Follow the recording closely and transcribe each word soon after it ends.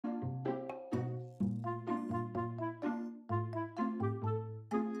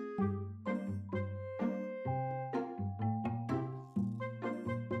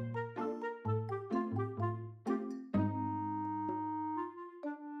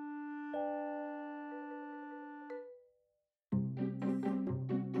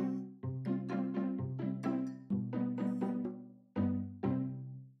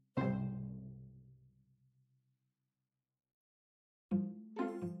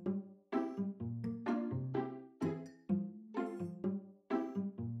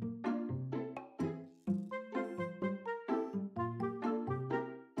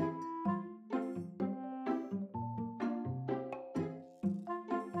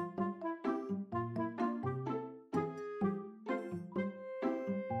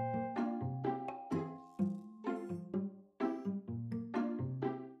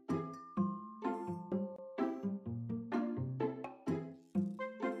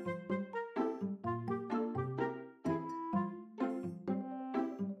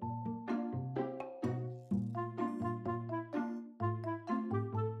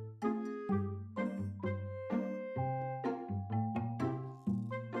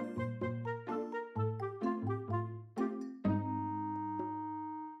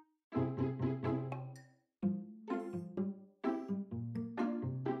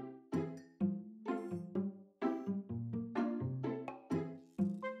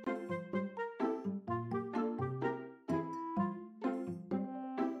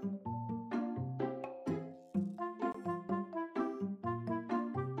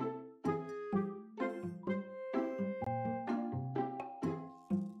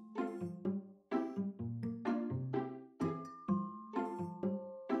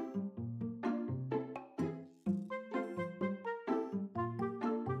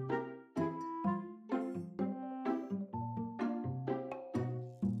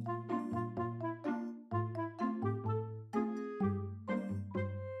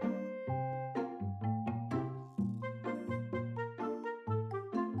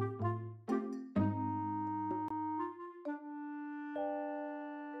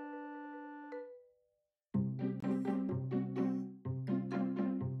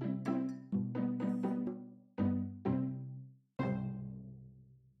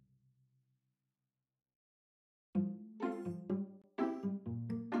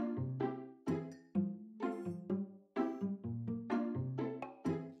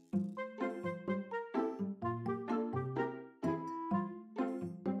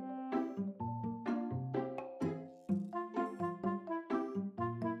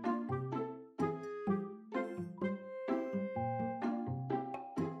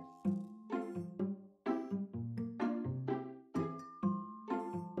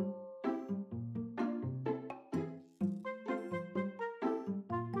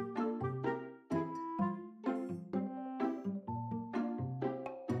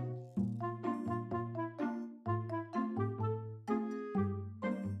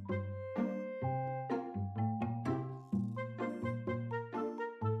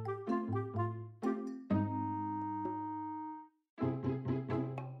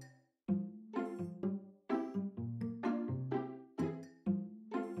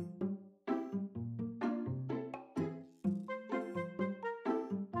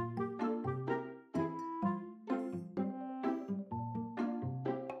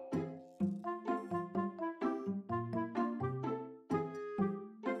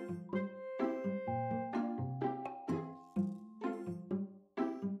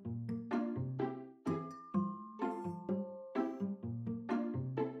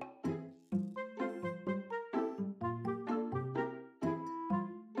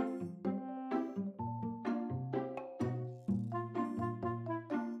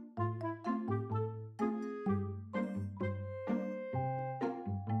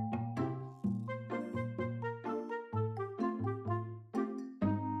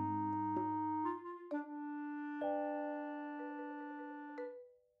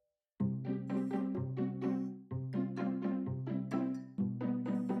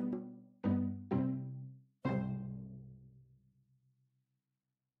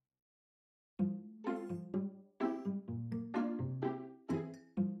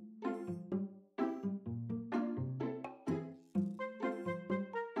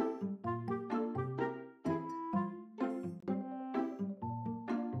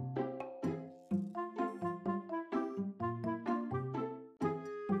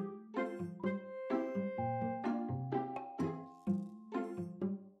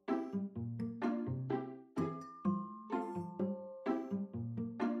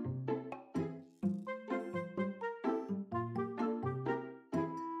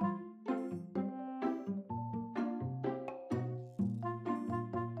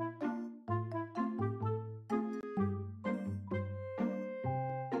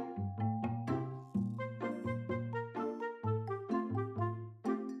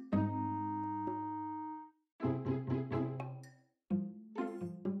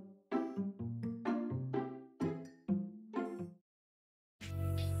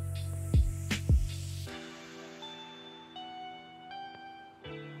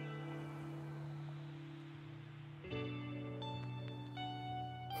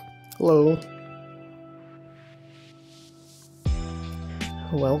Hello.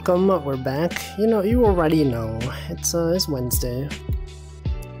 Welcome, we're back. You already know. It's Wednesday.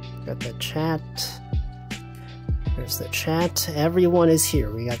 Got the chat. There's the chat. Everyone is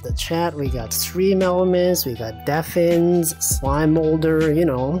here. We got the chat, we got Stream Elements, we got Deffins, Slime Molder,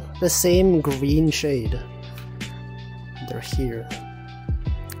 the same green shade. They're here.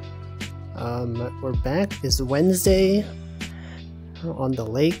 We're back. It's Wednesday on the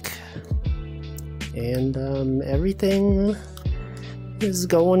lake. And everything is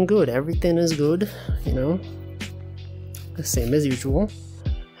going good. Everything is good, the same as usual.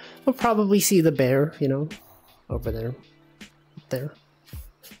 We'll probably see the bear, over there. Up there.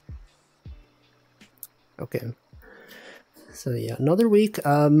 Okay. So yeah, another week.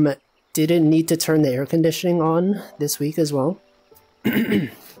 Didn't need to turn the air conditioning on this week as well.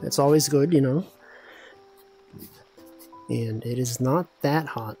 It's always good, And it is not that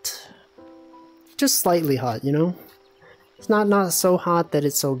hot. Just slightly hot, It's not so hot that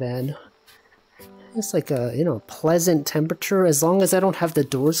it's so bad. It's like a, pleasant temperature as long as I don't have the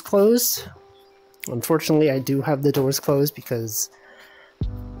doors closed. Unfortunately, I do have the doors closed because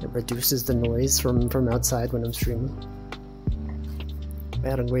it reduces the noise from outside when I'm streaming. I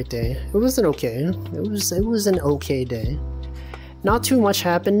had a great day. It was an okay. It was an okay day. Not too much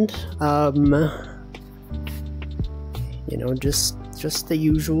happened. Just the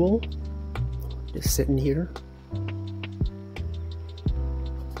usual. Just sitting here.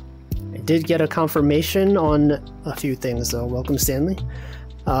 I did get a confirmation on a few things though. Welcome, Stanley.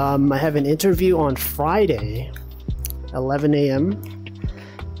 I have an interview on Friday, 11 a.m.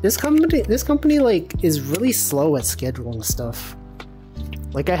 This company like is really slow at scheduling stuff.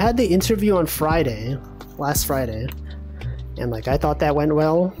 Like I had the interview on Friday, last Friday, and like I thought that went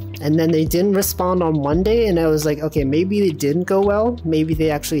well, and then they didn't respond on Monday, and I was like, okay, maybe it didn't go well. Maybe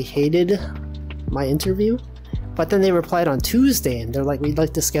they actually hated my interview. But then they replied on Tuesday and they're like, we'd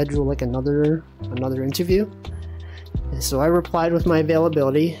like to schedule like another interview. And so I replied with my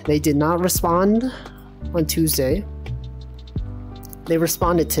availability. They did not respond on Tuesday. They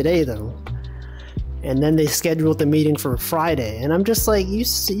responded today though. And then they scheduled the meeting for Friday. And I'm just like, you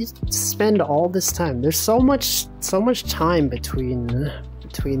spend all this time. There's so much time between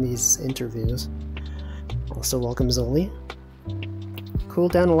these interviews. Also, welcome Zoli.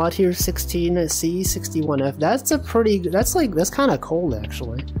 Cooled down a lot here, 16C, 61F. That's kind of cold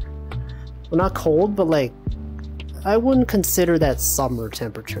actually. Well, not cold, but like, I wouldn't consider that summer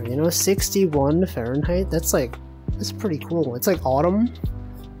temperature, 61 Fahrenheit. That's pretty cool. It's like autumn.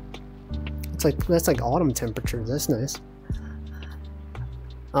 That's like autumn temperatures. That's nice.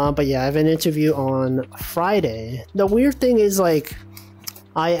 But yeah, I have an interview on Friday. The weird thing is like,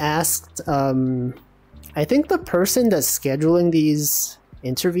 I asked, I think the person that's scheduling these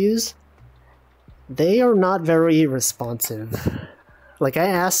interviews, they are not very responsive. Like I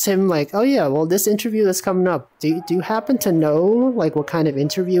asked him like, oh yeah, well this interview that's coming up, do you happen to know like what kind of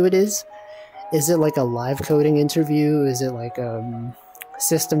interview it is? Is it like a live coding interview? Is it like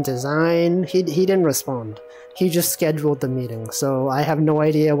system design? He didn't respond. He just scheduled the meeting. So I have no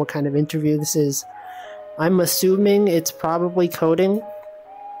idea what kind of interview this is. I'm assuming it's probably coding.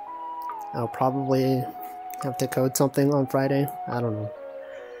 I'll probably have to code something on Friday. I don't know.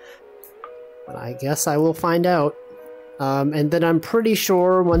 But I guess I will find out. And then I'm pretty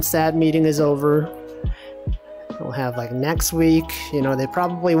sure once that meeting is over, we'll have like next week. They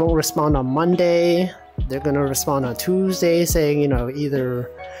probably won't respond on Monday. They're going to respond on Tuesday saying, either,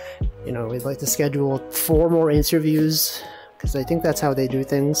 we'd like to schedule 4 more interviews. Because I think that's how they do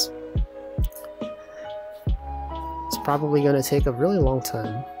things. It's probably going to take a really long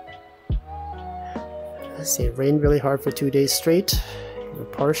time. Let's see, it rained really hard for 2 days straight. You're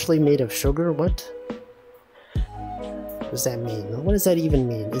partially made of sugar? What? What does that mean? What does that even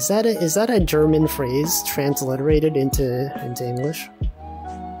mean? Is that a German phrase transliterated into English?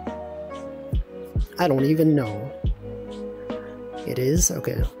 I don't even know. It is?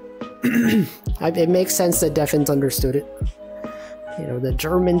 Okay. It makes sense that Deffins understood it. The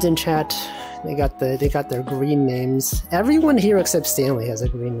Germans in chat, they got their green names. Everyone here except Stanley has a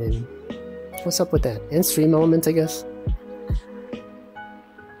green name. What's up with that? And Stream Elements, I guess.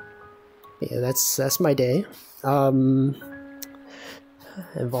 Yeah, that's my day. I've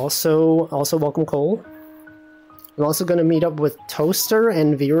also welcome Cole. I'm also gonna meet up with Toaster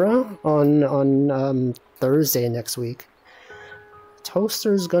and Vera on Thursday next week.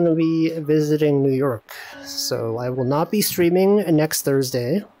 Toaster's gonna be visiting New York, so I will not be streaming next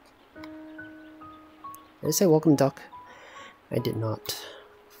Thursday. Did I say welcome, Duck? I did not.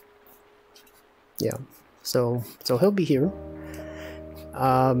 Yeah, so he'll be here.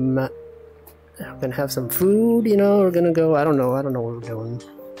 I'm gonna have some food, you know, we're gonna go, I don't know what we're doing.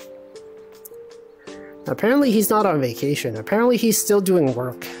 Apparently he's not on vacation, apparently he's still doing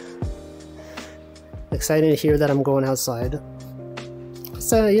work. Excited to hear that I'm going outside.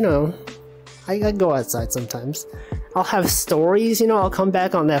 So, you know, I go outside sometimes. I'll have stories, you know, I'll come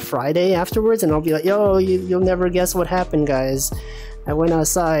back on that Friday afterwards and I'll be like, yo, you'll never guess what happened, guys. I went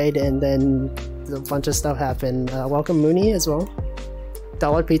outside and then a bunch of stuff happened. Welcome Mooney as well.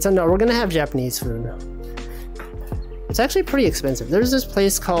 Dollar pizza? No, we're gonna have Japanese food. It's actually pretty expensive. There's this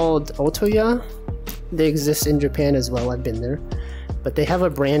place called Otoya. They exist in Japan as well, I've been there. But they have a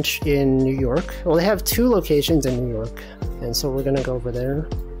branch in New York. Well, they have 2 locations in New York. And so we're gonna go over there.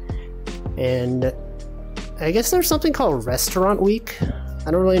 And I guess there's something called Restaurant Week. I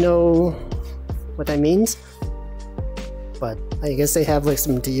don't really know what that means. But I guess they have like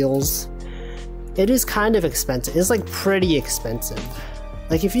some deals. It is kind of expensive. It's like pretty expensive.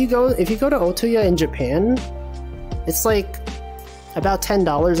 Like if you go to Otoya in Japan, it's like about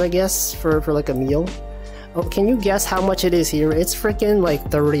 $10, I guess, for like a meal. Oh, can you guess how much it is here? It's freaking like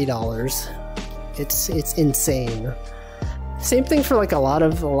 $30. It's insane. Same thing for like a lot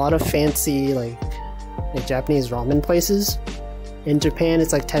of fancy like Japanese ramen places. In Japan,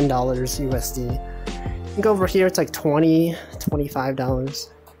 it's like $10 USD. You go over here, it's like $20, $25.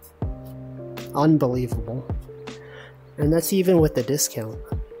 Unbelievable. And that's even with the discount.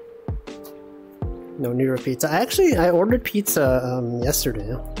 No New York pizza. I ordered pizza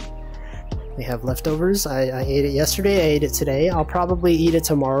yesterday. We have leftovers. I ate it yesterday, I ate it today. I'll probably eat it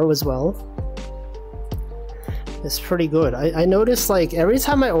tomorrow as well. It's pretty good. I noticed like every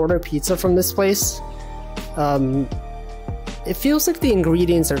time I order pizza from this place, it feels like the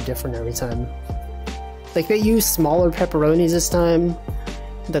ingredients are different every time. Like they use smaller pepperonis this time.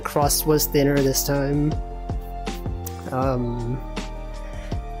 The crust was thinner this time. I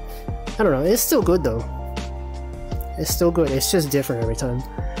don't know, it's still good though. It's still good, it's just different every time.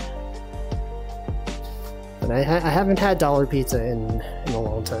 But I haven't had dollar pizza in a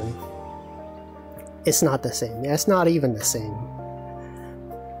long time. It's not the same. It's not even the same.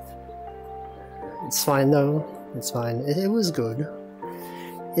 It's fine though. It's fine. It was good.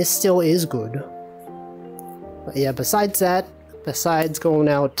 It still is good. But yeah, besides that, besides going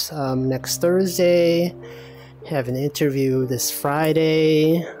out next Thursday, have an interview this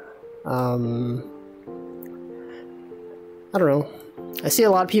Friday, I don't know. I see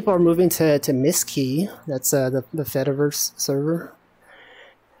a lot of people are moving to Misskey. That's the Fediverse server.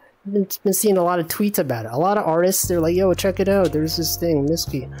 I've been seeing a lot of tweets about it. A lot of artists, they're like, yo, check it out. There's this thing,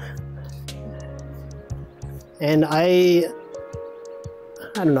 Misskey. And I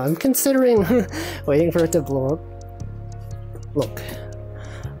don't know. I'm considering waiting for it to blow up. Look,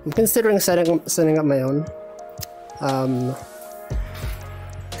 I'm considering setting up my own.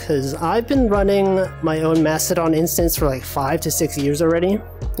 Because I've been running my own Mastodon instance for like 5 to 6 years already,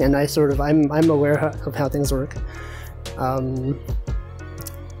 and I'm aware of how things work. I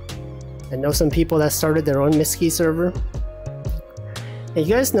know some people that started their own Misskey server. And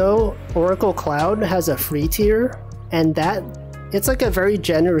you guys know Oracle Cloud has a free tier, and it's like a very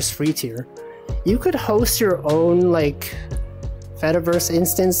generous free tier. You could host your own like Fediverse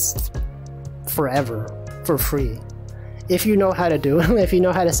instance forever for free. If you know how to do it, if you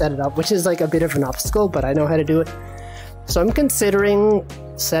know how to set it up, which is like a bit of an obstacle, but I know how to do it. So I'm considering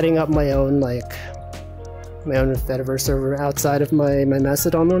setting up my own Fediverse server outside of my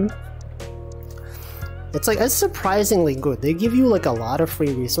Mastodon one. It's surprisingly good. They give you like a lot of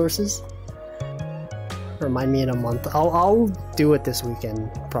free resources. Remind me in a month. I'll do it this weekend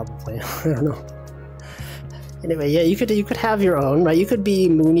probably. I don't know. Anyway, yeah, you could have your own, right? You could be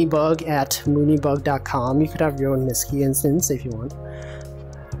Moonybug at moonybug.com. You could have your own Misskey instance if you want.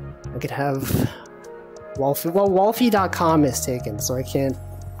 I could have Wolfie. Well, Wolfie.com is taken, so I can't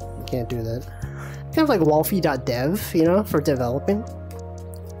do that. I can have like Wolfie.dev, you know, for developing.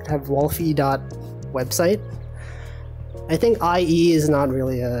 I could have Wolfie.website. I think IE is not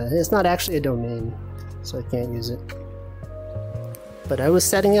really it's not actually a domain, so I can't use it. But I was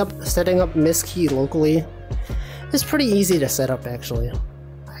setting up Misskey locally. It's pretty easy to set up, actually.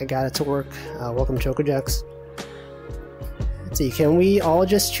 I got it to work. Welcome, ChocoJax. Let's see, can we all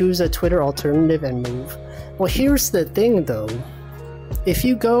just choose a Twitter alternative and move? Well, here's the thing, though. If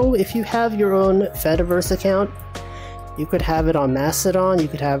you have your own Fediverse account, you could have it on Mastodon, you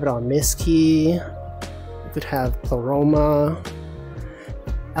could have it on Misskey, you could have Pleroma.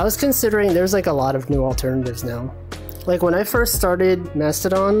 I was considering, there's like a lot of new alternatives now. Like when I first started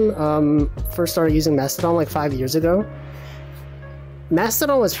Mastodon, first started using Mastodon like 5 years ago,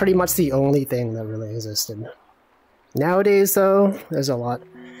 Mastodon was pretty much the only thing that really existed. Nowadays, though, there's a lot.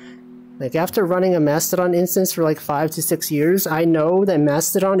 Like, after running a Mastodon instance for like 5 to 6 years, I know that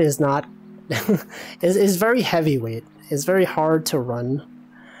Mastodon is not... is very heavyweight. It's very hard to run.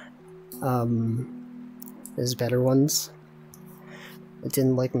 There's better ones. I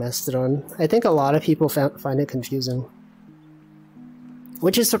didn't like Mastodon. I think a lot of people find it confusing.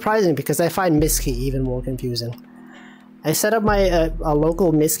 Which is surprising, because I find Mistkey even more confusing. I set up my a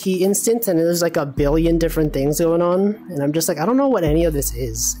local Mistkey instance, and there's like a billion different things going on, and I'm just like, I don't know what any of this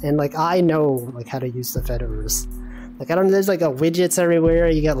is. And like, I know like how to use the Fediverse. Like, I don't know, there's like a widgets everywhere.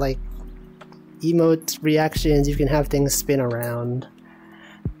 You got like emote reactions. You can have things spin around.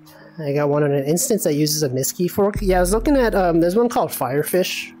 I got one on an instance that uses a Mistkey fork. Yeah, I was looking at there's one called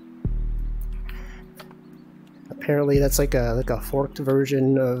Firefish. Apparently, that's like a forked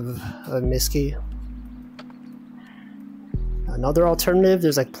version of Mistkey. Another alternative,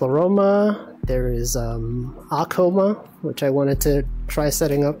 there's like Pleroma, there is Akoma, which I wanted to try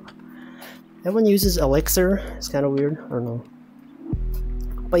setting up. That one uses Elixir. It's kind of weird, I don't know.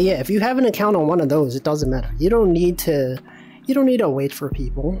 But yeah, if you have an account on one of those, it doesn't matter. You don't need to wait for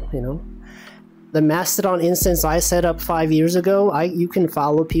people, you know. The Mastodon instance I set up 5 years ago, you can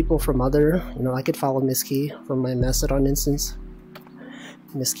follow people from other, you know, I could follow Mistkey from my Mastodon instance.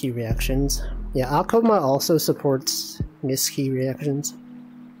 Mistkey reactions. Yeah, Akoma also supports Mistkey reactions.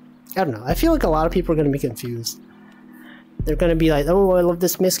 I don't know. I feel like a lot of people are going to be confused. They're going to be like, oh, I love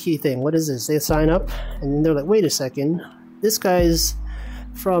this Mistkey thing. What is this? They sign up, and then they're like, wait a second. This guy's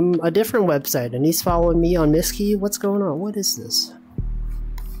from a different website, and he's following me on Mistkey. What's going on? What is this?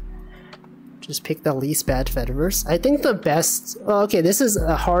 Just pick the least bad Fediverse. I think the best... Well, okay, this is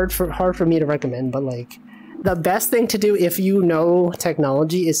hard for me to recommend, but like... The best thing to do if you know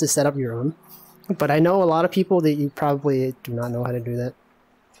technology is to set up your own. But I know a lot of people that you probably do not know how to do that.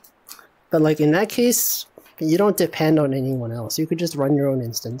 But like in that case, you don't depend on anyone else. You could just run your own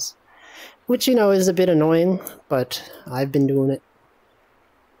instance. Which, you know, is a bit annoying, but I've been doing it.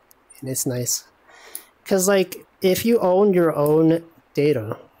 And it's nice. Because like, if you own your own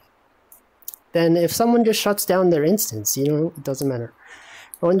data, then if someone just shuts down their instance, you know, it doesn't matter.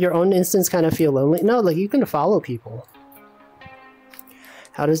 On your own instance kind of feel lonely? No, like you can follow people.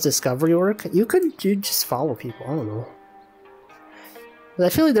 How does discovery work? You just follow people, I don't know. I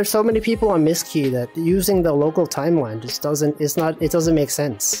feel like there's so many people on Mistkey that using the local timeline just doesn't make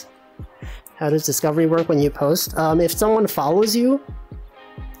sense. How does discovery work when you post? If someone follows you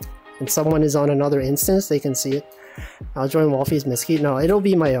and someone is on another instance, they can see it. I'll join Wolfie's Mistkey. No, it'll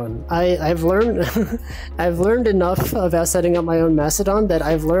be my own. I've learned I've learned enough about setting up my own Mastodon that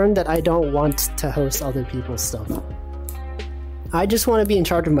I've learned that I don't want to host other people's stuff. I just want to be in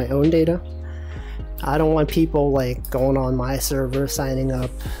charge of my own data. I don't want people like going on my server, signing up,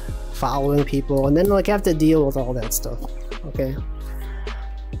 following people, and then like have to deal with all that stuff. Okay.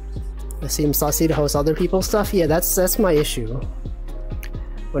 It seems sussy to host other people's stuff. Yeah, that's my issue.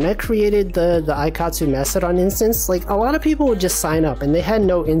 When I created the Aikatsu Mastodon instance, like a lot of people would just sign up and they had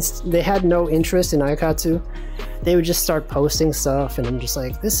no interest in Aikatsu. They would just start posting stuff, and I'm just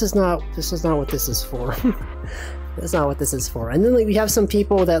like, this is not what this is for. That's not what this is for. And then like we have some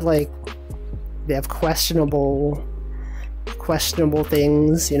people that like they have questionable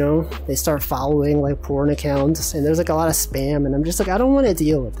things, you know. They start following like porn accounts, and there's like a lot of spam, and I'm just like, I don't want to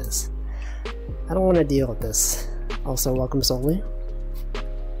deal with this. I don't want to deal with this. Also, welcome Soli.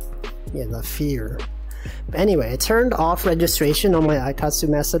 Yeah, the fear. But anyway, I turned off registration on my Aikatsu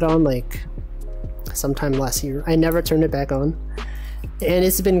Mastodon like sometime last year. I never turned it back on. And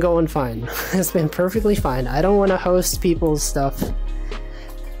it's been going fine. It's been perfectly fine. I don't want to host people's stuff.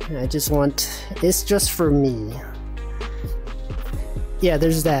 It's just for me. Yeah,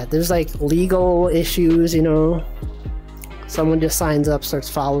 there's that. There's like legal issues, you know. Someone just signs up, starts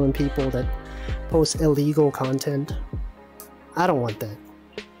following people that post illegal content. I don't want that.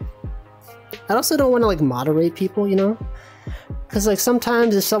 I also don't want to like moderate people, you know, because like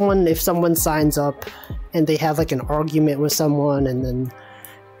sometimes if someone signs up and they have like an argument with someone, and then,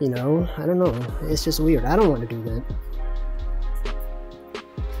 you know, I don't know, it's just weird. I don't want to do that.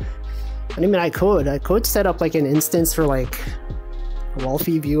 I mean, I could set up like an instance for like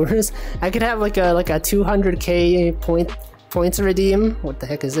Wolfie viewers. I could have like a 200k points redeem. What the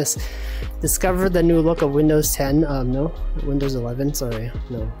heck is this? Discover the new look of Windows 10. No, Windows 11. Sorry,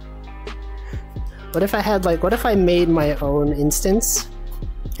 no. What if I made my own instance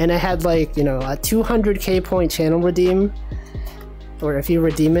and I had like, you know, a 200k point channel redeem, or if you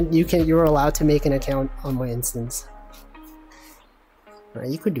redeem it, you're allowed to make an account on my instance. All right,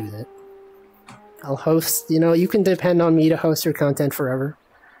 you could do that. I'll host, you know, you can depend on me to host your content forever.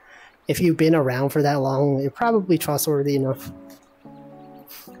 if you've been around for that long, you're probably trustworthy enough.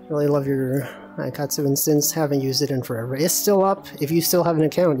 Really love your Aikatsu instance. Haven't used it in forever. It's still up. If you still have an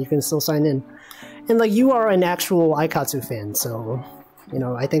account, you can still sign in. And like, you are an actual Aikatsu fan, so you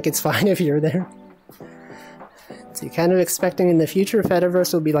know, I think it's fine if you're there. So you're kind of expecting in the future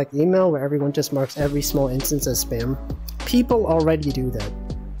Fediverse will be like email, where everyone just marks every small instance as spam. People already do that.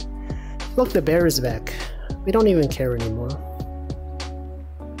 Look, the bear is back. We don't even care anymore.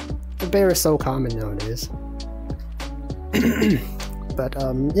 The bear is so common nowadays. But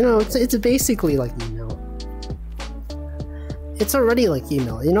you know, it's basically like email. It's already like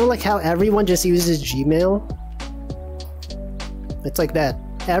email. You know, like how everyone just uses Gmail? It's like that.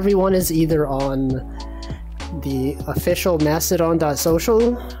 Everyone is either on the official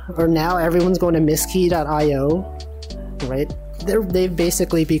Mastodon.social, or now everyone's going to Misskey.io, right? They've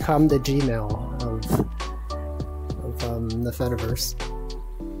basically become the Gmail of the Fediverse.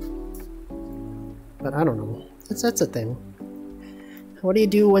 But I don't know. That's a thing. What do you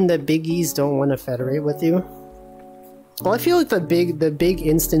do when the biggies don't want to federate with you? Well, I feel like the big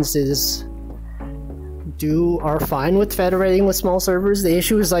instances are fine with federating with small servers. The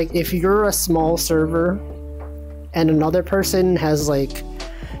issue is like, if you're a small server and another person has like,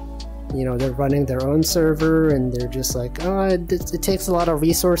 you know, they're running their own server and they're just like, oh, it takes a lot of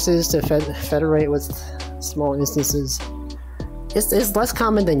resources to federate with small instances. It's less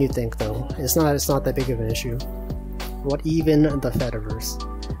common than you think, though. It's not that big of an issue. What even the Fediverse?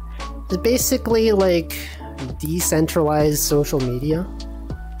 It's basically like decentralized social media.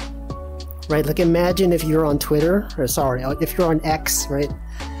 Right, like imagine if you're on Twitter, or sorry, if you're on X, right?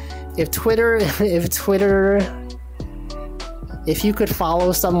 If you could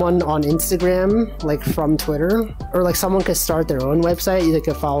follow someone on Instagram, like from Twitter, or like someone could start their own website, they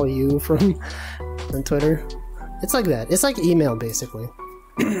could follow you from Twitter. It's like that. It's like email, basically.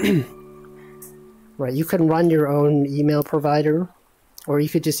 Right, you can run your own email provider, or you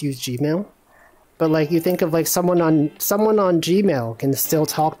could just use Gmail. But like, you think of like someone on Gmail can still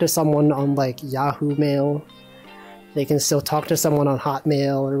talk to someone on like Yahoo Mail. They can still talk to someone on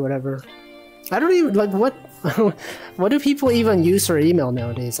Hotmail or whatever. I don't even like what do people even use for email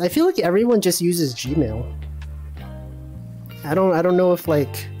nowadays? I feel like everyone just uses Gmail. I don't know if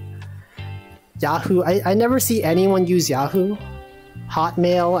like Yahoo. I never see anyone use Yahoo.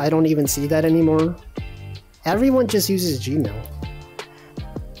 Hotmail, I don't even see that anymore. Everyone just uses Gmail.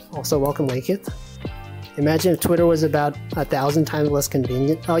 Also, welcome Laketh. Imagine if Twitter was about 1,000 times less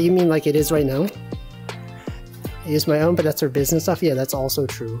convenient. Oh, you mean like it is right now? I use my own, but that's for business stuff? Yeah, that's also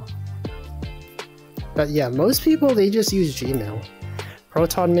true. But yeah, most people, they just use Gmail.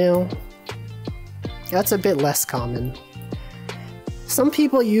 Proton Mail, that's a bit less common. Some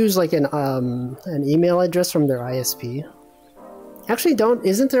people use like an email address from their ISP. Actually,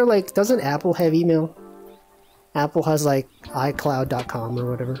 isn't there like, doesn't Apple have email? Apple has like iCloud.com or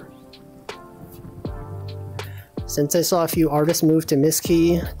whatever. Since I saw a few artists move to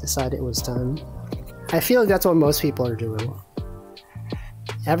Misskey, decided it was time. I feel like that's what most people are doing.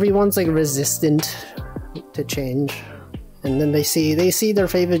 Everyone's like resistant to change, and then they see their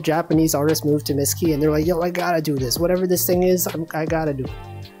favorite Japanese artist move to Misskey, and they're like, yo, I gotta do this. Whatever this thing is, I gotta do it.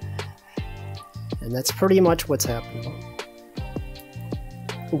 And that's pretty much what's happening.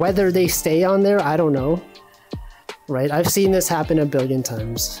 Whether they stay on there, I don't know. Right? I've seen this happen a billion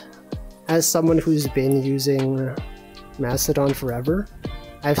times. As someone who's been using Mastodon forever,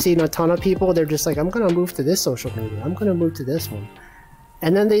 I've seen a ton of people, they're just like, I'm gonna move to this social media, I'm gonna move to this one.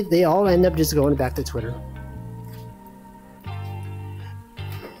 And then they all end up just going back to Twitter.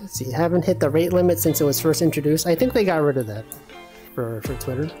 Let's see, haven't hit the rate limit since it was first introduced. I think they got rid of that for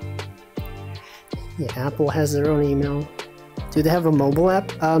Twitter. Yeah, Apple has their own email. Do they have a mobile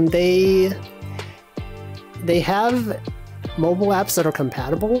app? They have mobile apps that are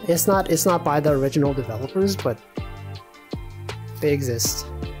compatible. It's not by the original developers, but they exist.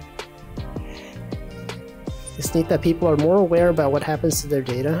 It's neat that people are more aware about what happens to their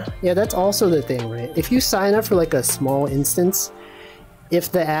data. Yeah, that's also the thing, right? If you sign up for like a small instance,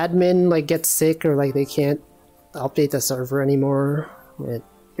 if the admin like gets sick or like they can't update the server anymore,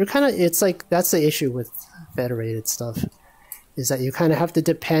 it's like that's the issue with federated stuff. Is that you kind of have to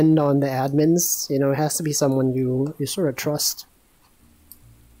depend on the admins. You know, it has to be someone you sort of trust.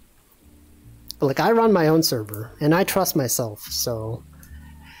 But like, I run my own server, and I trust myself, so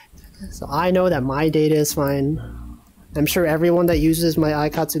I know that my data is fine. I'm sure everyone that uses my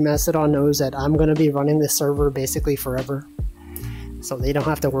Aikatsu Mastodon knows that I'm going to be running this server basically forever. So they don't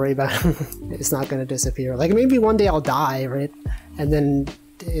have to worry about it. It's not going to disappear. Like, maybe one day I'll die, right? And then,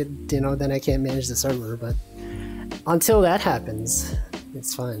 then I can't manage the server, but until that happens,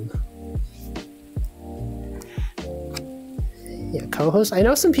 it's fine. Yeah, co-host. I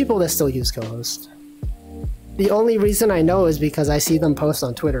know some people that still use co-host. The only reason I know is because I see them post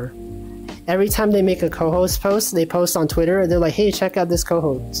on Twitter. Every time they make a co-host post, they post on Twitter and they're like, hey, check out this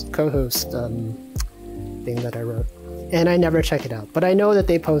co-host thing that I wrote. And I never check it out, but I know that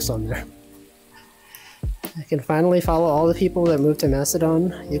they post on there. I can finally follow all the people that moved to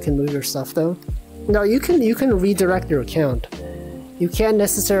Mastodon. You can move your stuff though. No, you can redirect your account. You can't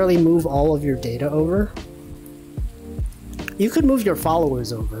necessarily move all of your data over. You could move your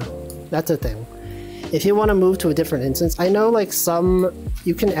followers over. That's a thing. If you want to move to a different instance, I know like some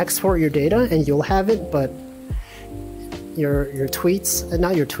you can export your data and you'll have it, but your tweets,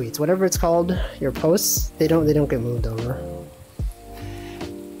 not your tweets, whatever it's called, your posts, they don't get moved over.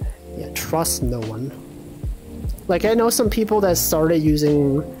 Yeah, trust no one. Like I know some people that started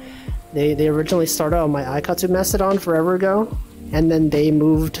using, they originally started on my Aikatsu Mastodon forever ago, and then they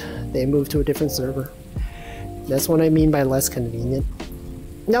moved to a different server. That's what I mean by less convenient.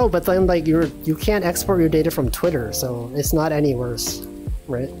 No, but then like you can't export your data from Twitter, so it's not any worse,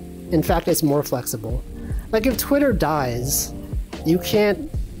 right? In fact, it's more flexible. Like if Twitter dies, you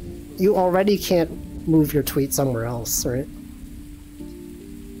already can't move your tweet somewhere else, right?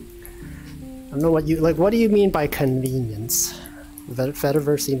 I don't know what do you mean by convenience?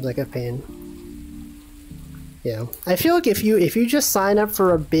 Fediverse seems like a pain. Yeah, I feel like if you just sign up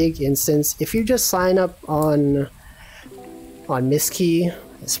for a big instance, if you just sign up on Misskey,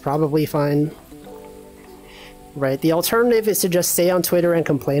 it's probably fine. Right, the alternative is to just stay on Twitter and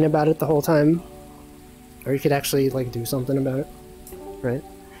complain about it the whole time. Or you could actually like do something about it, right?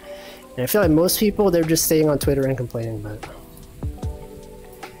 And I feel like most people, they're just staying on Twitter and complaining about it.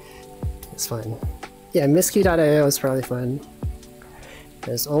 It's fine. Yeah, Misskey.io is probably fine.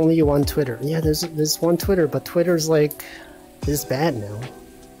 There's only one Twitter. Yeah, there's one Twitter, but Twitter's like is bad now.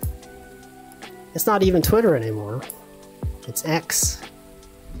 It's not even Twitter anymore. It's X.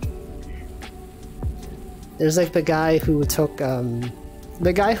 There's like the guy who took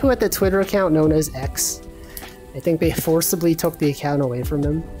the guy who had the Twitter account known as X. I think they forcibly took the account away from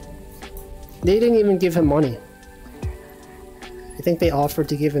him. They didn't even give him money. I think they offered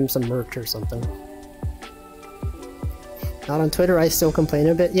to give him some merch or something. Not on Twitter, I still complain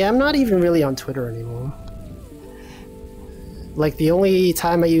a bit. Yeah, I'm not even really on Twitter anymore. Like, the only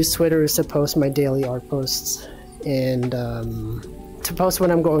time I use Twitter is to post my daily art posts, and to post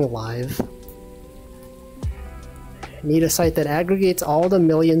when I'm going live. I need a site that aggregates all the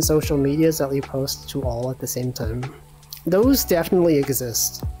million social medias that we post to all at the same time. Those definitely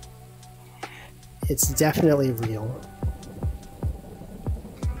exist. It's definitely real.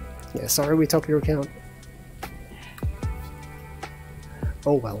 Yeah, sorry we took your account.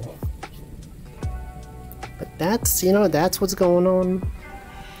 Oh well. But that's, you know, that's what's going on.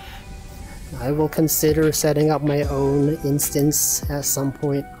 I will consider setting up my own instance at some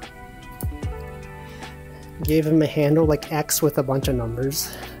point. Gave him a handle like X with a bunch of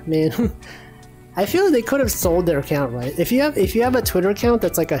numbers. Man, I feel like they could have sold their account, right? If you have a Twitter account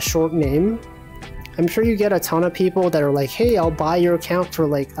that's like a short name, I'm sure you get a ton of people that are like, hey, I'll buy your account for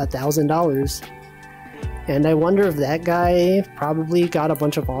like $1,000. And I wonder if that guy probably got a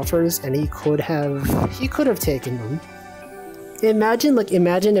bunch of offers and he could have taken them. Imagine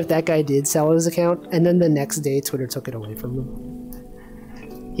if that guy did sell his account and then the next day Twitter took it away from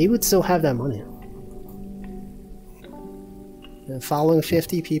him. He would still have that money. And following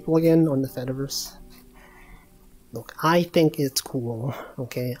 50 people again on the Fediverse. Look, I think it's cool,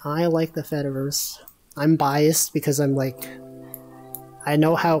 okay? I like the Fediverse. I'm biased because I'm like, I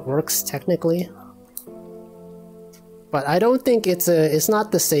know how it works technically. But I don't think it's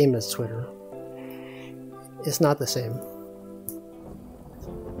not the same as Twitter. It's not the same.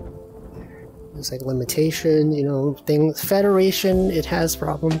 There's like limitation, you know, things. Federation, it has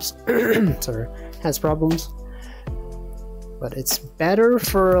problems. Sorry, has problems. But it's better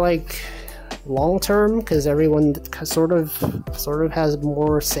for like long term because everyone sort of has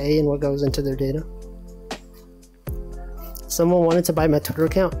more say in what goes into their data. Someone wanted to buy my Twitter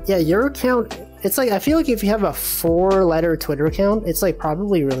account. Yeah, your account, it's like, I feel like if you have a 4-letter Twitter account, it's like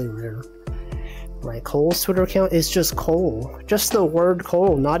probably really rare. Right, Cole's Twitter account is just Cole. Just the word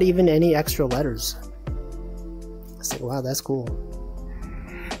Cole, not even any extra letters. It's like, wow, that's cool.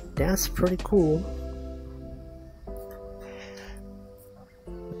 That's pretty cool.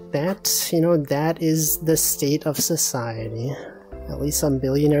 That, you know, that is the state of society. At least some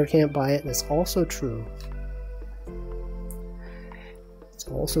billionaire can't buy it, and it's also true. It's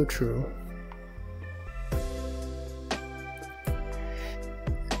also true.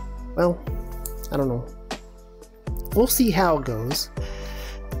 Well, I don't know. We'll see how it goes.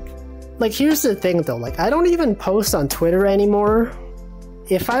 Like, here's the thing though, like, I don't even post on Twitter anymore.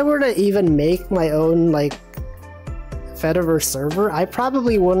 If I were to even make my own, like, Fediverse server, I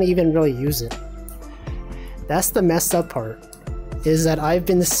probably wouldn't even really use it. That's the messed up part, is that I've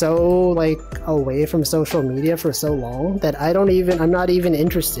been so, like, away from social media for so long that I'm not even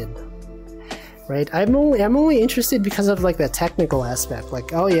interested. Right? I'm only interested because of, like, the technical aspect.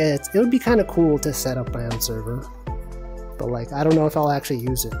 Like, oh yeah, it would be kind of cool to set up my own server. But, like, I don't know if I'll actually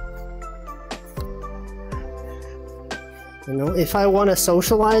use it. You know, if I want to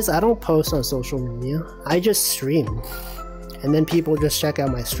socialize, I don't post on social media. I just stream. And then people just check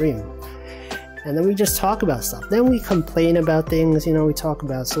out my stream. And then we just talk about stuff. Then we complain about things, you know, we talk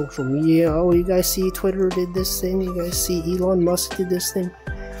about social media. Oh, you guys see Twitter did this thing? You guys see Elon Musk did this thing?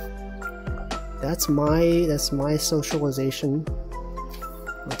 That's my socialization.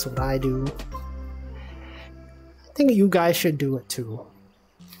 That's what I do. I think you guys should do it too.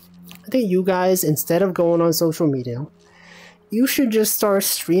 I think you guys, instead of going on social media, you should just start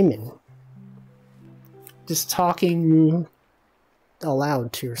streaming. Just talking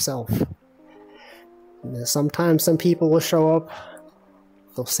aloud to yourself. And then sometimes some people will show up.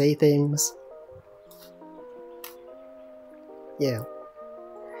 They'll say things. Yeah.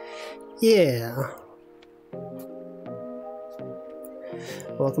 Yeah.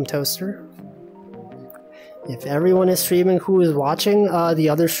 Welcome, Toaster. If everyone is streaming who is watching the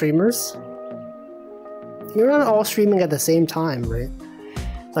other streamers, you're not all streaming at the same time, right?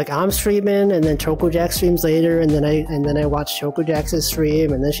 Like, I'm streaming, and then ChocoJack streams later, and then I watch ChocoJack's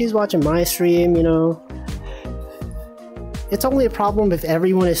stream, and then she's watching my stream, you know. It's only a problem if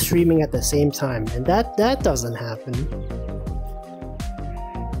everyone is streaming at the same time, and that doesn't happen.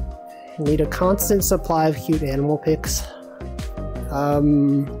 You need a constant supply of cute animal pics.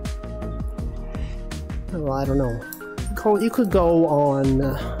 Well, I don't know. You could go on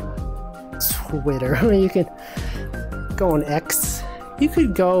Twitter. You could go on X. You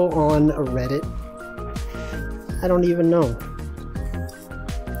could go on Reddit. I don't even know.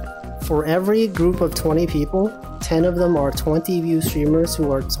 For every group of 20 people, 10 of them are 20 view streamers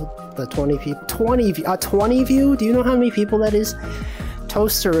who are the 20 people. 20 view? Do you know how many people that is?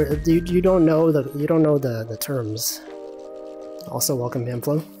 Toaster, you don't know the terms. Also, welcome,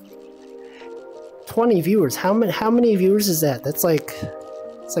 Hamflow. 20 viewers. How many viewers is that? It's like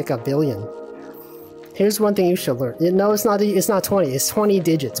a billion. Here's one thing you should learn. No, it's not 20. It's 20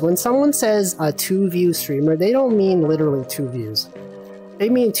 digits. When someone says a 2-view streamer, they don't mean literally 2 views. They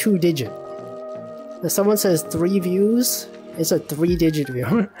mean 2-digit. If someone says 3 views, it's a 3-digit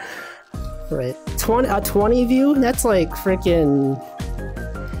view. Right. A 20 view? That's like freaking...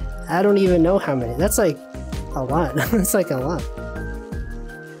 I don't even know how many. That's like a lot. That's like a lot.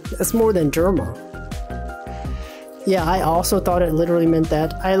 That's more than Germa. Yeah, I also thought it literally meant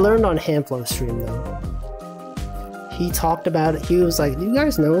that. I learned on Hamflow's stream though. He talked about it. He was like, "You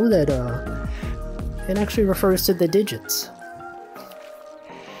guys know that it actually refers to the digits."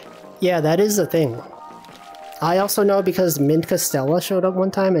 Yeah, that is a thing. I also know because Mint Costella showed up one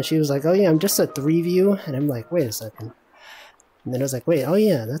time and she was like, "Oh yeah, I'm just a 3-view," and I'm like, "Wait a second." And then I was like, "Wait, oh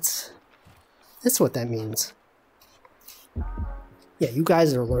yeah, that's what that means." Yeah, you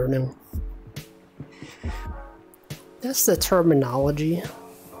guys are learning. That's the terminology.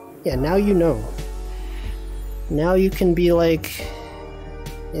 Yeah, now you know. Now you can be like,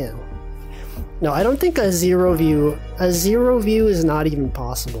 yeah. No, I don't think a 0 view is not even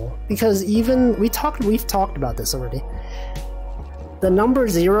possible. Because even, we've talked about this already. The number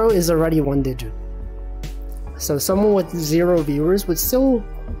 0 is already 1 digit. So someone with 0 viewers would still,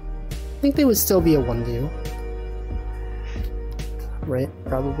 I think they would still be a 1 view. Right,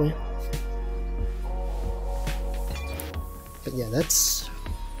 probably. But yeah, that's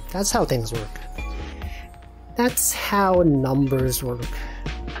how things work. That's how numbers work.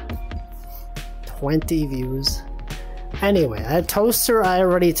 20 views. Anyway, at Toaster, I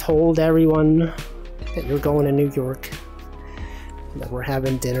already told everyone that you're going to New York. That we're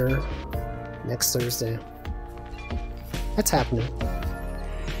having dinner next Thursday. That's happening.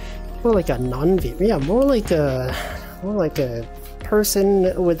 More like a non-view. Yeah, more like a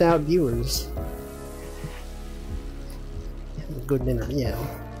person without viewers. Good dinner, yeah.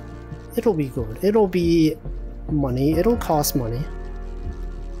 It'll be good. It'll be money. It'll cost money.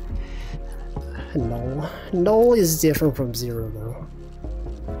 Null. Null is different from 0 though.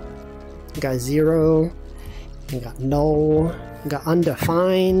 You got 0. You got null. You got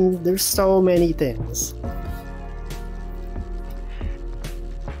undefined. There's so many things.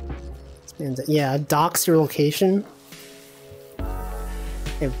 And yeah, dox your location.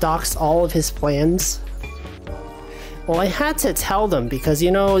 It doxed all of his plans. Well, I had to tell them because,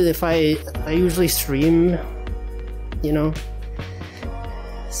 you know, if I usually stream, you know,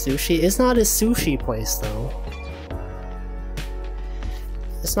 sushi. It's not a sushi place, though.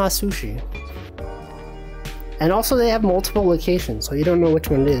 It's not sushi. And also they have multiple locations, so you don't know which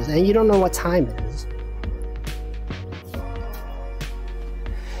one it is. And you don't know what time it is.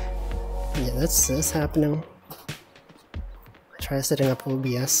 Yeah, that's happening. I try setting up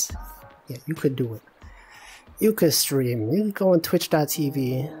OBS. Yeah, you could do it. You could stream. You could go on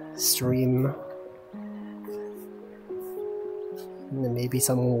twitch.tv, stream. And then maybe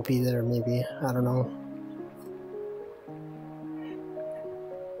someone will be there, maybe. I don't know.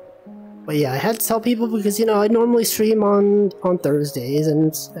 But yeah, I had to tell people because, you know, I normally stream on Thursdays,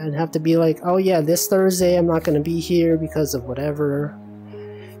 and I'd have to be like, oh yeah, this Thursday I'm not going to be here because of whatever.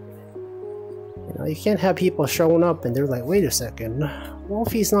 You know, you can't have people showing up and they're like, wait a second,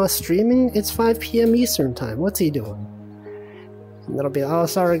 Wolfie's not streaming? It's 5 p.m. Eastern time. What's he doing? And they'll be like, oh,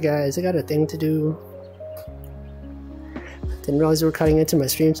 sorry guys, I got a thing to do. Didn't realize we were cutting into my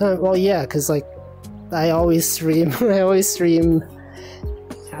stream time. Well, yeah, because like, I always stream. I always stream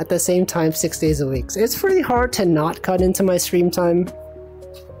at the same time 6 days a week. So it's pretty hard to not cut into my stream time,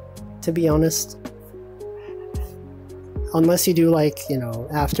 to be honest. Unless you do like, you know,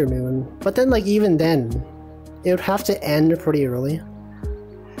 afternoon. But then like even then, it would have to end pretty early.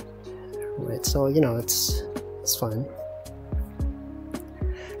 Right, so you know, it's fine.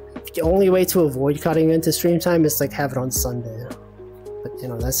 The only way to avoid cutting into stream time is like have it on Sunday. But you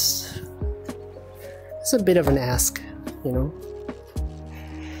know, it's a bit of an ask, you know.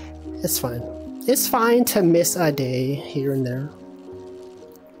 It's fine. It's fine to miss a day here and there.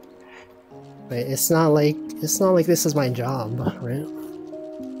 Right? It's not like this is my job, right?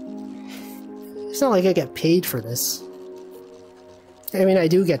 It's not like I get paid for this. I mean, I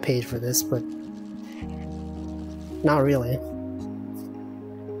do get paid for this, but not really.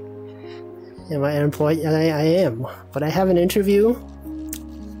 Am I employed? I am. But I have an interview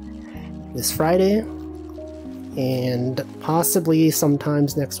this Friday and possibly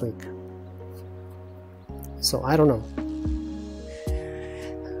sometimes next week. So I don't know.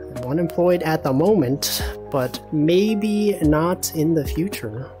 I'm unemployed at the moment, but maybe not in the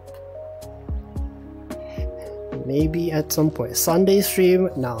future. Maybe at some point. Sunday stream?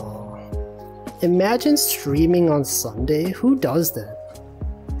 No. Imagine streaming on Sunday. Who does that?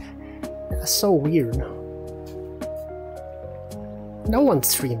 That's so weird. No one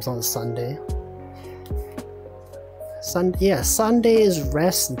streams on Sunday. Yeah, Sunday is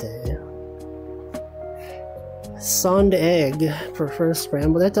rest day. Sunned egg prefers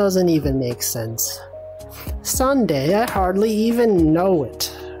scramble. That doesn't even make sense. Sunday, I hardly even know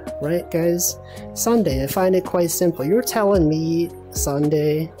it. Right, guys? Sunday, I find it quite simple. You're telling me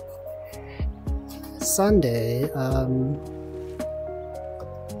Sunday. Sunday,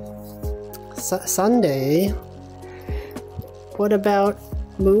 Sunday. What about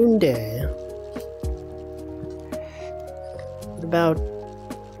Moon Day? What about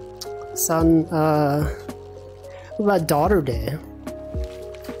what about Daughter Day?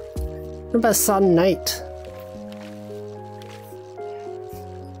 What about Sun Night?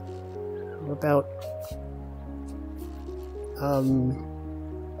 What about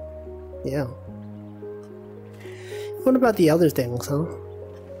yeah. What about the other things, huh?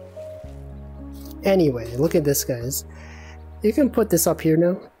 Anyway, look at this, guys. You can put this up here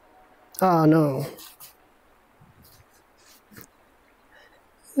now. Oh no.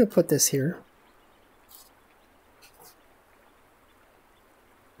 I'm gonna put this here.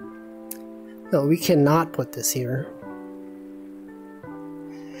 No, we cannot put this here.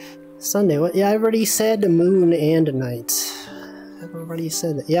 Sunday, what? Yeah, I already said moon and night. I've already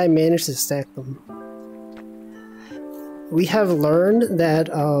said that. Yeah, I managed to stack them. We have learned that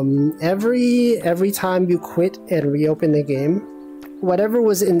every time you quit and reopen the game, whatever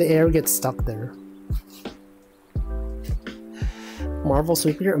was in the air gets stuck there. Marvel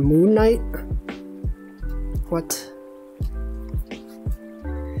Superhero Moon Knight? What?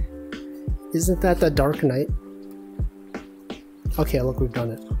 Isn't that the Dark Knight? Okay, look, we've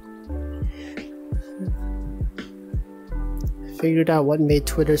done it. Figured out what made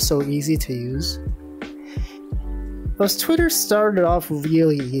Twitter so easy to use. Because Twitter started off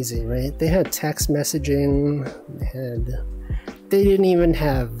really easy, right? They had text messaging, they didn't even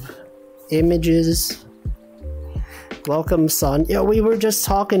have images. Welcome sun. Yeah, we were just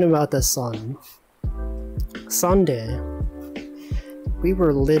talking about the sun. Sunday. We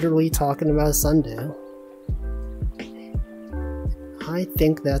were literally talking about Sunday. I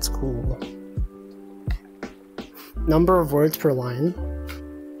think that's cool. Number of words per line.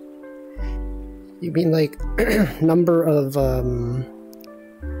 You mean like number of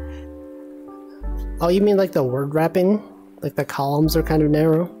oh, you mean like the word wrapping? Like the columns are kind of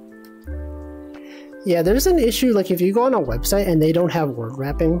narrow? Yeah, there's an issue, like if you go on a website and they don't have word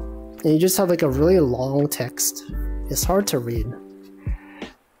wrapping, and you just have like a really long text, it's hard to read.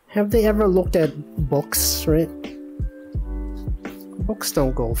 Have they ever looked at books, right? Books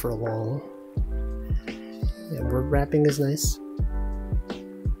don't go for long. Yeah, word wrapping is nice.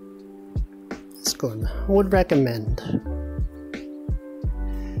 That's good. Would recommend.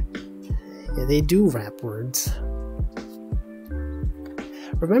 Yeah, they do wrap words.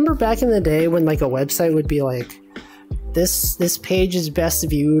 Remember back in the day when like a website would be like, this page is best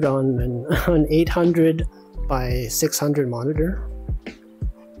viewed on an 800 by 600 monitor?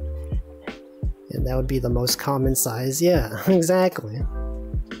 And that would be the most common size. Yeah, exactly.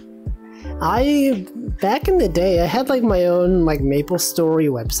 Back in the day, I had like my own like MapleStory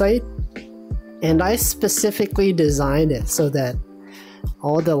website, and I specifically designed it so that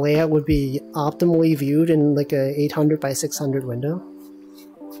all the layout would be optimally viewed in like a 800 by 600 window.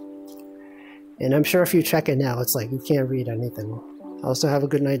 And I'm sure if you check it now, it's like you can't read anything. I also have a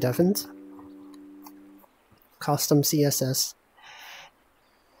Goodnight Deafened. Custom CSS.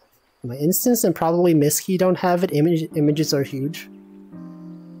 My instance and probably Miski don't have it. Images are huge.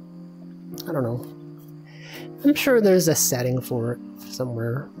 I don't know. I'm sure there's a setting for it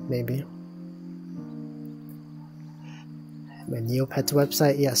somewhere, maybe. My Neopets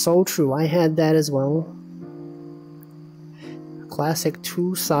website, yeah, so true. I had that as well. Classic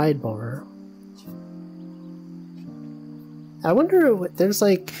 2 sidebar. I wonder, there's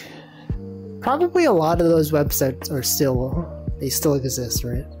like, probably a lot of those websites are they still exist,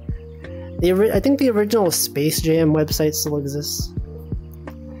 right? I think the original Space Jam website still exists.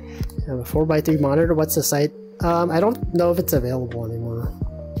 A 4x3 monitor, what's the site? I don't know if it's available anymore.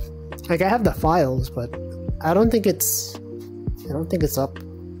 Like, I have the files, but I don't think it's up.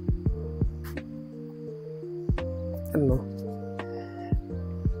 I don't know.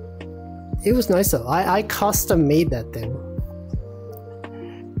 It was nice though. I custom made that thing.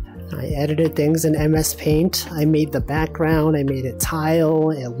 I edited things in MS Paint. I made the background, I made it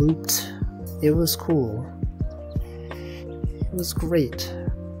tile, it looped. It was cool. It was great.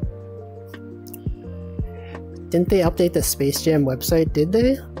 Didn't they update the Space Jam website? Did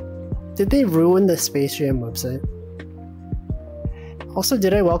they? Did they ruin the Space Jam website? Also,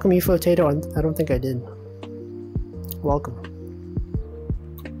 did I welcome you, Potato? I don't think I did. Welcome.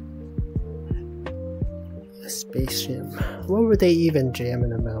 Space Jam. What were they even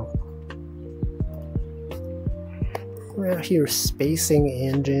jamming about? We're out here spacing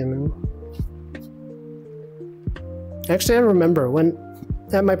and jamming. Actually, I remember when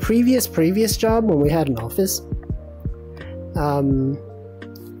at my previous job, when we had an office,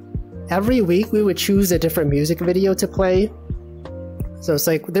 every week we would choose a different music video to play. So it's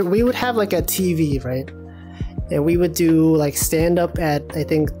like we would have like a TV, right? And we would do like stand up at I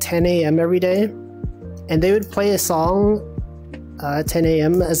think 10 a.m. every day, and they would play a song 10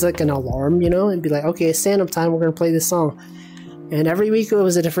 a.m. as like an alarm, you know, and be like, okay, stand up time, we're gonna play this song. And every week it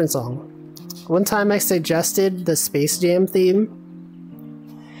was a different song. One time I suggested the Space Jam theme,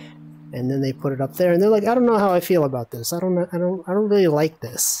 and then they put it up there, and they're like, I don't know how I feel about this. I don't really like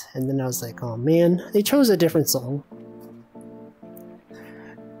this. And then I was like, oh man, they chose a different song.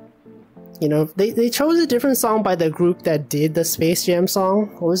 You know, they chose a different song by the group that did the Space Jam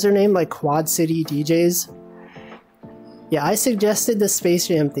song. What was their name? Like Quad City DJs? Yeah, I suggested the Space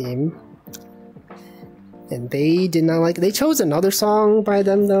Jam theme, and they did not like it. They chose another song by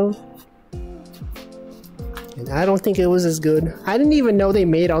them, though. And I don't think it was as good. I didn't even know they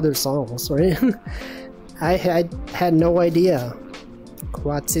made other songs, right? I had no idea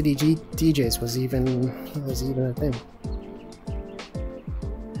Quad City DJs was even a thing.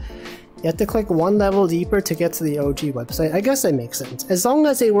 You have to click one level deeper to get to the OG website. I guess that makes sense. As long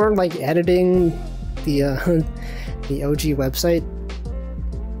as they weren't like editing the OG website,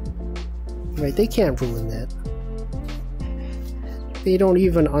 right? They can't ruin that. They don't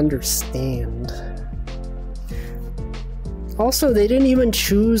even understand. Also, they didn't even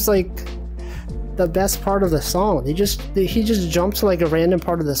choose like the best part of the song. He just jumped to like a random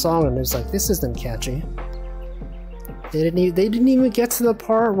part of the song, and it's like, this isn't catchy. They didn't even get to the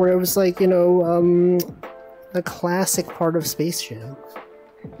part where it was like, you know, the classic part of Space Jam.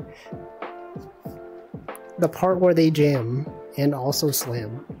 The part where they jam and also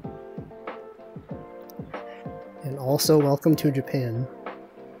slam. And also Welcome to Japan.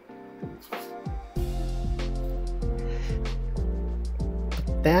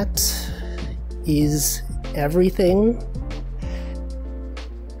 That is everything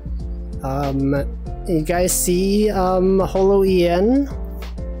You guys see Holo EN?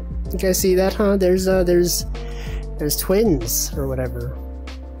 You guys see that, huh? There's twins or whatever.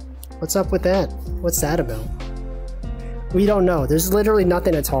 What's up with that? What's that about? We don't know. There's literally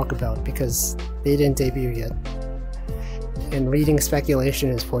nothing to talk about because they didn't debut yet. And reading speculation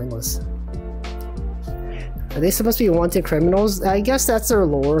is pointless. Are they supposed to be wanted criminals? I guess that's their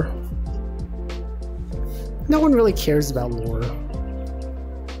lore. No one really cares about lore.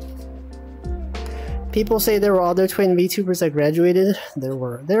 People say there were other twin VTubers that graduated.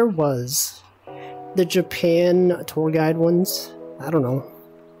 There was. The Japan tour guide ones. I don't know.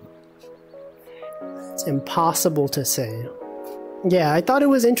 It's impossible to say. Yeah, I thought it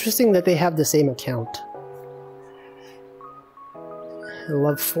was interesting that they have the same account. I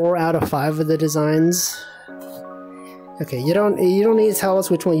love 4 out of 5 of the designs. Okay, you don't need to tell us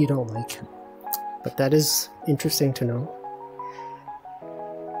which one you don't like. But that is interesting to know.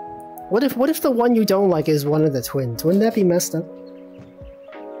 What if the one you don't like is one of the twins? Wouldn't that be messed up?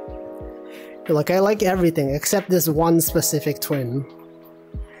 You're like, I like everything except this one specific twin.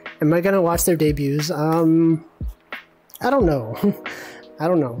 Am I gonna watch their debuts? I don't know. I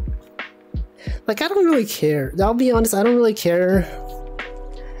don't know. Like, I don't really care. I'll be honest, I don't really care.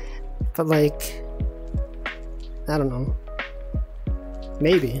 But like, I don't know.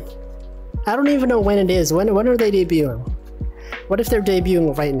 Maybe. I don't even know when it is. When are they debuting? What if they're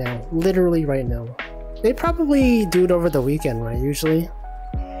debuting right now? Literally right now. They probably do it over the weekend, right? Usually.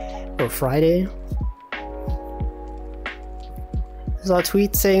 Or Friday. I saw a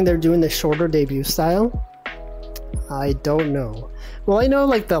tweet saying they're doing the shorter debut style. I don't know. Well, I know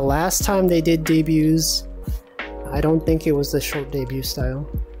like the last time they did debuts, I don't think it was the short debut style.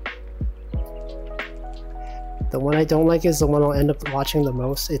 The one I don't like is the one I'll end up watching the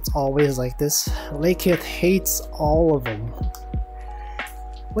most. It's always like this. Lakith hates all of them.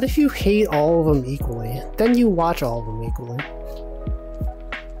 What if you hate all of them equally? Then you watch all of them equally.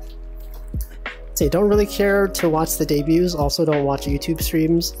 So don't really care to watch the debuts. Also, don't watch YouTube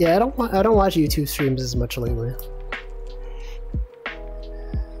streams. Yeah, I don't watch YouTube streams as much lately.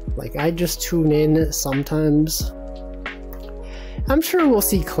 Like, I just tune in sometimes. I'm sure we'll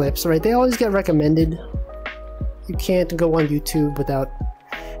see clips, right? They always get recommended. You can't go on YouTube without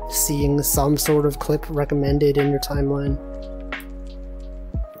seeing some sort of clip recommended in your timeline.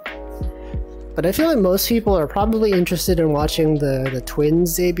 But I feel like most people are probably interested in watching the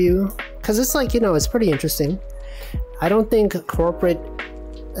twins debut. Because it's like, you know, it's pretty interesting. I don't think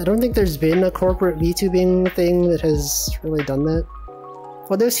there's been a corporate VTubing thing that has really done that.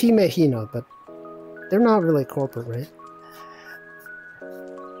 Well, there's Hime Hina, but they're not really corporate, right?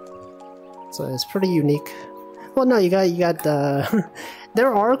 So it's pretty unique. Well, no, you got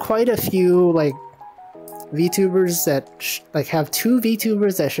there are quite a few like VTubers that like have 2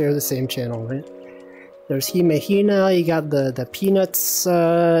 VTubers that share the same channel, right? There's Hime Hina, you got the Peanuts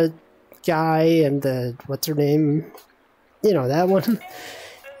guy and the what's her name? You know, that one.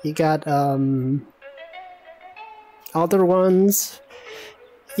 You got other ones.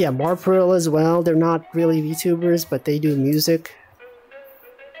 Yeah, Marpril as well. They're not really VTubers, but they do music.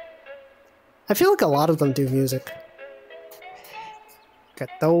 I feel like a lot of them do music. Got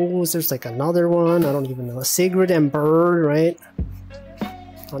those. There's like another one. I don't even know. Sigrid and Bird, right?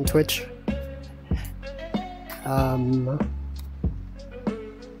 On Twitch.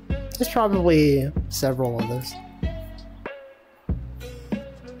 There's probably several others.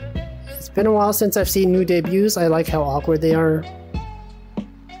 It's been a while since I've seen new debuts. I like how awkward they are.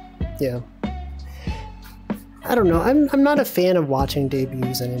 Yeah. I don't know. I'm not a fan of watching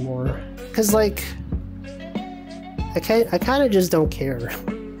debuts anymore. Cause like, I kind of just don't care.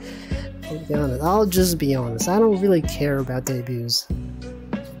 I'll be honest. I'll just be honest. I don't really care about debuts.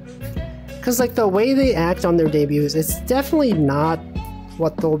 Cause like the way they act on their debuts, it's definitely not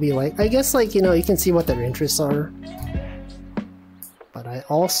what they'll be like. I guess like, you know, you can see what their interests are. But I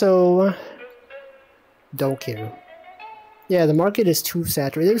also don't care. Yeah, the market is too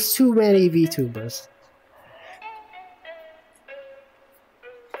saturated. There's too many VTubers.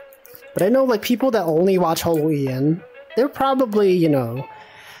 But I know, like, people that only watch Holo EN, they're probably, you know,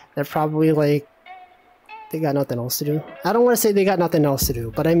 they're probably, like, they got nothing else to do. I don't want to say they got nothing else to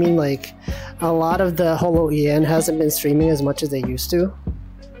do, but I mean, like, a lot of the Holo EN hasn't been streaming as much as they used to.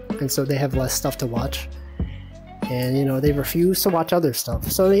 And so they have less stuff to watch. And, you know, they refuse to watch other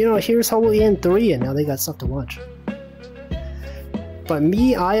stuff. So, you know, here's Holo EN 3, and now they got stuff to watch. But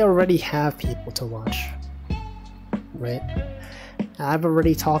me, I already have people to watch. Right? I've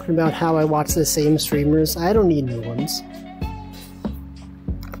already talked about how I watch the same streamers. I don't need new ones.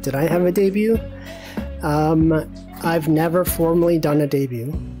 Did I have a debut? I've never formally done a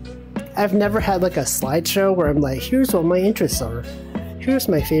debut. I've never had like a slideshow where I'm like, here's what my interests are. Here's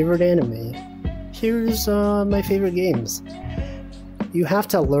my favorite anime. Here's my favorite games. You have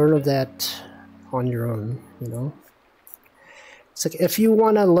to learn of that on your own, you know? It's like, if you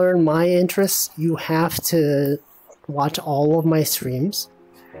want to learn my interests, you have to watch all of my streams,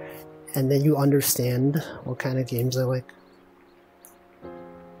 and then you understand what kind of games I like.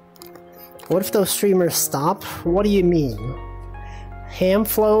 What if those streamers stop? What do you mean?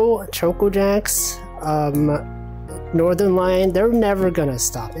 Hamflow, Chocojax, Northern Lion, they're never gonna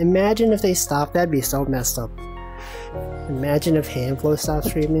stop. Imagine if they stopped, that'd be so messed up. Imagine if Hamflow stopped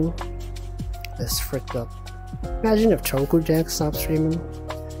streaming. That's fricked up. Imagine if Chocojax stopped streaming.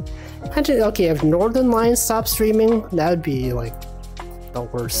 Imagine, okay, if Northern Lion stopped streaming, that would be like the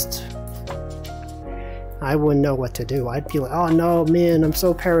worst. I wouldn't know what to do. I'd be like, oh no, man, I'm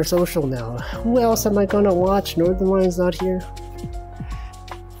so parasocial now. Who else am I gonna watch? Northern Lion's not here.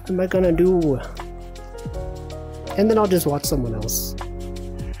 What am I gonna do? And then I'll just watch someone else.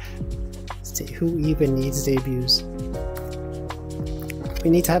 Let's see, who even needs debuts? We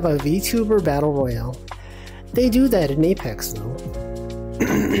need to have a VTuber Battle Royale. They do that in Apex, though.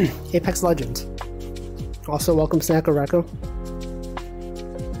 Apex Legends. Also, welcome Snackareko.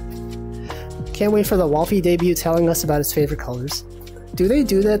 Can't wait for the Wolfie debut telling us about his favorite colors. Do they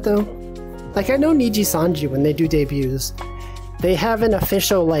do that, though? Like, I know Niji Sanji, when they do debuts, they have an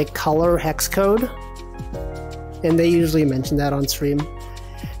official, like, color hex code. And they usually mention that on stream.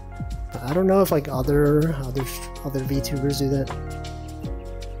 But I don't know if, like, other VTubers do that.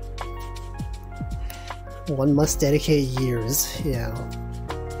 One must dedicate years, yeah.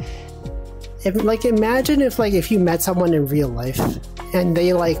 Like, imagine if you met someone in real life and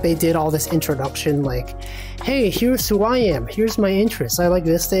they did all this introduction, like, hey, here's who I am, here's my interests, I like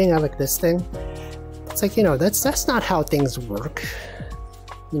this thing, I like this thing. It's like, you know, that's not how things work,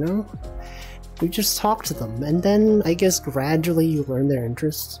 you know? You just talk to them, and then I guess gradually you learn their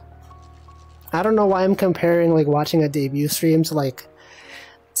interests. I don't know why I'm comparing, like, watching a debut stream to, like,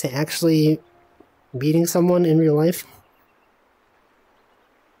 to actually meeting someone in real life,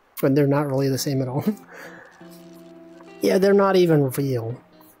 when they're not really the same at all. Yeah, they're not even real.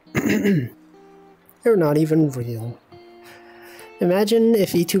 They're not even real. Imagine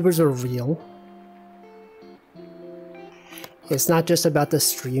if VTubers are real. It's not just about the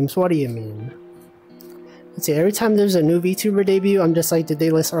streams. What do you mean? Let's see, every time there's a new VTuber debut, I'm just like, did they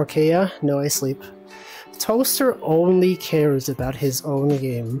list Archaea? No, I sleep. Toaster only cares about his own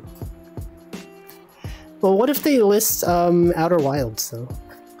game. Well, what if they list Outer Wilds, though?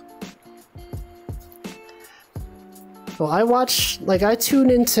 Well, I tune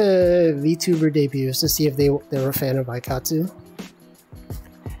into VTuber debuts to see if they're a fan of Aikatsu.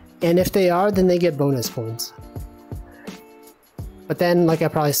 And if they are, then they get bonus points. But then, like, I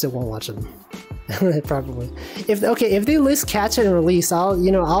probably still won't watch them. Probably. If they list catch and release,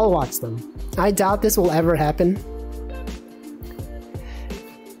 I'll watch them. I doubt this will ever happen.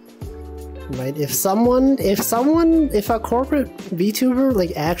 Right? If a corporate VTuber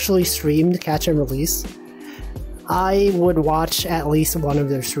like actually streamed catch and release, I would watch at least one of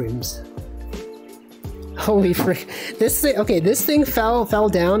their streams. Holy frick. This thing fell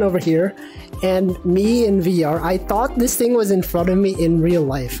down over here, and me in VR, I thought this thing was in front of me in real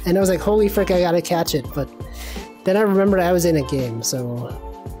life, and I was like, holy frick, I gotta catch it, but then I remembered I was in a game, so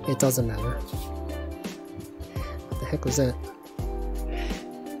it doesn't matter. What the heck was that?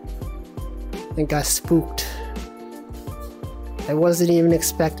 I got spooked. I wasn't even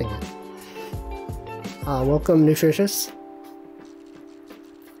expecting it. Welcome, Nutritious.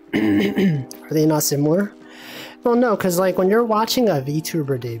 Are they not similar? Well, no, because like when you're watching a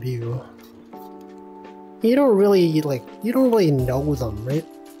VTuber debut, you don't really know them, right?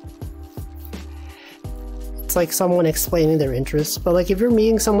 It's like someone explaining their interests, but like if you're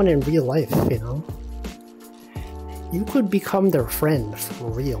meeting someone in real life, you know, you could become their friend for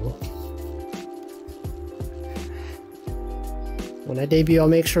real. When I debut, I'll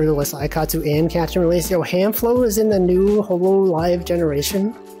make sure to list Aikatsu and catch and release. Yo, Hamflow is in the new HoloLive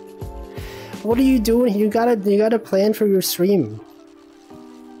generation. What are you doing? You gotta plan for your stream.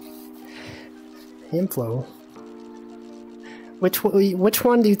 Hamflow. Which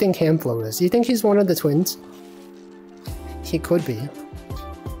one do you think Hamflow is? Do you think he's one of the twins? He could be.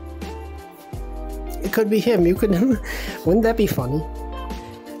 It could be him. You could. Wouldn't that be funny?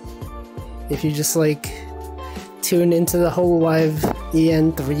 If you just like tune into the HoloLive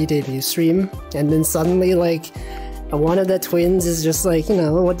EN3 debut stream, and then suddenly like one of the twins is just like, you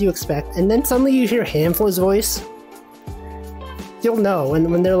know, what do you expect? And then suddenly you hear Hamflow's voice. You'll know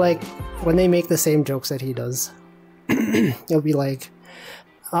when they're like, when they make the same jokes that he does. It'll be like,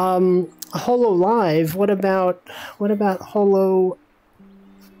 Hololive. What about Holo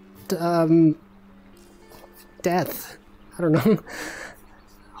Death? I don't know.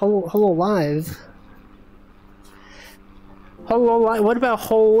 Hololive. Hololive. What about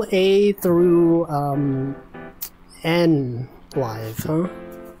Whole A through N live, huh?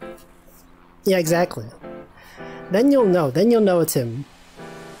 Yeah, exactly. Then you'll know. Then you'll know it's him.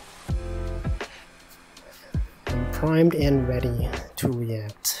 I'm primed and ready to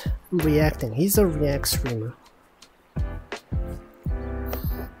react. I'm reacting. He's a React streamer.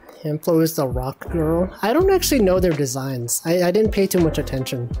 Hamflo is the rock girl. I don't actually know their designs. I didn't pay too much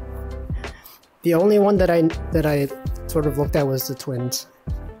attention. The only one that I sort of looked at was the twins.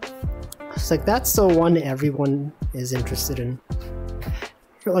 It's like, that's the one everyone is interested in.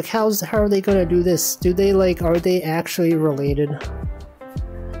 You're like, how are they gonna do this? Do they like, are they actually related?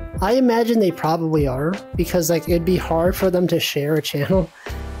 I imagine they probably are, because like it'd be hard for them to share a channel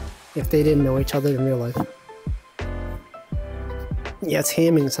if they didn't know each other in real life. Yeah, it's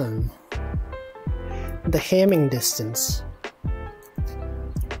hamming time. The hamming distance.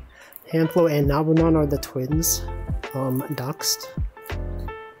 Hamflo and Nabunon are the twins. Doxed.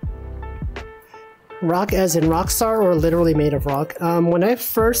 Rock as in Rockstar or literally made of rock? When I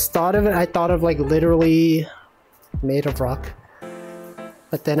first thought of it, I thought of like literally made of rock.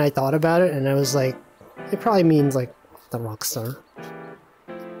 But then I thought about it and I was like, it probably means like the Rockstar.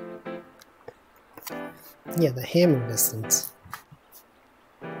 Yeah, the hamming distance.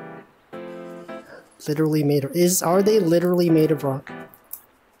 Literally made of... Are they literally made of rock?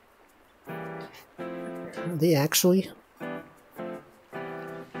 Are they actually?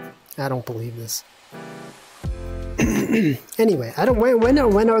 I don't believe this. Anyway, I don't... When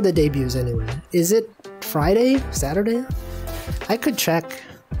are the debuts anyway? Is it Friday? Saturday? I could check.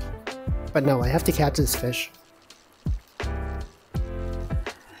 But no, I have to catch this fish.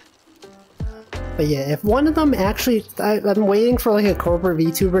 But yeah, if one of them actually... I'm waiting for like a corporate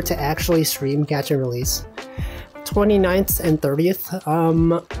VTuber to actually stream Catch and Release. 29th and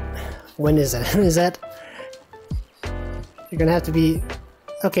 30th. When is that? Is that... You're gonna have to be...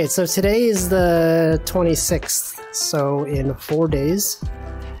 Okay, so today is the 26th. So in 4 days.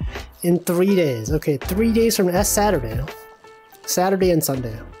 In 3 days. Okay, 3 days from... That's Saturday. Saturday and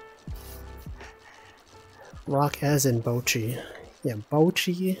Sunday. Rock as in Bochi. Yeah,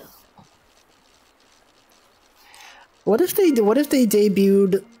 Bochi. What if they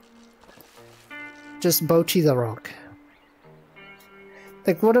debuted just Bochi the Rock?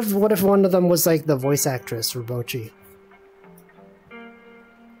 Like what if one of them was like the voice actress for Bochi?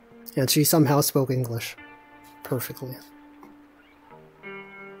 And she somehow spoke English perfectly.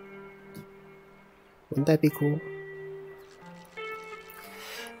 Wouldn't that be cool?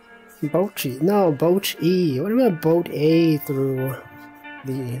 Bochi. No, Bochi. What about Boat A through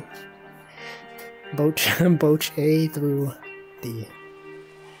the... Boch A through the...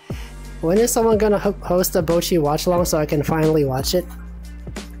 When is someone gonna host a Bochi watch along so I can finally watch it?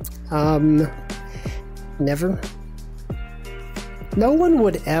 Never. No one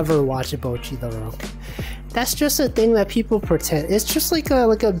would ever watch a Bochi the Rock. That's just a thing that people pretend. It's just like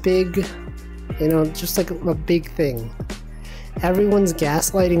a big, you know, just like a big thing. Everyone's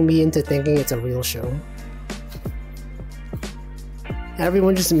gaslighting me into thinking it's a real show.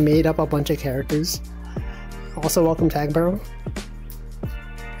 Everyone just made up a bunch of characters. Also, welcome Tag Barrel.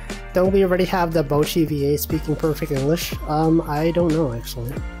 Don't we already have the Bochi VA speaking perfect English? I don't know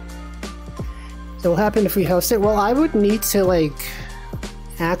actually. What will happen if we host it? Well, I would need to like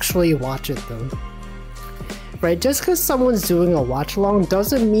actually watch it though. Right? Just because someone's doing a watch along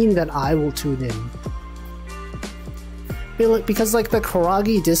doesn't mean that I will tune in. Because like the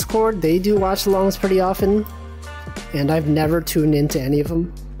Karagi Discord, they do watch alongs pretty often. And I've never tuned into any of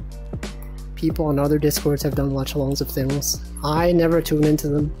them. People on other Discords have done watch-alongs of things. I never tune into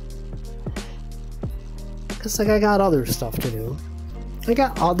them. Cause like I got other stuff to do. I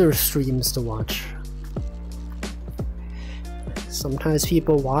got other streams to watch. Sometimes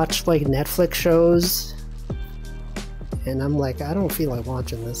people watch like Netflix shows. And I'm like, I don't feel like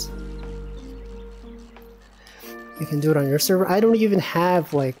watching this. You can do it on your server. I don't even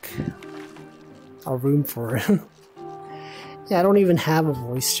have like a room for it. Yeah, I don't even have a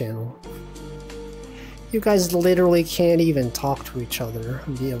voice channel. You guys literally can't even talk to each other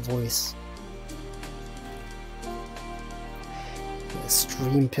via voice. Yeah,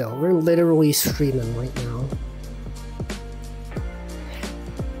 stream pill. We're literally streaming right now.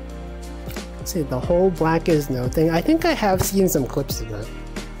 Let's see, the whole Black is No thing. I think I have seen some clips of that.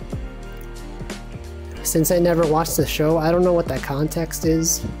 Since I never watched the show, I don't know what that context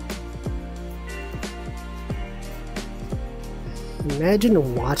is.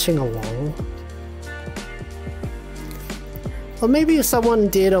 Imagine watching along. Well, maybe if someone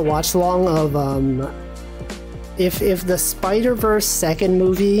did a watch along of if the Spider-Verse second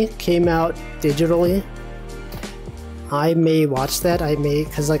movie came out digitally, I may watch that. I may,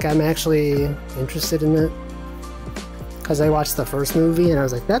 because like I'm actually interested in it. Because I watched the first movie and I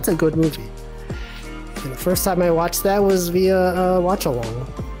was like, that's a good movie. And the first time I watched that was via watch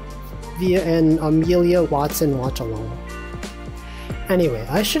along, via an Amelia Watson watch along. Anyway,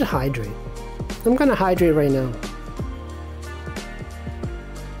 I should hydrate. I'm gonna hydrate right now.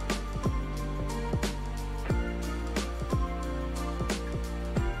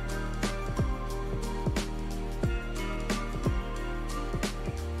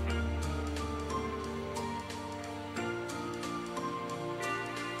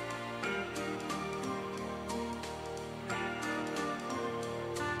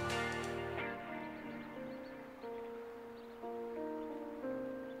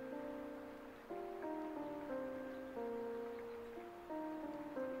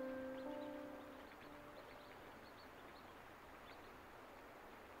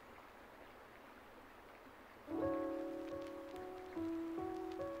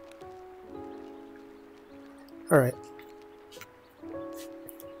 Alright.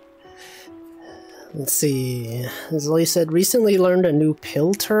 Let's see. As Lily said, recently learned a new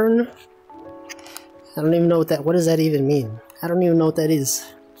pill turn. I don't even know what does that even mean? I don't even know what that is.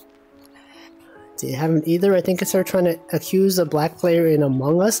 See, I haven't either. I think it's her trying to accuse a black player in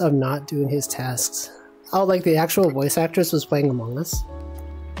Among Us of not doing his tasks. Oh, like the actual voice actress was playing Among Us?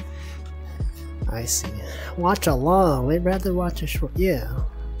 I see. Watch along. I'd rather watch a short. Yeah.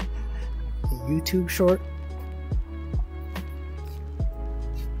 A YouTube short.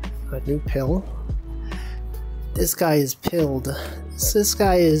 A new pill. This guy is pilled. This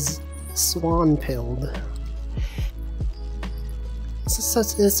guy is swan pilled. It's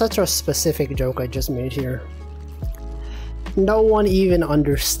such a specific joke I just made here. No one even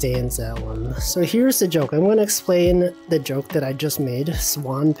understands that one. So here's the joke. I'm going to explain the joke that I just made.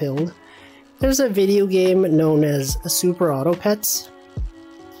 Swan pilled. There's a video game known as Super Auto Pets,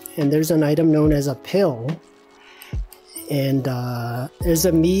 and there's an item known as a pill. And there's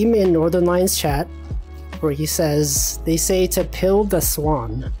a meme in Northern Lions chat where he says, they say to pill the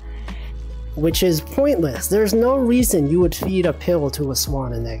swan, which is pointless. There's no reason you would feed a pill to a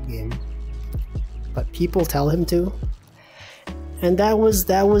swan in that game. But people tell him to. And that was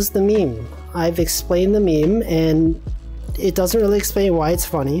the meme. I've explained the meme, and it doesn't really explain why it's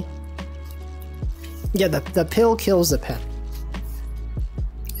funny. Yeah, the pill kills the pet.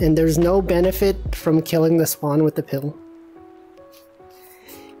 And there's no benefit from killing the swan with the pill.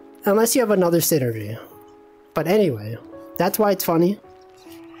 Unless you have another synergy. But anyway, that's why it's funny.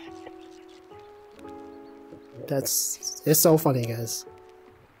 It's so funny, guys.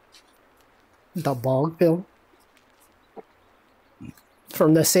 The bog pill.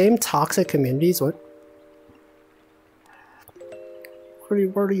 From the same toxic communities, what?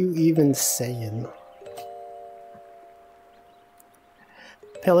 What are you even saying?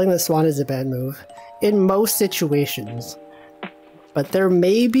 Pilling the swan is a bad move. In most situations. But there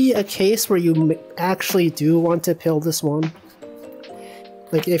may be a case where you actually do want to pill the swan.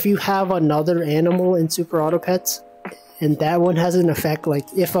 Like if you have another animal in Super Auto Pets, and that one has an effect, like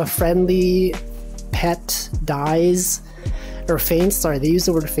if a friendly pet dies, or faints, sorry, they use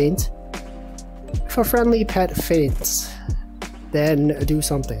the word faint. If a friendly pet faints, then do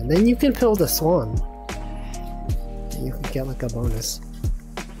something. Then you can pill the swan. And you can get like a bonus.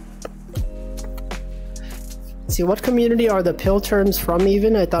 See, what community are the pill terms from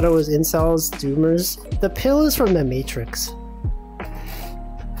even? I thought it was incels, doomers. The pill is from the Matrix.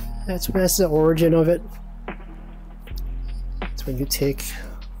 That's the origin of it. It's when you take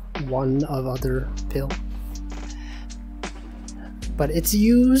one of other pill. But it's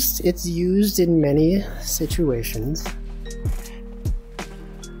used in many situations.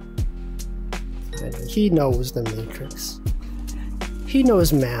 And he knows the Matrix. He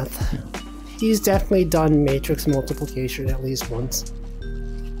knows math. He's definitely done matrix multiplication at least once.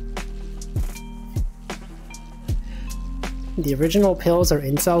 The original pills are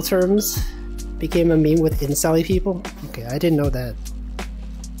incel terms. Became a meme with incel-y people. Okay, I didn't know that.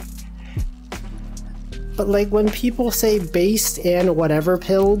 But like when people say based and whatever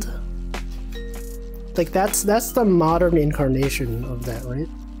pilled, like that's the modern incarnation of that, right?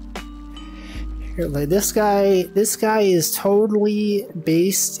 Here, like this guy is totally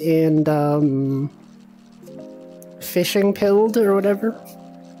based and fishing pilled or whatever.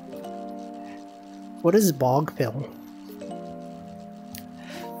 What is bog pill?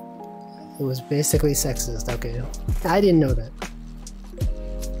 It was basically sexist. Okay, I didn't know that.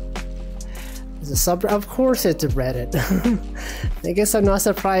 It's a sub. Of course, it's Reddit. I guess I'm not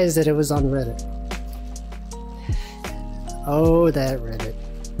surprised that it was on Reddit. Oh, that Reddit.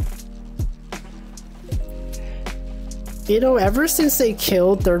 You know, ever since they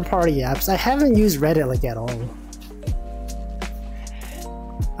killed third-party apps, I haven't used Reddit like at all.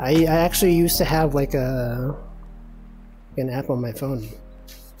 I actually used to have like an app on my phone.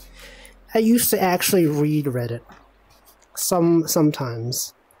 I used to actually read Reddit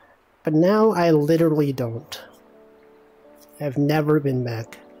sometimes, but now I literally don't. I've never been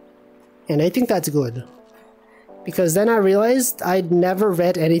back, and I think that's good, because then I realized I'd never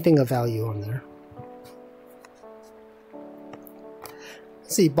read anything of value on there.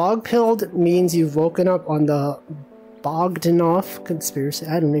 Let's see, bog-pilled means you've woken up on the Bogdanov conspiracy.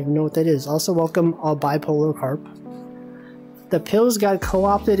 I don't even know what that is. Also, welcome a bipolar carp. The pills got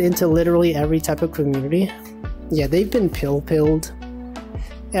co-opted into literally every type of community. Yeah, they've been pill-pilled.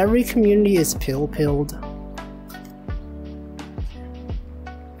 Every community is pill-pilled.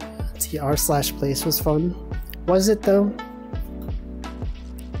 See, r/place was fun. Was it though?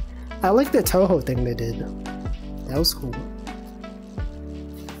 I like the Toho thing they did. That was cool.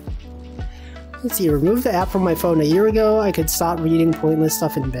 Let's see, remove the app from my phone. A year ago, I could stop reading pointless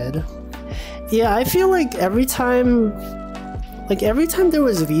stuff in bed. Yeah, I feel like every time there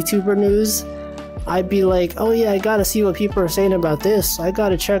was VTuber news, I'd be like, oh yeah, I gotta see what people are saying about this. I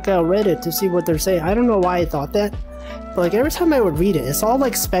gotta check out Reddit to see what they're saying. I don't know why I thought that, but like every time I would read it, it's all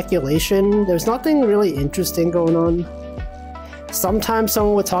like speculation. There's nothing really interesting going on. Sometimes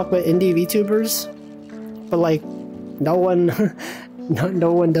someone would talk about indie VTubers, but like no one,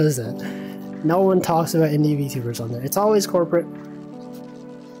 no one does that. No one talks about indie VTubers on there. It's always corporate.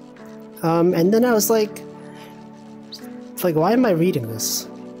 And then I was like, why am I reading this?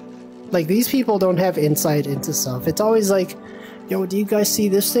 Like, these people don't have insight into stuff. It's always like, yo, do you guys see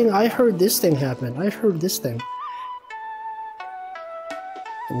this thing? I heard this thing happen. I heard this thing.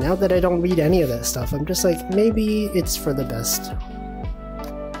 And now that I don't read any of that stuff, I'm just like, maybe it's for the best.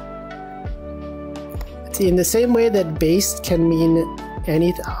 See, in the same way that based can mean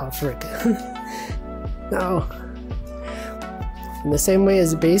anything. Oh, frick. No. In the same way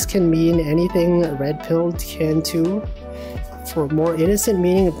as base can mean anything, red-pilled can too. For more innocent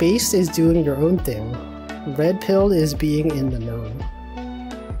meaning, base is doing your own thing. Red-pilled is being in the know.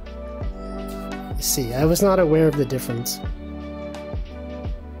 See, I was not aware of the difference.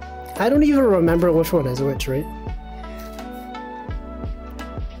 I don't even remember which one is which, right?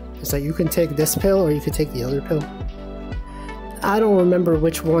 It's like you can take this pill or you can take the other pill. I don't remember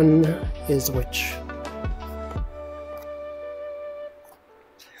which one is which.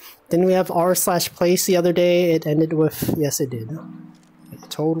 Then we have r/place the other day. It ended with, yes it did. It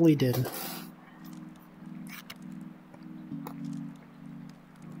totally did.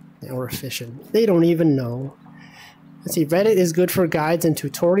 Now we're efficient. They don't even know. Let's see, Reddit is good for guides and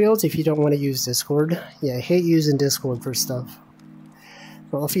tutorials if you don't want to use Discord. Yeah, I hate using Discord for stuff.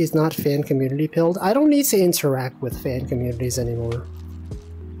 Well, if he's not fan community pilled, I don't need to interact with fan communities anymore.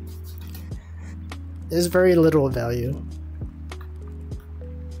 There's very little value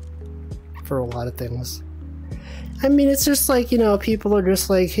for a lot of things. I mean, it's just like, you know, people are just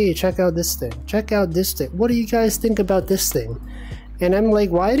like, hey, check out this thing. Check out this thing. What do you guys think about this thing? And I'm like,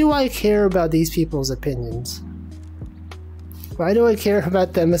 why do I care about these people's opinions? Why do I care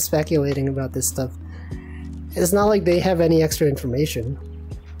about them speculating about this stuff? It's not like they have any extra information.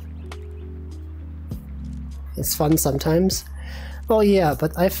 It's fun sometimes. Well, yeah,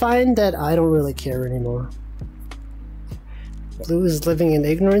 but I find that I don't really care anymore. Blue is living in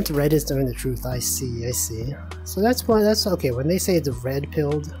ignorance, red is knowing the truth. I see, I see. So that's why, that's okay. When they say it's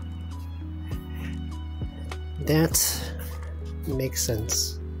red-pilled, that makes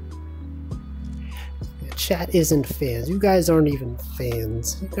sense. Chat isn't fans. You guys aren't even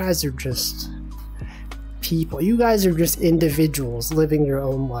fans. You guys are just people. You guys are just individuals living your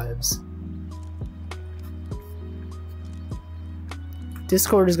own lives.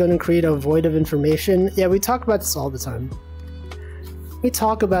 Discord is going to create a void of information. Yeah, we talk about this all the time. We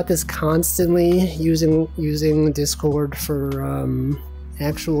talk about this constantly, using Discord for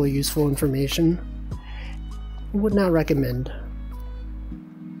actual useful information. I would not recommend.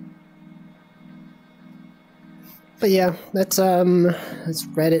 But yeah, that's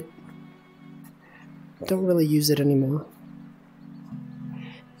Reddit. Don't really use it anymore.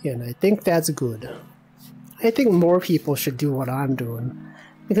 Yeah, and I think that's good. I think more people should do what I'm doing.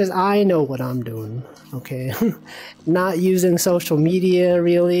 Because I know what I'm doing, okay? Not using social media,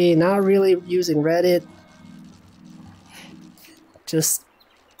 really. Not really using Reddit. Just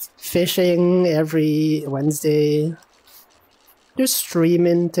fishing every Wednesday. Just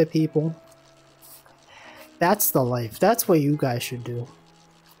streaming to people. That's the life. That's what you guys should do.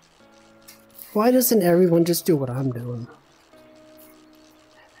 Why doesn't everyone just do what I'm doing?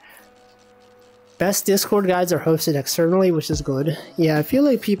 Best Discord guides are hosted externally, which is good. Yeah, I feel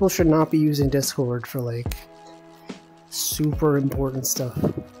like people should not be using Discord for like super important stuff.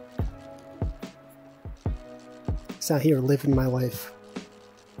 It's out here living my life.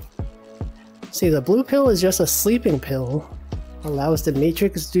 See, the blue pill is just a sleeping pill. Allows the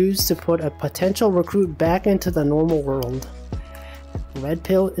Matrix dudes to put a potential recruit back into the normal world. Red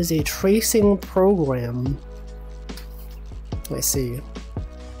pill is a tracing program. I see.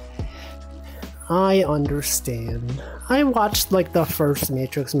 I understand. I watched like the first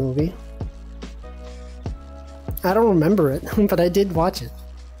Matrix movie. I don't remember it, but I did watch it.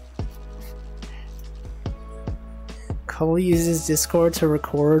 Cole uses Discord to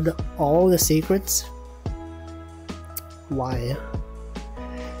record all the secrets. Why?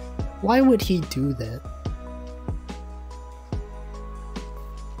 Why would he do that?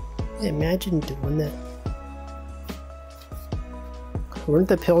 Imagine doing that. Weren't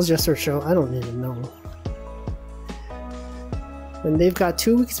the pills just for show? I don't even know. When they've got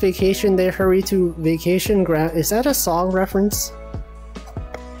 2 weeks vacation, they hurry to vacation ground. Is that a song reference?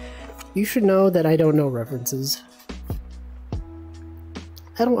 You should know that I don't know references.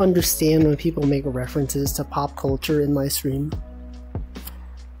 I don't understand when people make references to pop culture in my stream.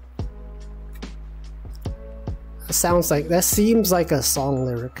 That seems like a song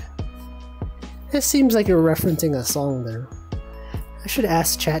lyric. It seems like you're referencing a song there. I should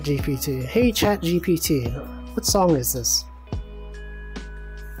ask ChatGPT. Hey ChatGPT, what song is this?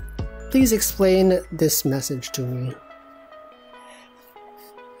 Please explain this message to me.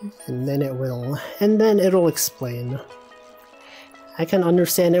 And then it will. And then it'll explain. I can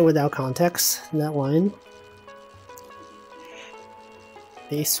understand it without context, that line.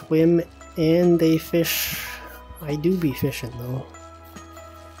 They swim and they fish. I do be fishing though.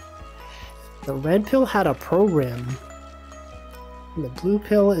 The red pill had a program. The blue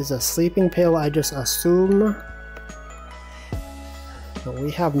pill is a sleeping pill, I just assume. But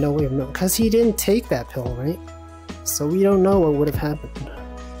we have no way of knowing, because he didn't take that pill, right? So we don't know what would have happened.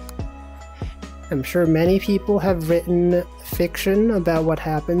 I'm sure many people have written fiction about what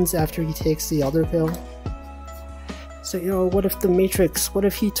happens after he takes the other pill. So, you know, what if the Matrix, what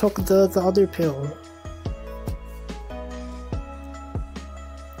if he took the other pill?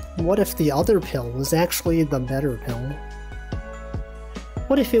 What if the other pill was actually the better pill?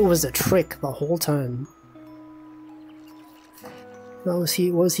 What if it was a trick the whole time?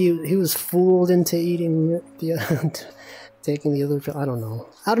 He was fooled into eating the taking the other pill. I don't know.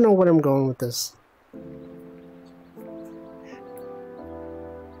 I don't know where I'm going with this.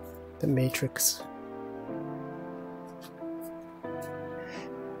 The Matrix.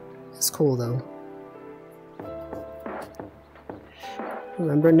 It's cool though.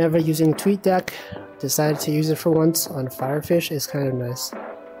 Remember never using TweetDeck? Decided to use it for once on Firefish. It's kind of nice.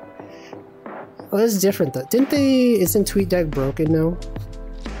 Oh, that's different though. Isn't TweetDeck broken now?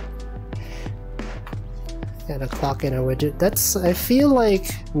 Gotta clock in a widget. I feel like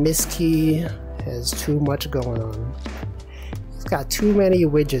Miski has too much going on. It's got too many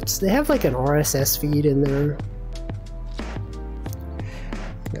widgets. They have like an RSS feed in there.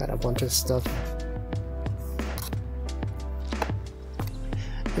 Got a bunch of stuff.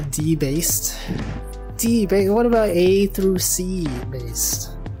 D-based. D-based. What about A through C based?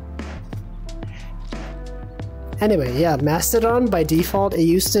 Anyway, yeah, Mastodon by default, it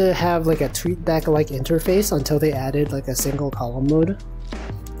used to have like a TweetDeck-like interface until they added like a single column mode.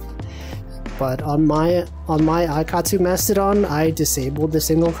 But on my Aikatsu Mastodon, I disabled the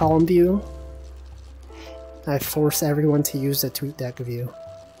single column view. I force everyone to use the TweetDeck view.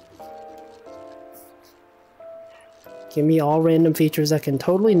 Give me all random features that can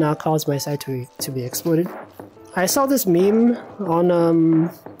totally not cause my site to be exploited. I saw this meme on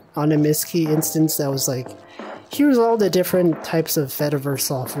a Miski instance that was like, here's all the different types of Fediverse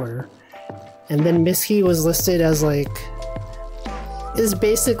software. And then Miski was listed as like, is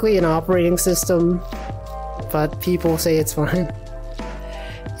basically an operating system, but people say it's fine.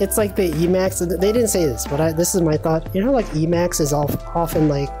 It's like the Emacs, they didn't say this, but this is my thought. You know, like Emacs is often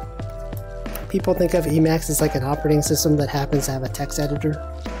like, people think of Emacs as like an operating system that happens to have a text editor.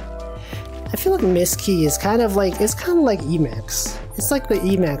 I feel like Miski is kind of like, it's kind of like Emacs. It's like the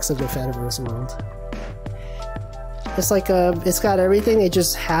Emacs of the Fediverse world. It's like it's got everything, it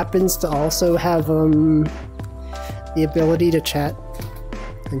just happens to also have the ability to chat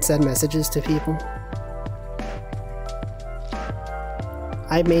and send messages to people.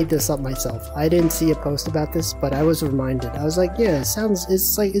 I made this up myself. I didn't see a post about this, but I was reminded. I was like, yeah,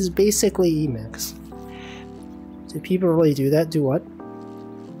 it's basically Emacs. Do people really do that? Do what?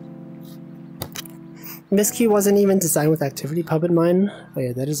 MISC wasn't even designed with ActivityPub in mind. Oh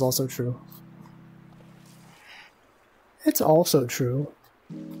yeah, that is also true. It's also true.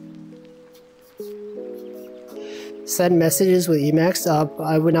 Send messages with Emacs?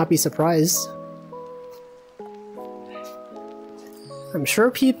 I would not be surprised. I'm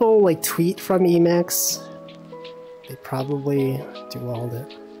sure people like tweet from Emacs. They probably do all that.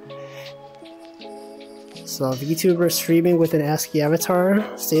 So VTuber streaming with an ASCII avatar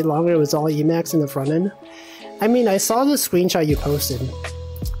stayed longer. It was all Emacs in the front end. I mean, I saw the screenshot you posted.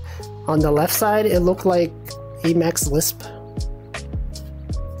 On the left side, it looked like Emacs Lisp.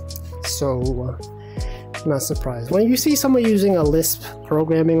 So, I'm not surprised. When you see someone using a Lisp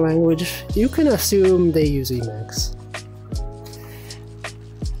programming language, you can assume they use Emacs.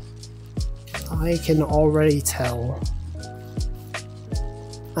 I can already tell.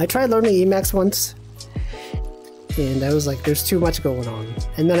 I tried learning Emacs once, and I was like, there's too much going on.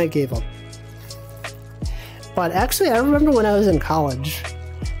 And then I gave up. But actually, I remember when I was in college,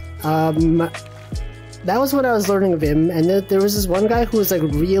 that was when I was learning Vim, and there was this one guy who was like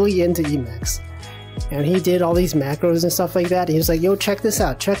really into Emacs. And he did all these macros and stuff like that. And he was like, yo, check this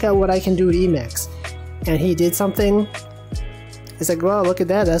out. Check out what I can do with Emacs. And he did something. It's like, wow, look at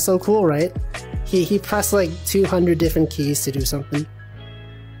that. That's so cool, right? He pressed like 200 different keys to do something.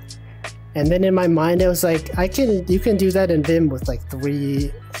 And then in my mind, I was like, you can do that in Vim with like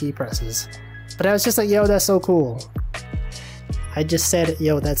 3 key presses. But I was just like, yo, that's so cool. I just said,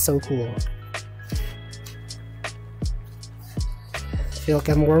 yo, that's so cool. I feel like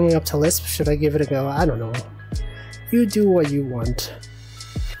I'm warming up to Lisp. Should I give it a go? I don't know. You do what you want.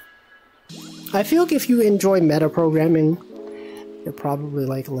 I feel like if you enjoy metaprogramming, you'll probably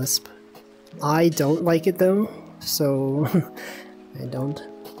like Lisp. I don't like it though, so I don't.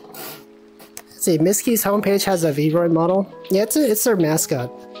 Let's see, MISC's homepage has a VRoid model. Yeah, it's their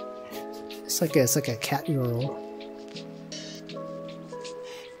mascot. It's like a cat URL.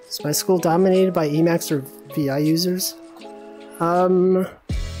 Is my school dominated by Emacs or VI users?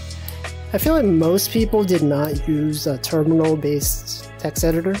 I feel like most people did not use a terminal-based text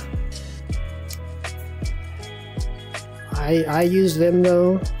editor. I use Vim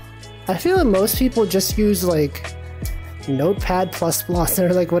though. I feel like most people just ++ like Notepad++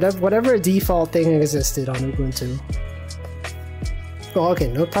 or like whatever default thing existed on Ubuntu. Oh,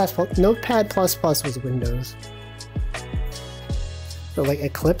 okay, Notepad++ was Windows. Or like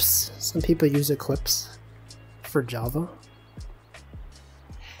Eclipse. Some people use Eclipse for Java.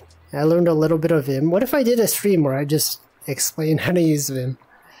 I learned a little bit of Vim. What if I did a stream where I just explain how to use Vim?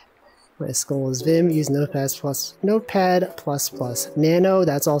 My school is Vim, use Notepad++. Nano,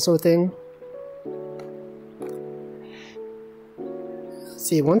 that's also a thing. Let's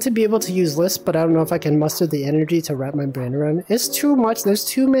see, want to be able to use Lisp, but I don't know if I can muster the energy to wrap my brain around it. It's too much, there's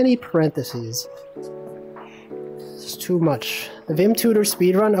too many parentheses. It's too much. The Vim tutor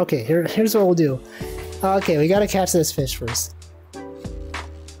speedrun? Okay, here's what we'll do. Okay, we gotta catch this fish first.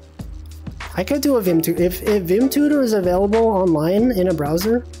 I could do a Vim tutor. If Vim tutor is available online in a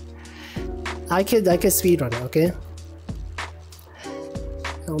browser, I could speedrun it, okay?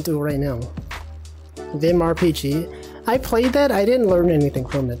 I'll do it right now. Vim RPG. I played that, I didn't learn anything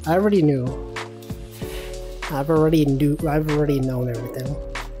from it. I already knew. I've already known everything.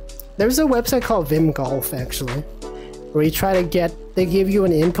 There's a website called Vim Golf, actually, where you try to they give you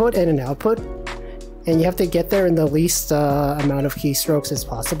an input and an output, and you have to get there in the least amount of keystrokes as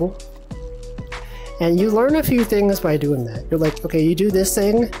possible. And you learn a few things by doing that. You're like, okay, you do this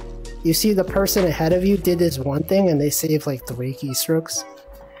thing, you see the person ahead of you did this one thing and they saved like 3 keystrokes.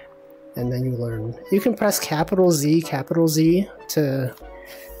 And then you learn. You can press Z to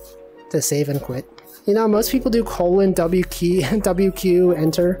save and quit. You know, most people do :WQ,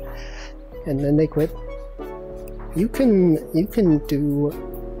 enter, and then they quit. You can do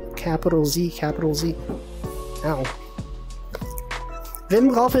Z. Ow. Vim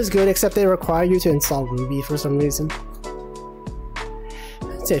Golf is good, except they require you to install Ruby for some reason.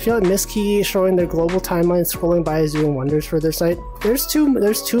 See, I feel like MISC showing their global timeline scrolling by is doing wonders for their site. There's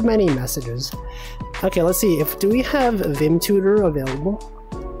too many messages. Okay, let's see. Do we have Vim Tutor available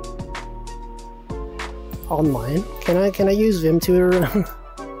online? Can I use Vim Tutor?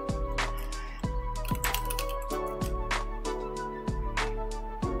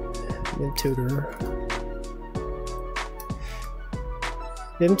 Vim Tutor.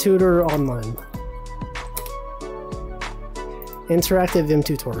 Vim Tutor online. Interactive Vim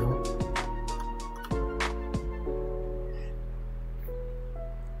tutorial.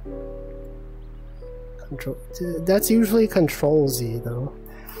 That's usually Control Z though.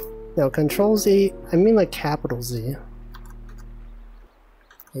 No, Control Z, I mean like capital Z.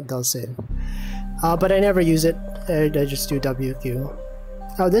 It does save. But I never use it. I just do WQ.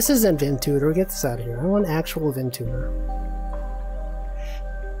 Oh, this isn't VimTutor. Get this out of here. I want actual VimTutor.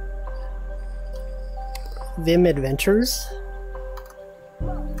 Vim Adventures.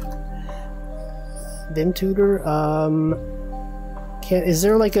 VimTutor. Is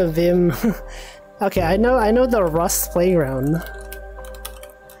there like a Vim? Okay, I know the Rust Playground.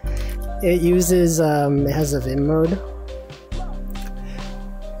 It uses it has a Vim mode.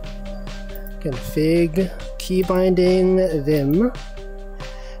 Config key binding Vim.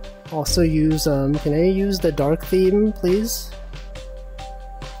 Also use can I use the dark theme, please?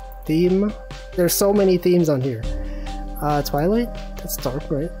 Theme. There's so many themes on here. Twilight? That's dark,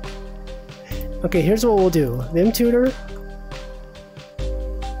 right? Okay, here's what we'll do. VimTutor.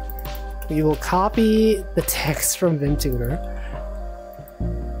 We will copy the text from VimTutor.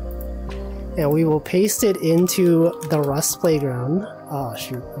 And we will paste it into the Rust Playground. Oh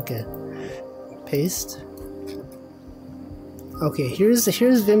shoot, okay. Paste. Okay, here's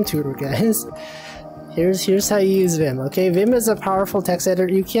VimTutor, guys. Here's how you use Vim. Okay, Vim is a powerful text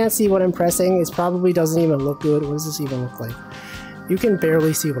editor. You can't see what I'm pressing. It probably doesn't even look good. What does this even look like? You can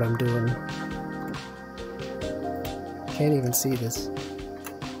barely see what I'm doing. Can't even see this.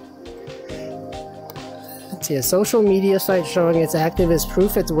 Let's see, a social media site showing it's active is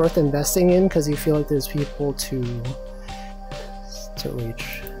proof it's worth investing in because you feel like there's people to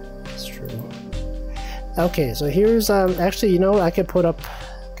reach. It's true. Okay, so here's actually, you know, I could put up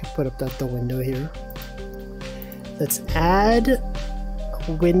the window here. Let's add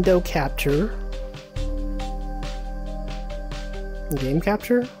window capture. Game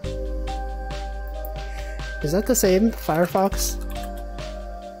capture? Is that the same? Firefox?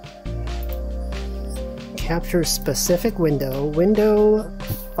 Capture specific window. Window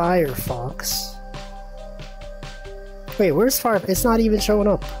Firefox. Wait, where's Firefox? It's not even showing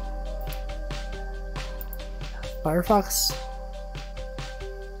up. Firefox?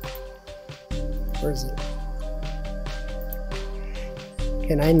 Where is it?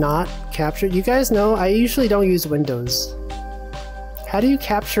 Can I not capture? You guys know I usually don't use Windows. How do you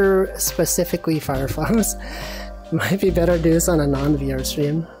capture specifically Firefox? Might be better to do this on a non-VR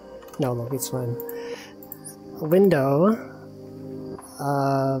stream. No, look, it's fine. Window.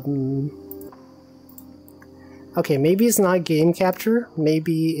 Okay, maybe it's not game capture.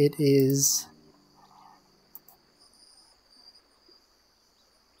 Maybe it is...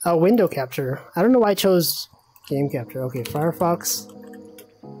 Oh, window capture. I don't know why I chose game capture. Okay, Firefox.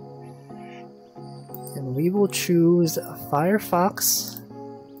 And we will choose Firefox.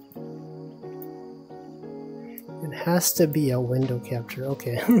 It has to be a window capture.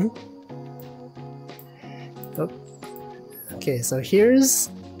 Okay. Oh. Okay, so here's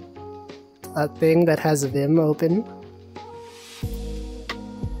a thing that has Vim open.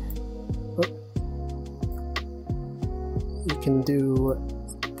 Oh. You can do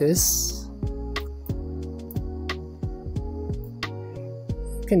this.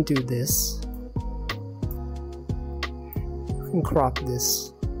 You can do this. You can crop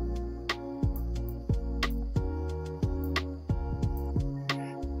this.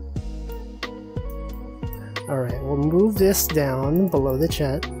 Alright, we'll move this down below the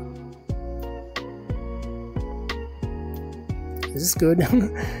chat. Is this good?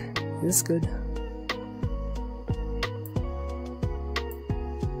 Is this good?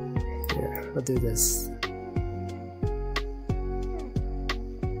 Here, I'll do this.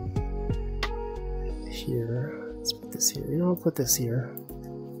 Here. Let's put this here. You know, I'll put this here.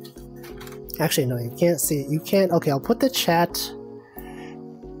 Actually, no, you can't see it. You can't. Okay, I'll put the chat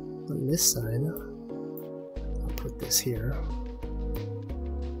on this side. Put this here.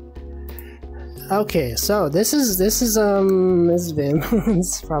 Okay, so this is Vim.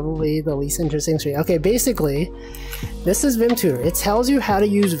 It's probably the least interesting screen. Okay, basically, this is VimTutor. It tells you how to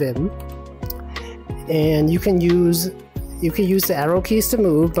use Vim, and you can use the arrow keys to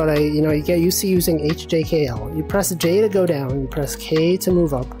move. But you get used to using HJKL. You press J to go down. You press K to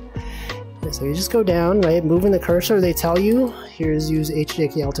move up. So you just go down, right? Moving the cursor. They tell you here's use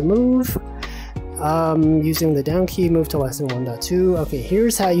HJKL to move. Using the down key, move to lesson 1.2. Okay,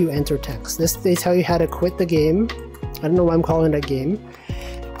 here's how you enter text. They tell you how to quit the game. I don't know why I'm calling it a game.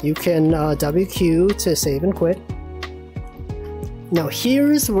 You can WQ to save and quit. Now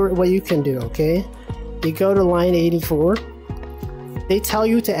here's what you can do, okay? You go to line 84. They tell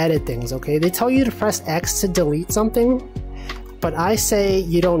you to edit things, okay? They tell you to press X to delete something, but I say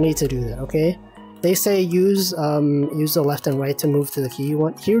you don't need to do that, okay? They say use the left and right to move to the key you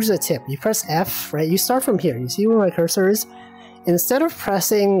want. Here's a tip. You press F, right? You start from here. You see where my cursor is? instead of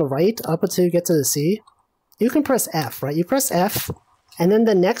pressing right up until you get to the C, you can press F, right? You press F, and then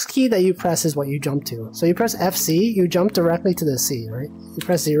the next key that you press is what you jump to. So you press FC, you jump directly to the C, right? You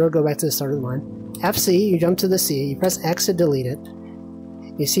press 0, go back to the start of the line. FC, you jump to the C, you press X to delete it.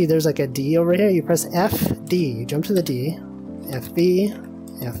 You see there's like a D over here, you press FD, you jump to the D, FB,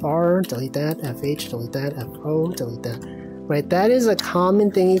 FR, delete that, FH, delete that, FO, delete that. Right, that is a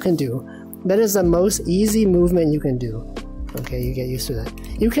common thing you can do. That is the most easy movement you can do. Okay, you get used to that.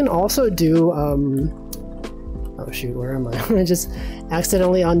 You can also do, oh shoot, where am I? I just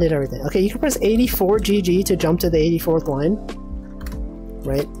accidentally undid everything. Okay, you can press 84 GG to jump to the 84th line.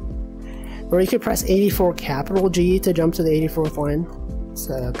 Right? Or you could press 84 capital G to jump to the 84th line. It's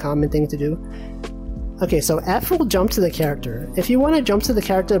a common thing to do. Okay, so F will jump to the character. If you want to jump to the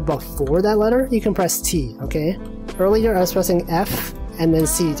character before that letter, you can press T, okay? Earlier I was pressing F and then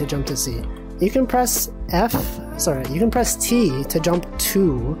C to jump to C. You can press you can press T to jump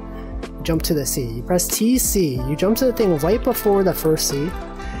to the C. You press T, C, you jump to the thing right before the first C.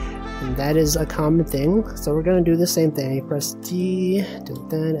 And that is a common thing. So we're gonna do the same thing. You press T, do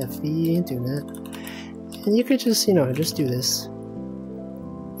that, FE, do that. And you could just, you know, just do this.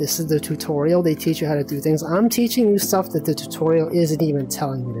 This is the tutorial. They teach you how to do things. I'm teaching you stuff that the tutorial isn't even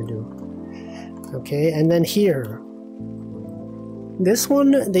telling you to do. Okay, and then here. This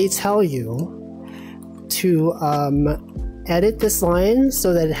one, they tell you to edit this line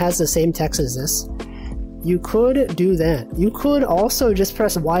so that it has the same text as this. You could do that. You could also just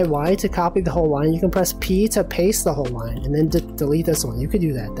press YY to copy the whole line. You can press P to paste the whole line and then delete this one. You could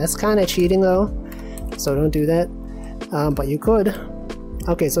do that. That's kind of cheating though, so don't do that. But you could.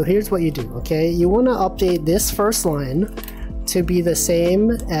 Okay, so here's what you do, okay? You want to update this first line to be the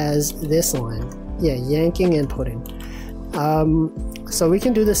same as this line. Yeah, yanking and putting. So we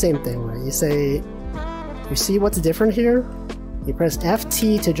can do the same thing, right? You say, you see what's different here? You press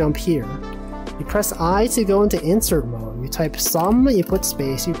FT to jump here. You press I to go into insert mode. You type sum, you put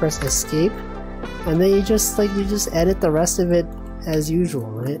space, you press escape, and then you just edit the rest of it as usual,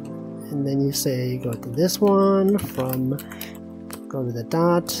 right? And then you say, go to this one, from, go to the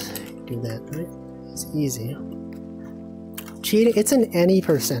dot, do that, right? It's easy. Cheating, it's in any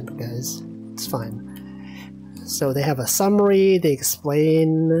percent, guys. It's fine. So they have a summary, they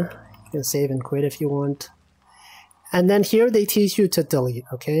explain, you can save and quit if you want. And then here they teach you to delete,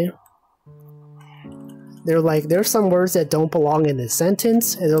 okay? They're like, there's some words that don't belong in this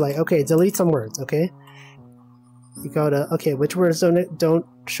sentence, and they're like, okay, delete some words, okay? You go to, okay, which words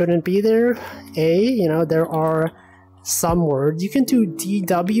shouldn't be there? A, you know, there are some words. You can do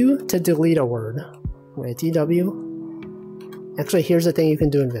DW to delete a word. Wait, DW? Actually, here's the thing you can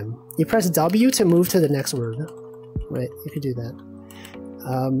do in Vim. You press W to move to the next word. Right, you could do that.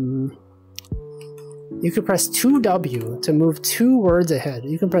 You could press 2W to move 2 words ahead.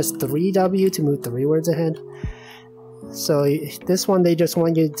 You can press 3W to move 3 words ahead. So this one, they just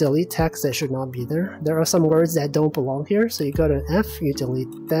want you to delete text that should not be there. There are some words that don't belong here, so you go to F, you delete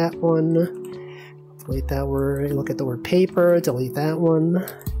that one, delete that word, you look at the word paper, delete that one.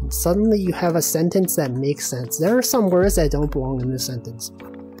 And suddenly you have a sentence that makes sense. There are some words that don't belong in this sentence.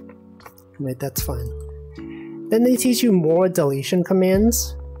 Right, that's fine. Then they teach you more deletion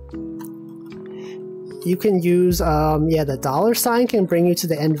commands. You can use, the $sign can bring you to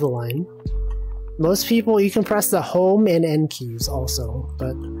the end of the line. Most people, you can press the home and end keys also,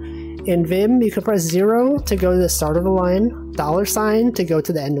 but in Vim, you can press 0 to go to the start of the line, $sign to go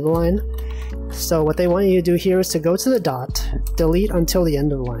to the end of the line. So what they want you to do here is to go to the dot, delete until the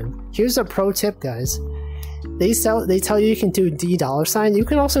end of the line. Here's a pro tip, guys. They tell you can do $. You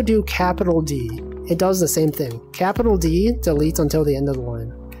can also do capital D. It does the same thing. Capital D deletes until the end of the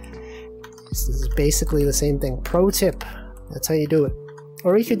line. This is basically the same thing. Pro tip. That's how you do it.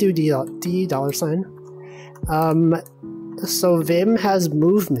 Or you could do $. So Vim has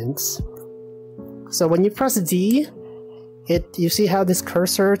movements. So when you press D, you see how this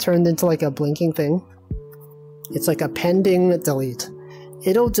cursor turned into like a blinking thing? It's like a pending delete.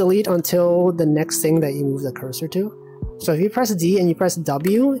 It'll delete until the next thing that you move the cursor to. So if you press D and you press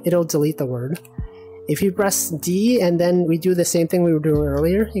W, it'll delete the word. If you press D and then we do the same thing we were doing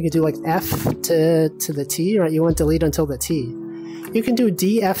earlier, you could do like F to the T, right? You want delete until the T. You can do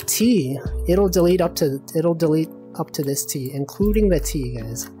DFT. It'll delete up to this T, including the T,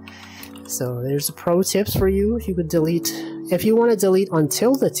 guys. So there's pro tips for you. You could delete, if you want to delete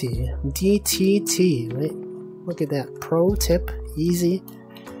until the T, DTT, right? Look at that, pro tip, easy.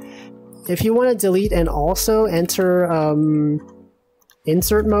 If you want to delete and also enter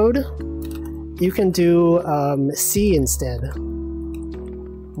insert mode, you can do C instead,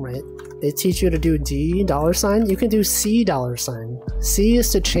 right? They teach you to do $D, $. You can do $C". C is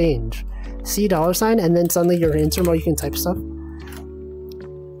to change. $C", and then suddenly you're in insert mode, you can type stuff.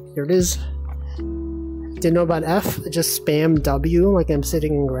 Here it is. Didn't know about F? Just spam W like I'm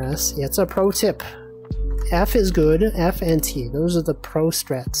sitting in grass. Yeah, it's a pro tip. F is good, F and T. Those are the pro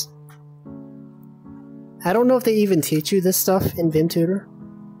strats. I don't know if they even teach you this stuff in Vim Tutor.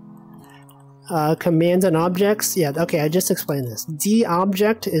 Commands and objects. Yeah, okay, I just explained this. D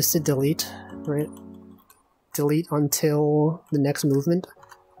object is to delete, right? Delete until the next movement.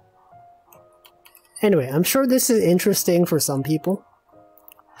 Anyway, I'm sure this is interesting for some people.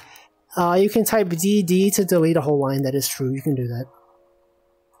 You can type DD to delete a whole line. That is true, you can do that.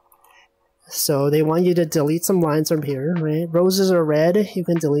 So they want you to delete some lines from here, right? Roses are red, you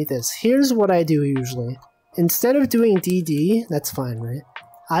can delete this. Here's what I do usually. Instead of doing DD, that's fine, right?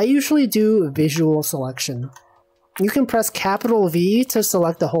 I usually do visual selection. You can press capital V to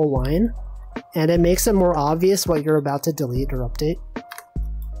select the whole line, and it makes it more obvious what you're about to delete or update.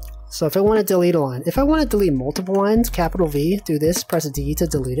 So if I want to delete a line, if I want to delete multiple lines, capital V, do this, press D to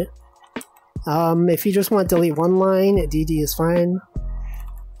delete it. If you just want to delete one line, DD is fine.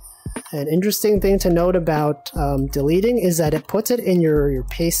 An interesting thing to note about deleting is that it puts it in your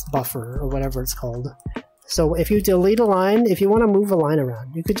paste buffer, or whatever it's called. So if you delete a line, if you want to move a line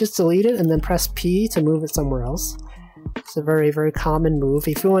around, you could just delete it and then press P to move it somewhere else. It's a very, very common move.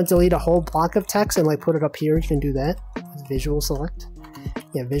 If you want to delete a whole block of text and like put it up here, you can do that. Visual select.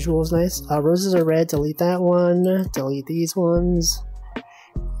 Yeah, visual is nice. Roses are red, delete that one, delete these ones.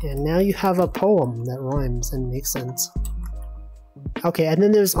 And now you have a poem that rhymes and makes sense. Okay, and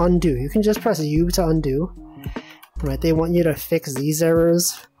then there's undo. You can just press U to undo. Right, they want you to fix these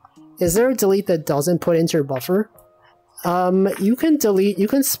errors. Is there a delete that doesn't put into your buffer? You can delete, you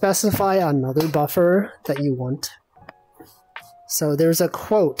can specify another buffer that you want. So there's a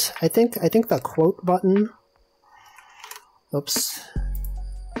quote. I think the quote button. Oops.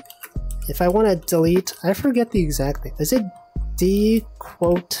 If I want to delete, I forget the exact thing. Is it D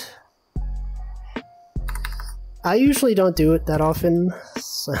quote? I usually don't do it that often,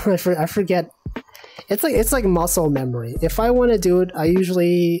 so I forget. It's like muscle memory. If I want to do it, I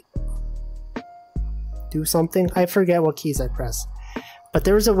usually do something. I forget what keys I press. But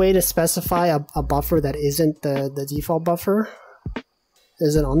there's a way to specify a buffer that isn't the default buffer.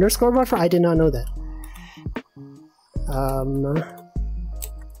 Is an underscore buffer? I did not know that.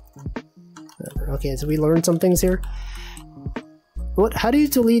 Okay, so we learned some things here. How do you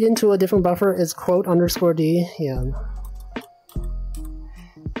delete into a different buffer? Is quote underscore D? Yeah.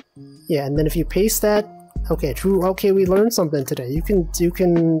 Yeah, and then if you paste that, okay, true. Okay, we learned something today. You can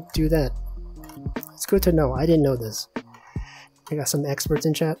do that. It's good to know. I didn't know this. I got some experts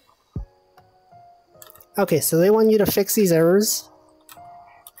in chat. Okay, so they want you to fix these errors,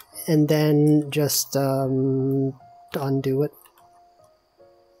 and then just undo it.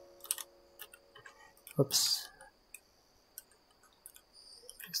 Oops.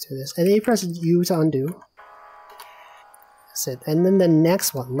 Let's do this. And then you press U to undo. That's it. And then the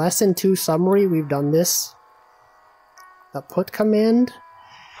next one, lesson 2 summary, we've done this. The put command.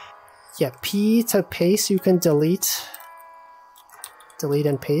 Yeah, P to paste, you can delete. Delete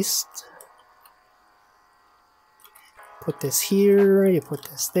and paste. Put this here, you put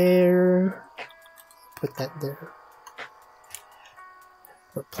this there. Put that there.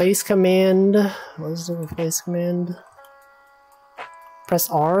 Replace command. What is the replace command? Press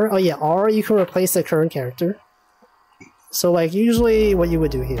R. Oh yeah, R, you can replace the current character. So like usually what you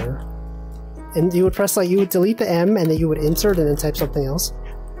would do here, and you would press like, you would delete the M and then you would insert and then type something else.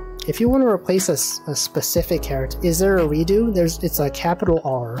 If you want to replace a specific character, is there a redo? It's a capital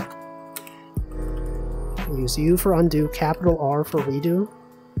R. Use U for undo, capital R for redo.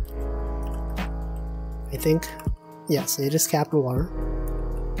 I think. Yes, it is capital R.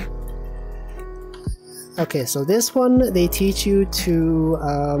 Okay, so this one, they teach you to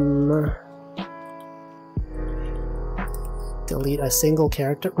delete a single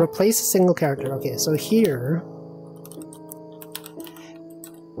character, replace a single character. Okay, so here,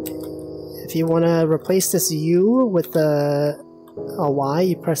 if you want to replace this U with a Y,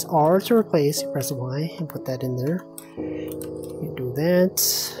 you press R to replace, you press Y, and put that in there. You do that,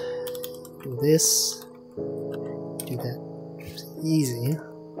 do this, do that. Easy.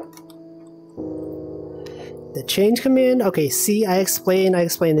 The change command, okay, see, I explained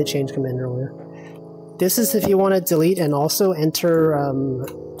the change command earlier. This is if you want to delete and also enter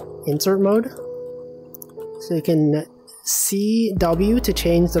insert mode. So you can C W to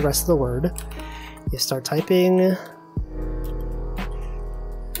change the rest of the word. You start typing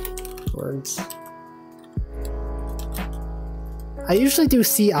words. I usually do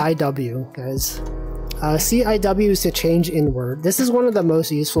CIW, guys. CIW is to change inward. This is one of the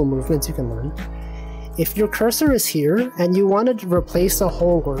most useful movements you can learn. If your cursor is here and you want to replace the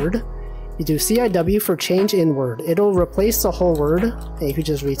whole word, you do CIW for change inward. It'll replace the whole word, and you could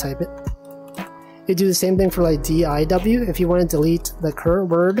just retype it. You do the same thing for like DIW. If you want to delete the current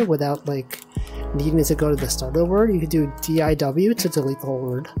word without like needing to go to the start of the word, you could do DIW to delete the whole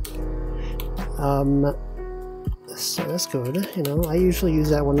word. So that's good. You know, I usually use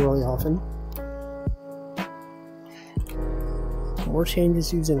that one really often. More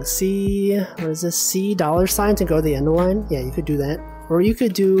changes using C. What is this? C $ to go to the end of the line. Yeah, you could do that. Or you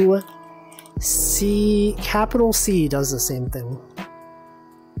could do C, capital C does the same thing.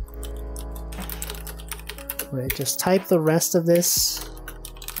 Right, just type the rest of this.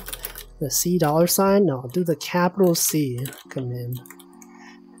 The C $. No, do the capital C command.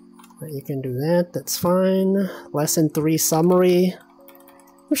 Right, you can do that, that's fine. Lesson 3 summary.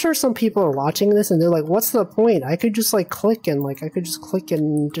 I'm sure some people are watching this and they're like, what's the point? I could just like click and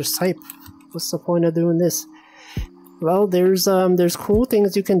just type. What's the point of doing this? Well, there's cool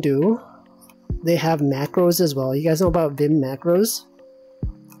things you can do. They have macros as well. You guys know about Vim macros?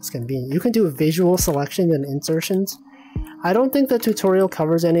 It's convenient. You can do visual selection and insertions. I don't think the tutorial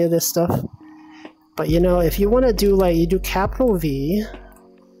covers any of this stuff. But you know, if you want to do like, you do capital V,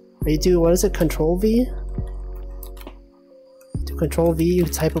 or you do, what is it, Control V? Do Control V, you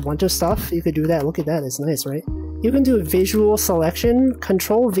type a bunch of stuff. You could do that. Look at that. It's nice, right? You can do visual selection.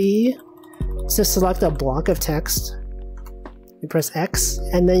 Control V to select a block of text. You press X,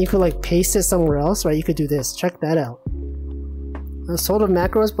 and then you could like paste it somewhere else, right? You could do this. Check that out. I was told of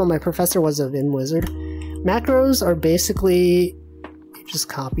macros, but my professor was a Vim wizard. Macros are basically, you just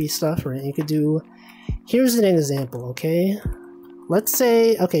copy stuff, right? You could do, here's an example, okay? Let's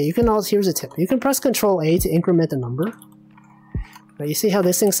say, okay, you can also, here's a tip. You can press Control A to increment the number. Right, you see how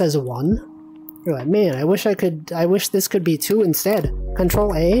this thing says 1? You're like, man, I wish this could be 2 instead.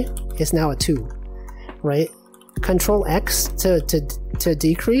 Control A is now a 2, right? Control X to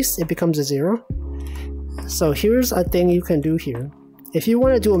decrease, it becomes a 0. So here's a thing you can do here. If you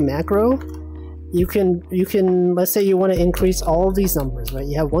want to do a macro, you can, let's say you want to increase all of these numbers, right?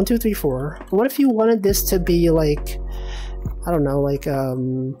 You have 1, 2, 3, 4. What if you wanted this to be like, I don't know, like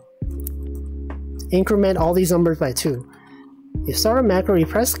increment all these numbers by 2. You start a macro, you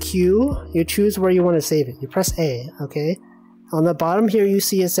press Q, you choose where you want to save it. You press A, okay? On the bottom here you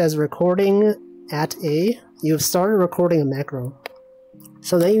see it says recording at A. You've started recording a macro.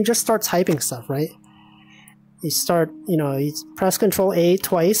 So then you just start typing stuff, right? You start, you know, you press Control A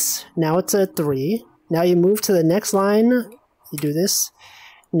twice. Now it's a 3. Now you move to the next line. You do this.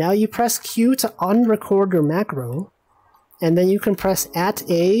 Now you press Q to unrecord your macro. And then you can press at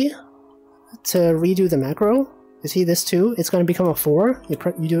A to redo the macro. You see this too? It's going to become a 4.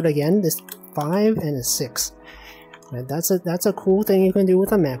 You do it again. This 5 and a 6. Right, that's a cool thing you can do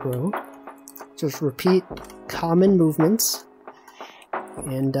with a macro. Just repeat common movements.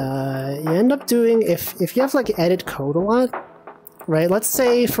 And you end up doing, if you have like edit code a lot, right? Let's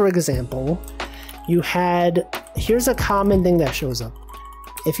say, for example, you had, here's a common thing that shows up.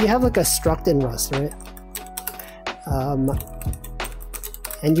 If you have like a struct in Rust, right?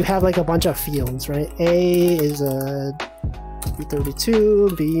 And you have like a bunch of fields, right? A is a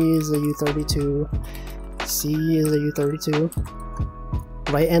U32, B is a U32, C is a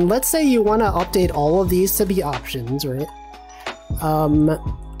U32, right? And let's say you want to update all of these to be options, right?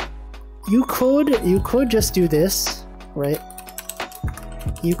 You could just do this, right?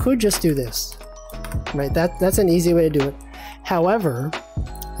 You could just do this, right? That's an easy way to do it. However,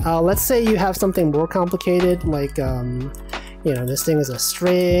 let's say you have something more complicated, like you know, this thing is a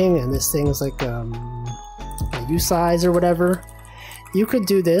string and this thing is like a usize or whatever. You could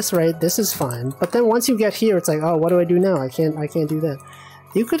do this, right? This is fine. But then once you get here, it's like, oh, what do I do now? I can't do that.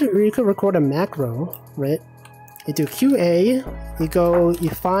 You could record a macro, right? You do QA, you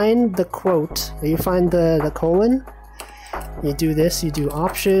find the quote, you find the colon, you do this, you do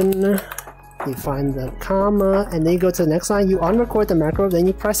option, you find the comma, and then you go to the next line, you unrecord the macro, then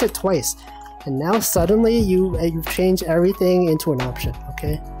you press it twice. And now suddenly you've changed everything into an option,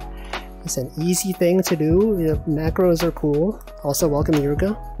 okay? It's an easy thing to do. You know, macros are cool. Also, welcome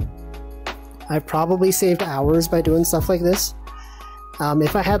Yurga. I probably saved hours by doing stuff like this.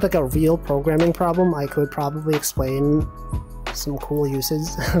 If I had like a real programming problem, I could probably explain some cool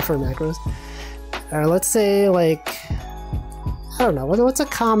uses for macros. Or let's say like, I don't know, what's a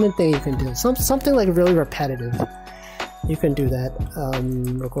common thing you can do? Something like really repetitive. You can do that,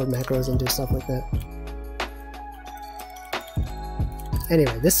 record macros and do stuff like that.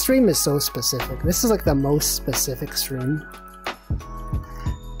 Anyway, this stream is so specific. This is like the most specific stream.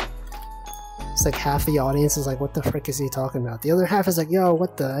 It's like half the audience is like, what the frick is he talking about? The other half is like, yo,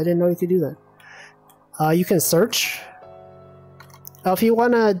 what the? I didn't know you could do that. You can search. If you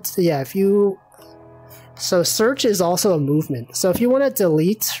want to, yeah, if you... So search is also a movement. So if you want to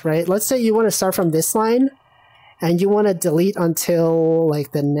delete, right? Let's say you want to start from this line, and you want to delete until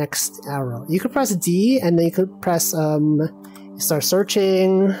like the next arrow. You could press D, and then you could press, start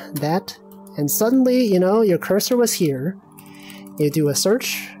searching, that, and suddenly, you know, your cursor was here. You do a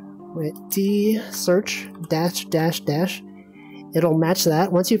search, right? D, search, dash, dash, dash. It'll match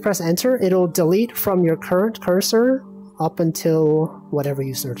that. Once you press enter, it'll delete from your current cursor up until whatever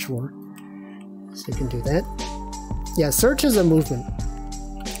you search for. So you can do that. Yeah, search is a movement.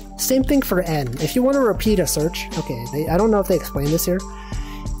 Same thing for N. If you want to repeat a search, okay, I don't know if they explain this here.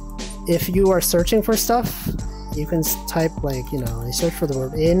 If you are searching for stuff, you can type like, you know, you search for the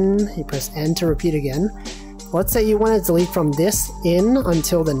word in, you press N to repeat again. Let's say you want to delete from this in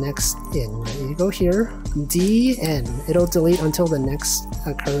until the next in. Right? You go here, D, N. It'll delete until the next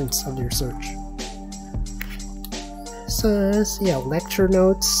occurrence of your search. So, yeah, lecture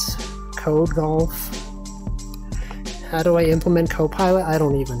notes, code golf. How do I implement Copilot? I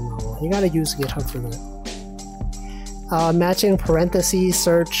don't even know. You gotta use GitHub for that. Matching parentheses,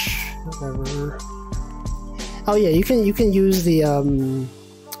 search, whatever. Oh yeah, you can use the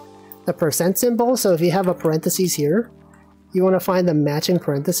percent symbol. So if you have a parentheses here, you want to find the matching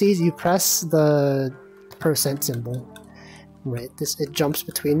parentheses. You press the percent symbol. Right, it jumps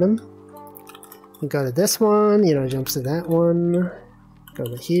between them. You go to this one, you know, jumps to that one. Go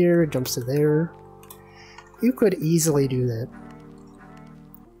to here, jumps to there. You could easily do that.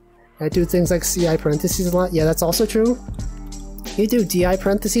 I do things like CI parentheses a lot. Yeah, that's also true. You do DI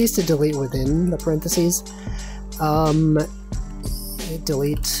parentheses to delete within the parentheses.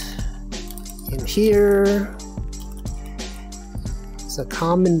 Delete in here. It's a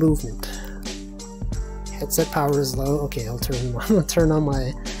common movement. Headset power is low. Okay, I'll turn on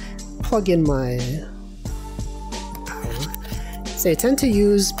my, plug in my power. So I tend to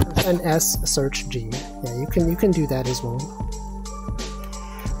use %S search G. Yeah, you can do that as well.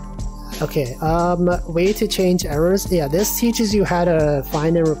 Okay, way to change errors. Yeah, this teaches you how to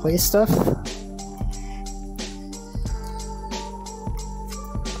find and replace stuff.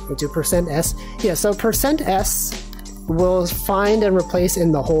 We do %S. Yeah, so %S will find and replace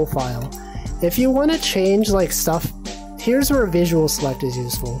in the whole file. If you want to change like stuff, here's where visual select is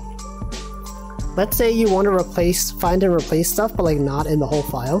useful. Let's say you want to find and replace stuff, but like not in the whole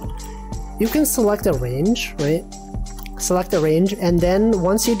file. You can select a range, right? Select a range, and then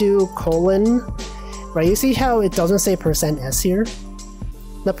once you do colon, right, you see how it doesn't say %S here?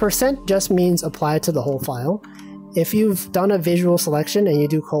 The % just means apply it to the whole file. If you've done a visual selection and you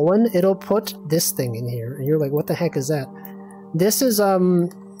do colon, it'll put this thing in here, and you're like, what the heck is that? This is a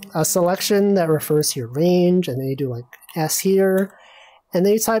selection that refers to your range, and then you do like S here, and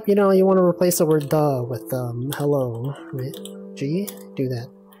then you type, you know, you want to replace the word the with hello, right? G, do that.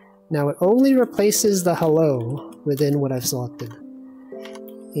 Now it only replaces the hello within what I've selected.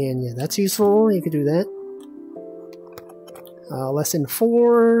 And yeah, that's useful. You could do that. Lesson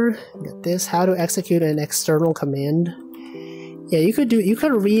 4, get this, how to execute an external command. Yeah, you could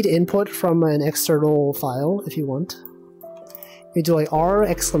read input from an external file if you want. You do like R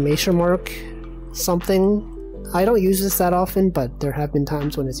exclamation mark something. I don't use this that often, but there have been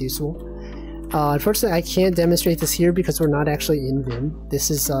times when it's useful. Unfortunately, I can't demonstrate this here because we're not actually in Vim.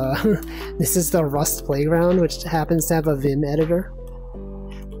 This is this is the Rust playground, which happens to have a Vim editor.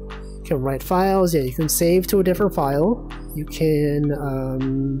 You can write files. Yeah, you can save to a different file. You can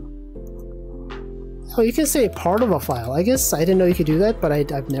oh, you can save part of a file. I guess I didn't know you could do that, but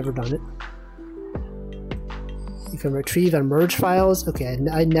I've never done it. You can retrieve and merge files. Okay,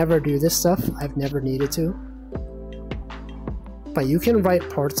 I never do this stuff. I've never needed to. But you can write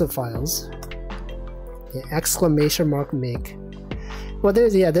parts of files. Yeah, exclamation mark make. Well,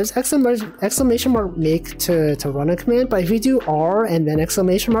 there's exclamation mark make to run a command, but if you do R and then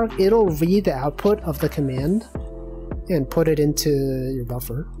exclamation mark, it'll read the output of the command and put it into your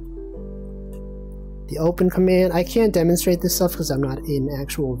buffer. The open command, I can't demonstrate this stuff because I'm not in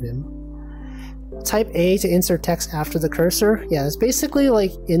actual Vim. Type A to insert text after the cursor. Yeah, it's basically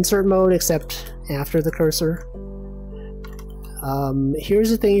like insert mode except after the cursor. Here's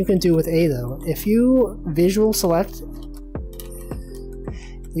the thing you can do with A though. If you visual select,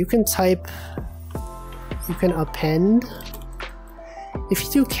 you can append. If you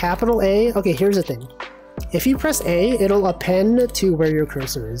do capital A, okay, here's the thing. If you press A, it'll append to where your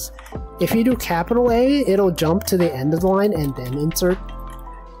cursor is. If you do capital A, it'll jump to the end of the line and then insert.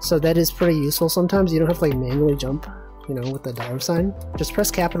 So that is pretty useful sometimes. You don't have to like manually jump. you know, with the $sign. Just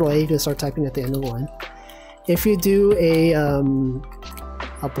press capital A, you can start typing at the end of the line. If you do a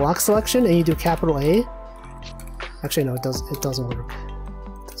block selection and you do capital A, actually no, it doesn't work.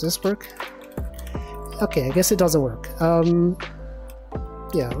 Does this work? Okay, I guess it doesn't work.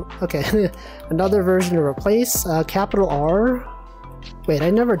 Yeah, okay. Another version to replace, capital R. Wait, I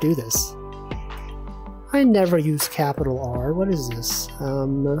never do this. I never use capital R. What is this?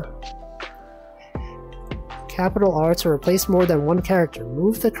 Capital R to replace more than one character.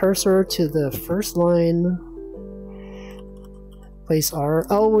 Move the cursor to the first line. Place R.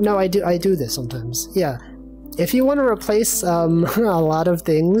 Oh no, I do this sometimes. Yeah, if you want to replace a lot of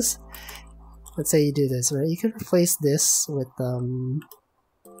things, let's say you do this, right? You could replace this with that.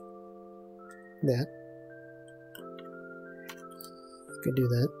 You could do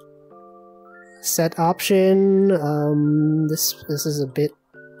that. Set option. This is a bit.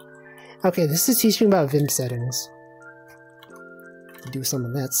 Okay, this is teaching about Vim settings. Do some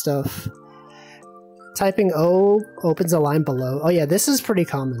of that stuff. Typing O opens a line below. Oh yeah, this is pretty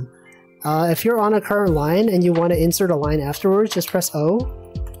common. If you're on a current line and you want to insert a line afterwards, just press O.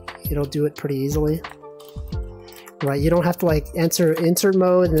 It'll do it pretty easily. Right, you don't have to like enter insert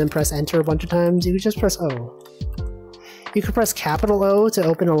mode and then press enter a bunch of times. You can just press O. You can press capital O to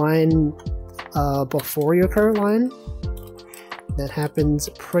open a line before your current line. That happens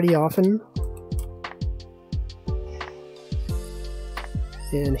pretty often.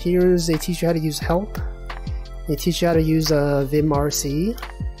 And here's, they teach you how to use help. They teach you how to use vimrc.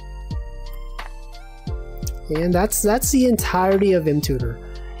 And that's the entirety of VimTutor.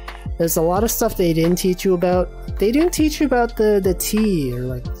 There's a lot of stuff they didn't teach you about. They didn't teach you about the T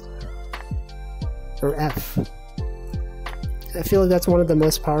or F. I feel like that's one of the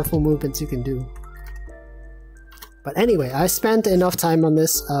most powerful movements you can do. But anyway, I spent enough time on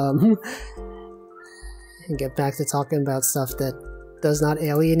this, and get back to talking about stuff that does not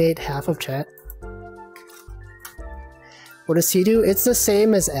alienate half of chat. What does T do? It's the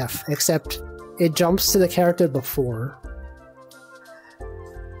same as F, except it jumps to the character before.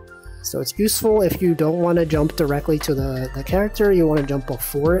 So it's useful if you don't want to jump directly to the character, you want to jump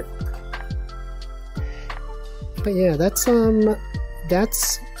before it. But yeah, that's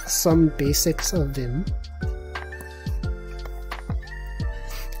some basics of Vim.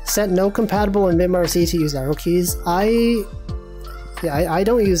 Set no compatible in vimrc to use arrow keys. I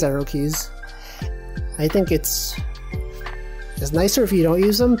don't use arrow keys. I think it's nicer if you don't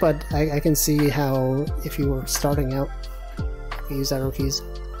use them, but I can see how if you were starting out, you use arrow keys.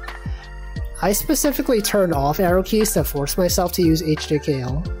 I specifically turned off arrow keys to force myself to use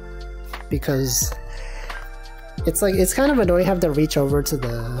HJKL because it's kind of annoying having to reach over to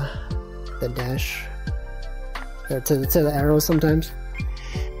the dash or to the arrows sometimes.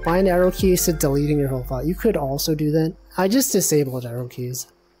 Bind arrow keys to deleting your whole file. You could also do that. I just disabled arrow keys.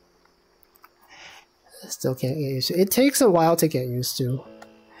 Still can't get used to it. It takes a while to get used to.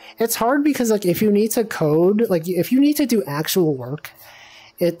 It's hard because like if you need to code, like if you need to do actual work,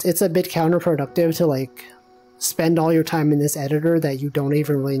 it's a bit counterproductive to like spend all your time in this editor that you don't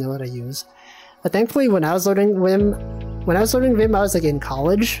even really know how to use. But thankfully when I was learning Vim, I was like in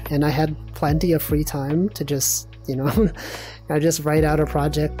college and I had plenty of free time to just, you know, I just write out a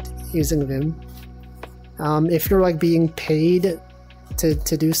project using Vim. If you're like being paid to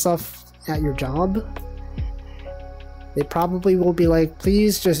do stuff at your job, they probably will be like,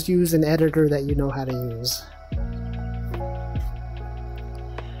 please just use an editor that you know how to use.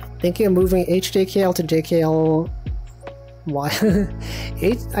 Thinking of moving HJKL to JKL. Why?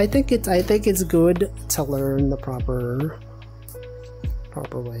 I think it's good to learn the proper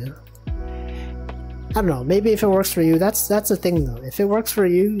way. I don't know, maybe if it works for you, that's the thing though. If it works for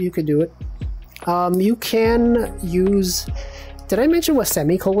you, you could do it. You can use... Did I mention what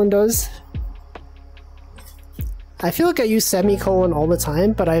semicolon does? I feel like I use semicolon all the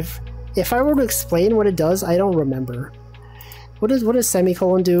time, but if I were to explain what it does, I don't remember. What does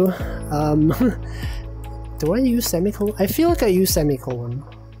semicolon do? Do I use semicolon? I feel like I use semicolon.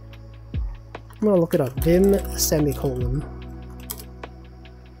 I'm gonna look it up. Vim semicolon.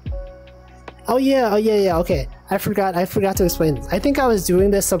 Oh yeah, okay. I forgot to explain this. I think I was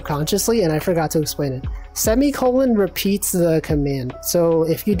doing this subconsciously and I forgot to explain it. Semicolon repeats the command. So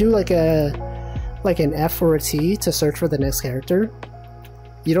if you do like an F or a T to search for the next character,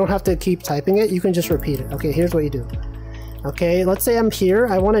 you don't have to keep typing it, you can just repeat it. Okay, here's what you do. Okay, let's say I'm here,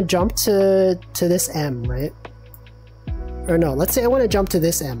 I want to jump to this M, right? Or no, let's say I want to jump to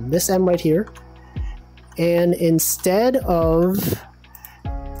this M right here. And instead of...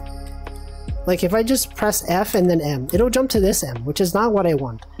 Like if I just press F and then M, it'll jump to this M, which is not what I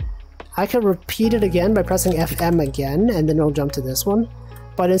want. I can repeat it again by pressing FM again, and then it'll jump to this one.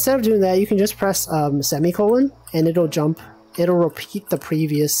 But instead of doing that, you can just press semicolon, and it'll repeat the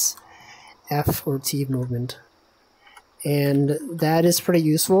previous F or T movement. And that is pretty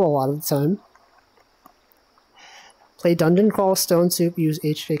useful a lot of the time. Play Dungeon Crawl Stone Soup, use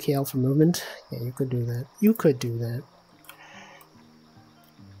HJKL for movement. Yeah, you could do that. You could do that.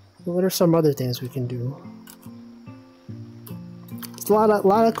 What are some other things we can do? There's a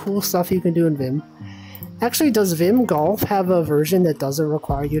lot of cool stuff you can do in Vim. Actually, does Vim Golf have a version that doesn't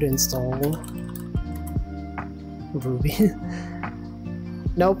require you to install Ruby?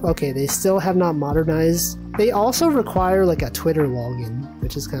 Nope, okay, they still have not modernized. They also require like a Twitter login,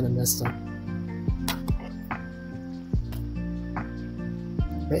 which is kind of messed up.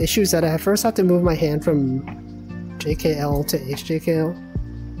 My issue is that I first have to move my hand from JKL to HJKL.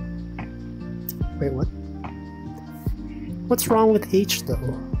 Wait, what? What's wrong with H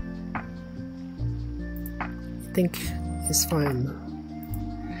though? I think it's fine.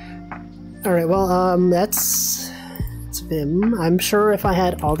 Alright, well, it's Vim. I'm sure if I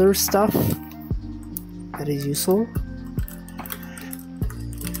had other stuff that is useful.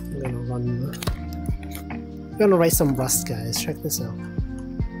 I'm gonna write some Rust, guys. Check this out.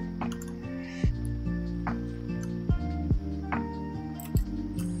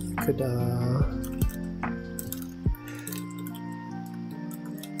 Could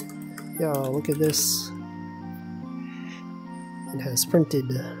yeah, look at this. It has printed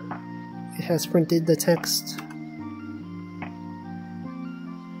the text.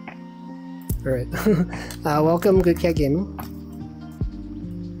 Alright. Welcome, Good Cat Gaming.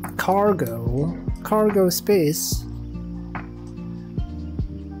 Cargo space.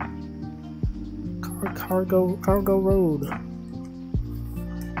 Cargo road.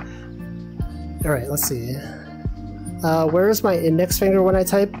 Alright, let's see. Where is my index finger when I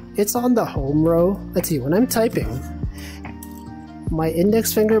type? It's on the home row. Let's see, when I'm typing, my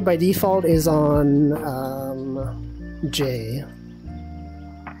index finger by default is on J.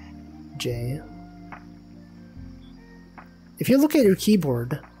 If you look at your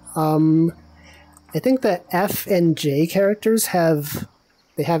keyboard, I think the F and J characters have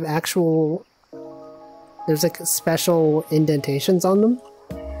actual, there's like special indentations on them.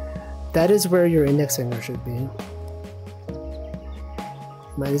 That is where your index finger should be.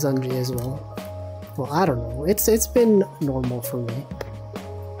 Mine is on J as well. Well, I don't know. It's been normal for me.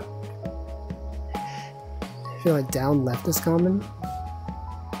 I feel like down left is common.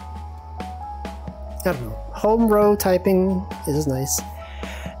 I don't know. Home row typing is nice.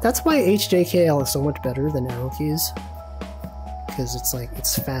 That's why HJKL is so much better than arrow keys. Because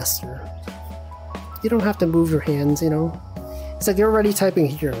it's faster. You don't have to move your hands, you know? It's like you're already typing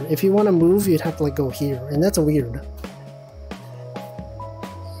here. If you want to move, you'd have to like go here, and that's weird.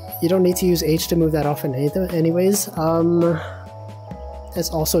 You don't need to use H to move that often anyways. That's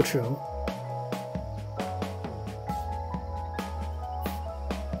also true.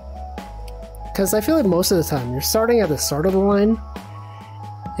 Because I feel like most of the time, you're starting at the start of the line,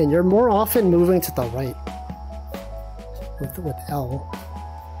 and you're more often moving to the right with L.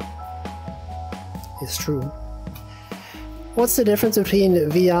 It's true. What's the difference between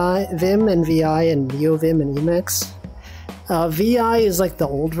Vim and VI and NeoVim and Emacs? VI is like the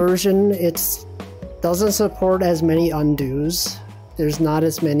old version. It doesn't support as many undos. There's not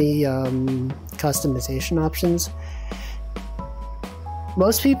as many customization options.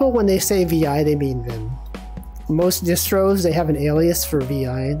 Most people, when they say VI, they mean Vim. Most distros, they have an alias for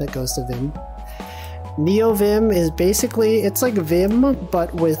VI that goes to Vim. NeoVim is basically, it's like Vim,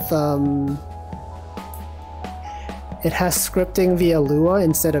 but with it has scripting via Lua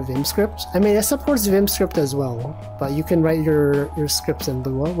instead of VimScript. I mean, it supports VimScript as well, but you can write your scripts in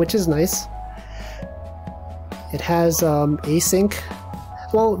Lua, which is nice. It has async.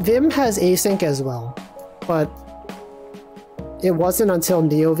 Well, Vim has async as well, but it wasn't until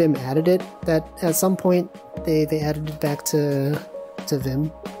NeoVim added it that at some point they added it back to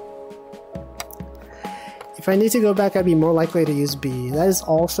Vim. If I need to go back, I'd be more likely to use B. That is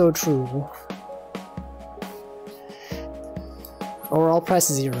also true. Or I'll press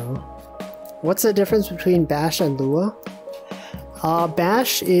 0. What's the difference between Bash and Lua?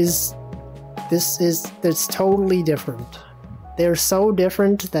 Bash is it's totally different. They're so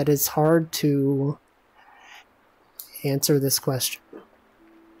different that it's hard to answer this question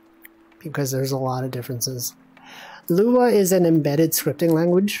because there's a lot of differences. Lua is an embedded scripting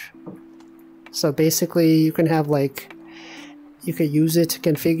language. So basically you can have like, you could use it to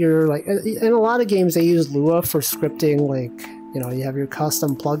configure, like in a lot of games they use Lua for scripting, like, you know, you have your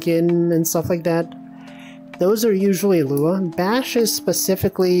custom plugin and stuff like that. those are usually Lua. Bash is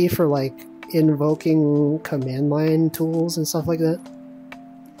specifically for like invoking command line tools and stuff like that.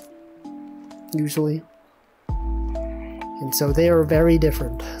 Usually. And so they are very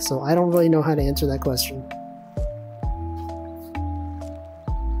different. So I don't really know how to answer that question.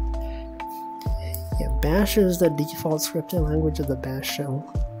 Yeah, Bash is the default scripting language of the Bash shell.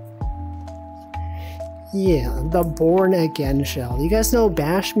 Yeah, the Born Again shell. You guys know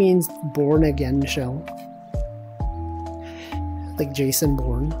Bash means Born Again shell. Like Jason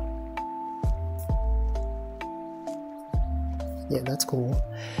Bourne. Yeah, that's cool.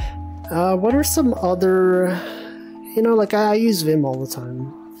 What are some other... You know, like I use Vim all the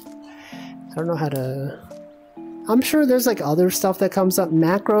time. I don't know how to... I'm sure there's like other stuff that comes up.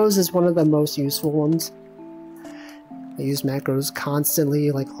 Macros is one of the most useful ones. I use macros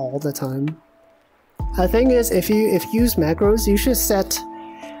constantly, like all the time. The thing is, if you use macros, you should set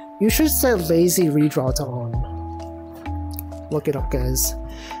lazy redraw to on. Look it up, guys.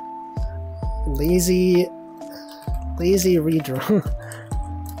 Lazy redraw.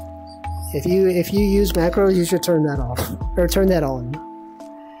 If you use macros, you should turn that off or turn that on,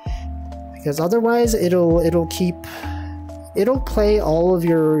 because otherwise it'll play all of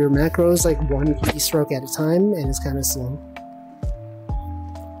your macros like one keystroke at a time, and it's kind of slow.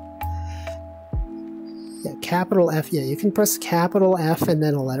 Yeah, capital F. Yeah, you can press capital F and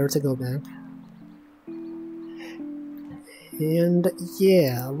then a letter to go back. And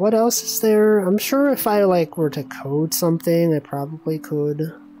yeah, what else is there? I'm sure if I like were to code something, I probably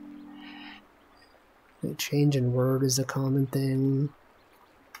could. Change in word is a common thing.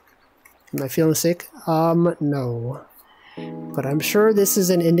 Am I feeling sick? No. But I'm sure this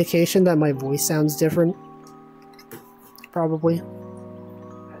is an indication that my voice sounds different. Probably.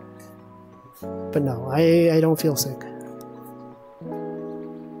 But no, I don't feel sick.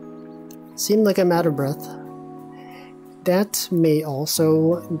 Seem like I'm out of breath. That may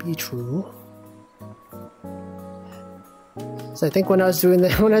also be true. So I think when I was doing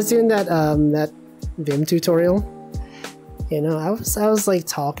that, that Vim tutorial, you know, I was like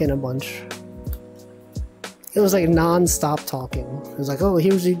talking a bunch. It was like non-stop talking. It was like, oh,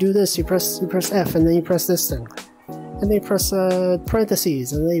 here's you do this, you press F, and then you press this thing, and then you press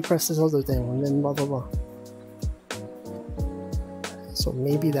parentheses, and then you press this other thing, and then blah blah blah. So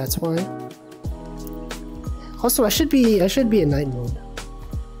maybe that's why. Also, I should be in night mode.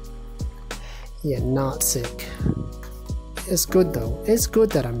 Yeah, not sick. It's good though. It's good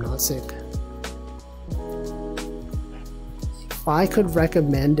that I'm not sick. If I could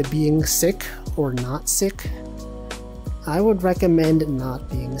recommend being sick or not sick, I would recommend not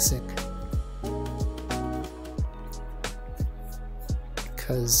being sick.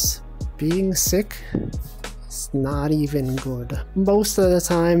 Because being sick is not even good. Most of the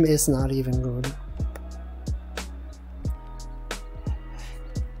time, it's not even good.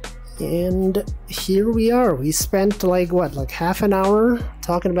 And here we are. We spent like what, like half an hour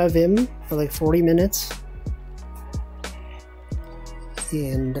talking about Vim for like 40 minutes.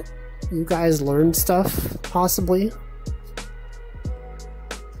 And you guys learned stuff, possibly.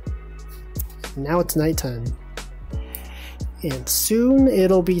 Now it's nighttime. And soon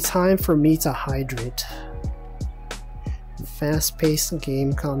it'll be time for me to hydrate. Fast-paced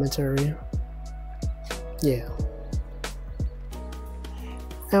game commentary. Yeah.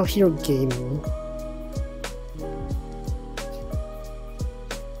 Out here gaming.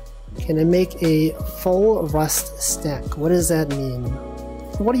 Can I make a full Rust stack? What does that mean?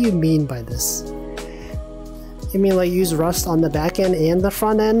 What do you mean by this? You mean like use Rust on the back end and the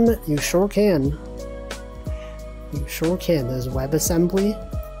front end? You sure can. You sure can. There's WebAssembly.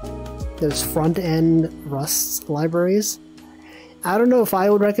 There's front end Rust libraries. I don't know if I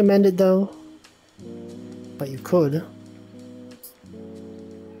would recommend it though, but you could.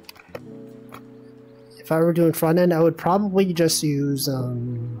 If I were doing front end, I would probably just use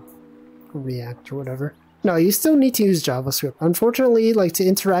React or whatever. No, you still need to use JavaScript. Unfortunately, like to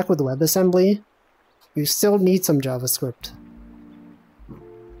interact with WebAssembly, you still need some JavaScript.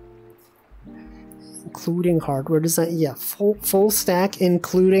 Including hardware design. Yeah, full stack,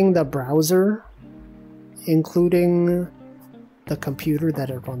 including the browser, including the computer that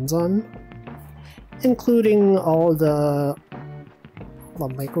it runs on, including all the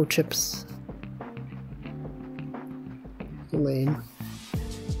microchips. Lame.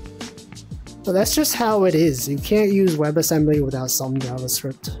 But that's just how it is. You can't use WebAssembly without some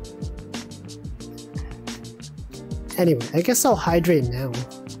JavaScript. Anyway, I guess I'll hydrate now.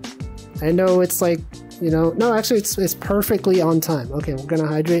 I know it's like, you know, no, actually it's perfectly on time. Okay, we're gonna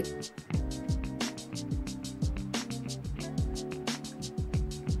hydrate.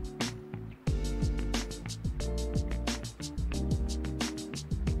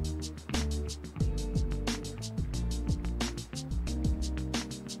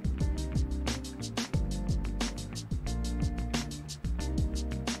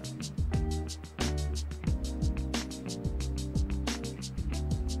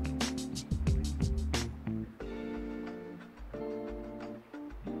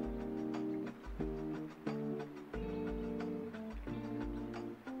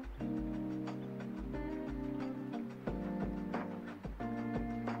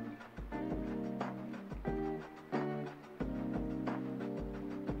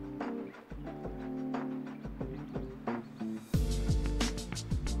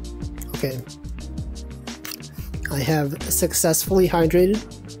 Okay. I have successfully hydrated.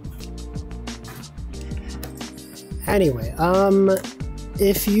 Anyway,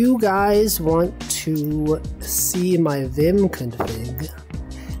 if you guys want to see my Vim config,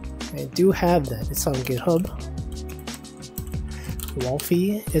 I do have that. It's on GitHub.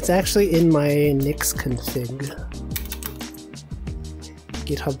 Wolfie. It's actually in my Nix config.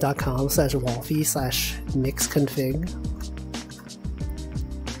 github.com/Wolfie/Nix config.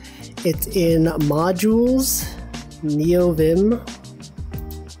 It's in modules, NeoVim.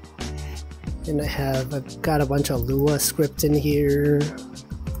 And I've got a bunch of Lua script in here.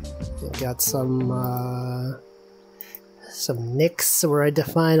 I've got some Nix where I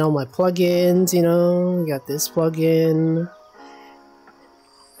define all my plugins, you know. Got this plugin.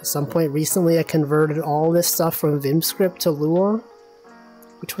 At some point recently I converted all this stuff from VimScript to Lua,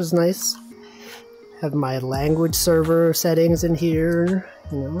 which was nice. Have my language server settings in here.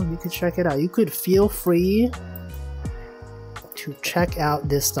 You know, you could check it out. You could feel free to check out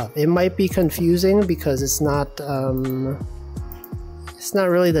this stuff. It might be confusing because it's not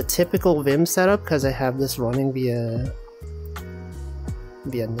really the typical Vim setup because I have this running via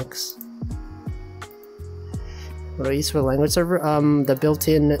Nix. What I use for the language server? The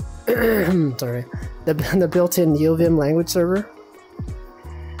built-in sorry, the built-in NeoVim language server.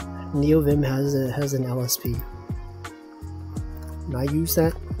 NeoVim has an LSP. And I use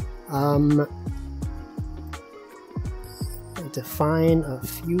that. Define a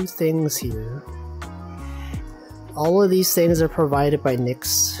few things here. All of these things are provided by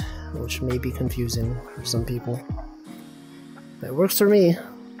Nix, which may be confusing for some people. That works for me.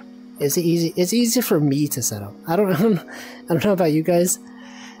 It's easy for me to set up. I don't know about you guys.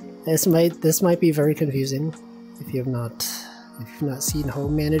 This might be very confusing if you've not seen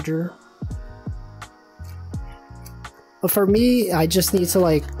Home Manager. But for me, I just need to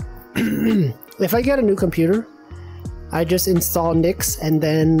like if I get a new computer, I just install Nix and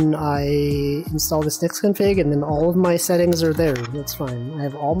then I install this Nix config and then all of my settings are there. That's fine. I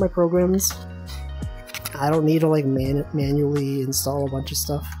have all my programs. I don't need to like manually install a bunch of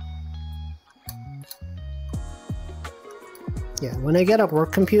stuff. Yeah, when I get a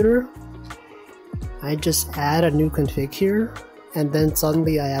work computer, I just add a new config here and then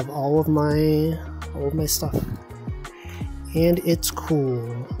suddenly I have all of my stuff. And it's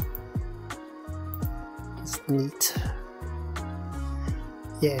cool. It's neat.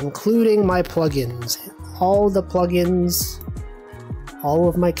 Yeah, including my plugins. All the plugins, all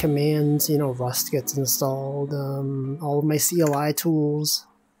of my commands, you know, Rust gets installed, all of my CLI tools.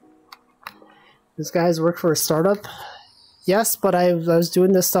 This guy's work for a startup? Yes, but I was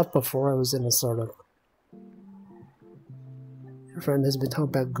doing this stuff before I was in a startup. Your friend has been talking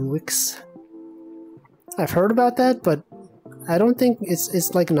about Guix. I've heard about that, but I don't think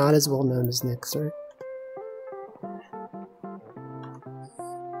it's like not as well known as Nix, right?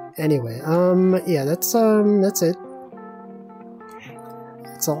 Anyway, yeah, that's it.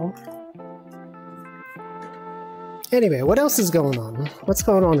 That's all. Anyway, what else is going on? What's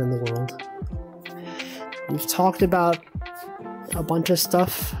going on in the world? We've talked about a bunch of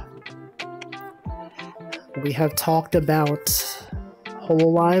stuff. We have talked about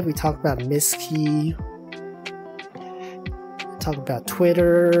HoloLive. We talked about Misskey. We talked about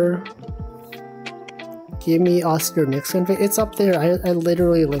Twitter. Give me Oscar Nix config. It's up there. I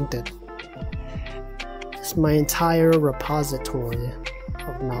literally linked it. It's my entire repository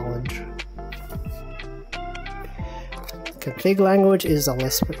of knowledge. Config language is a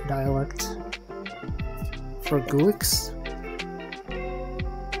Lisp dialect. For Guix,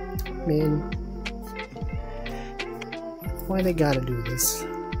 man, why they gotta do this?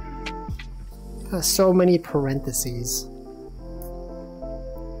 So many parentheses.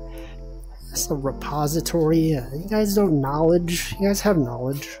 That's a repository. You guys don't knowledge. You guys have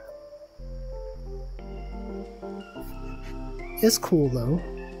knowledge. It's cool though.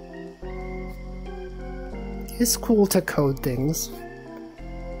 It's cool to code things.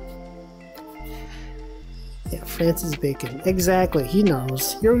 Yeah, Francis Bacon. Exactly, he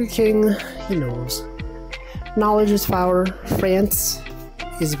knows. Yoga King, he knows. Knowledge is power. France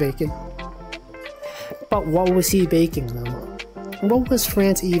is bacon. But what was he baking though? What was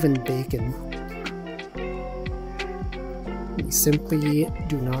France even baking? We simply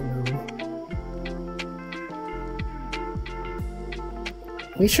do not know.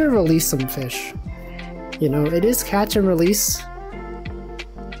 We should release some fish. You know, it is catch and release.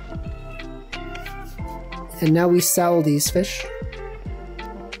 And now we sell these fish.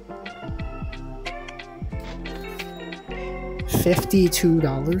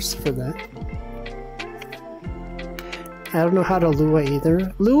 $52 for that. I don't know how to Lua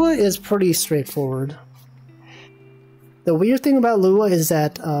either. Lua is pretty straightforward. The weird thing about Lua is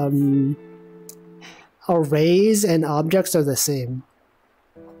that arrays and objects are the same.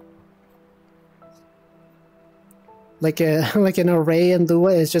 Like an array in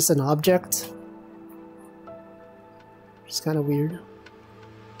Lua is just an object. It's kind of weird.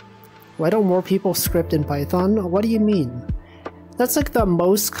 Why don't more people script in Python? What do you mean? That's like the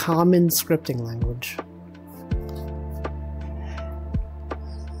most common scripting language.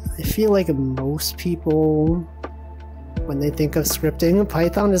 I feel like most people, when they think of scripting,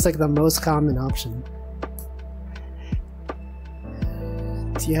 Python is like the most common option.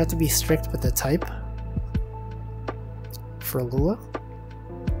 Do you have to be strict with the type for Lua?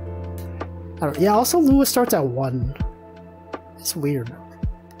 I don't, yeah, also Lua starts at 1. It's weird.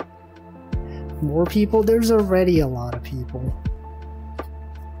 More people? There's already a lot of people.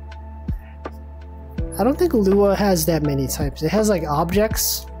 I don't think Lua has that many types. It has like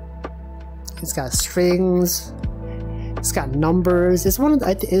objects. It's got strings. It's got numbers. It's one of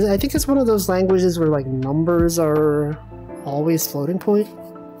I think it's one of those languages where like numbers are always floating point.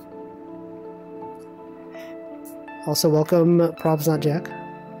 Also, welcome, Probs Not Jack.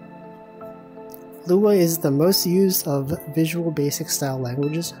 Lua is the most used of Visual Basic style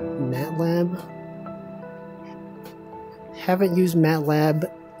languages. MATLAB. Haven't used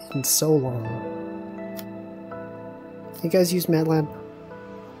MATLAB in so long. You guys use MATLAB?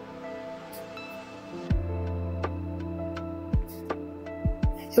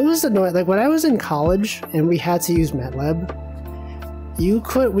 It was annoying. Like when I was in college and we had to use MATLAB,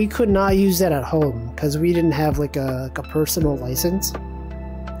 we could not use that at home because we didn't have like a personal license.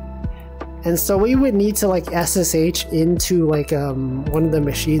 And so we would need to like SSH into like one of the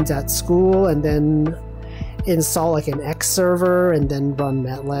machines at school and then install like an X server and then run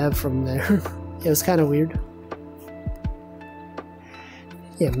MATLAB from there. It was kind of weird.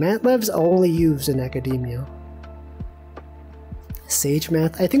 Yeah, MATLAB's only used in academia.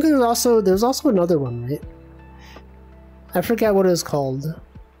 SageMath. I think there's also another one, right? I forget what it was called.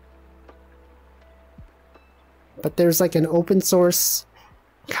 But there's like an open source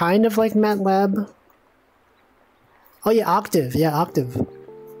kind of like MATLAB. Oh yeah, Octave. Yeah, Octave.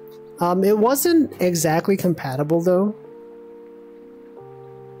 It wasn't exactly compatible though.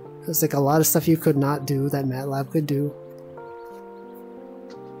 There's like a lot of stuff you could not do that MATLAB could do.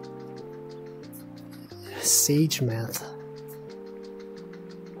 SageMath.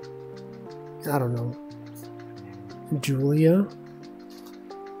 I don't know. Julia.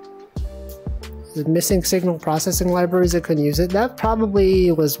 The missing signal processing libraries that couldn't use it. That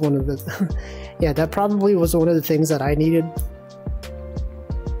probably was one of the yeah, that probably was one of the things that I needed.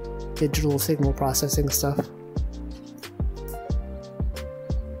 Digital signal processing stuff.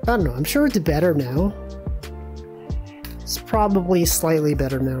 I don't know, I'm sure it's better now. It's probably slightly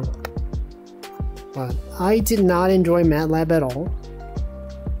better now. But I did not enjoy MATLAB at all.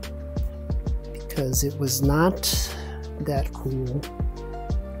 Because it was not that cool.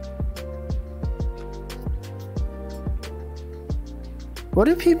 What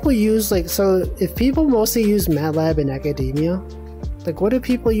do people use, like, so if people mostly use MATLAB in academia, like what do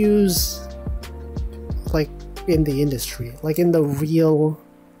people use, like, in the industry? Like in the real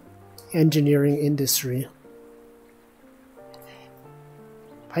engineering industry?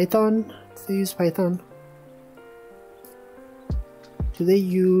 Python? Do they use Python? Do they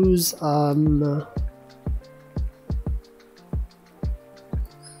use, I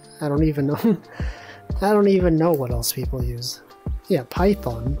don't even know. I don't even know what else people use. Yeah,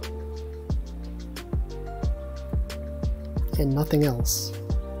 Python. And nothing else.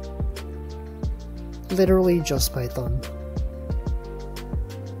 Literally just Python.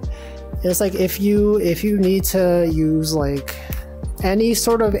 It's like if you need to use like any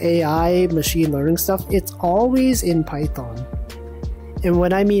sort of AI machine learning stuff, it's always in Python. And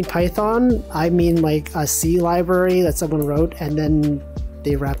when I mean Python, I mean like a C library that someone wrote and then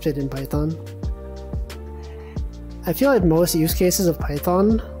they wrapped it in Python. I feel like most use cases of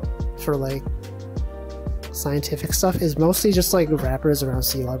Python for like scientific stuff is mostly just like wrappers around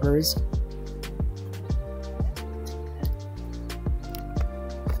C libraries.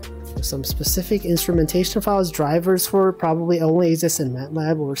 Some specific instrumentation files, drivers for it probably only exist in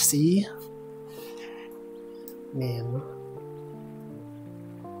MATLAB or C. Man.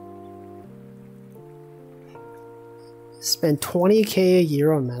 Spend $20K a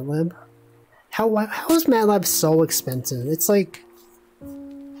year on MATLAB? How is MATLAB so expensive? It's like,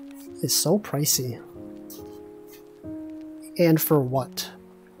 it's so pricey. And for what?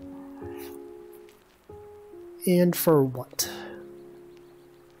 And for what?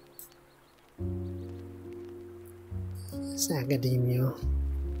 It's academia.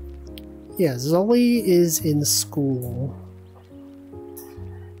 Yeah, Zoe is in school.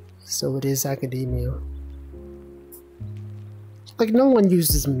 So it is academia. Like, no one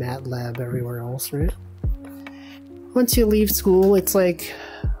uses MATLAB everywhere else, right? Once you leave school, it's like,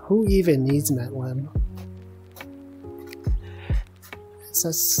 who even needs MATLAB?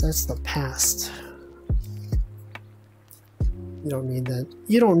 That's the past. You don't need that.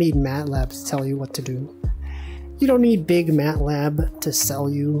 You don't need MATLAB to tell you what to do. You don't need big MATLAB to sell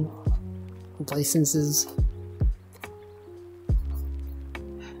you licenses.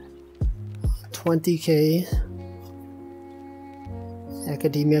 20K.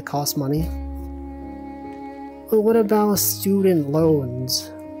 Academia costs money. But what about student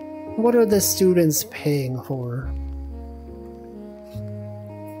loans? What are the students paying for?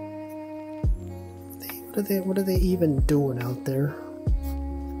 What are they even doing out there?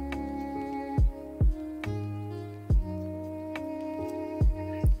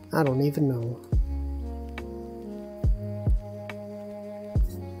 I don't even know.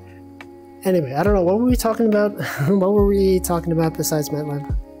 Anyway, I don't know. What were we talking about? What were we talking about besides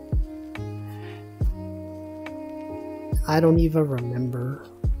MATLAB? I don't even remember.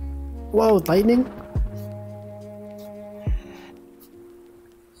 Whoa, lightning?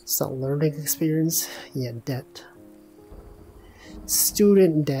 It's a learning experience. Yeah, debt.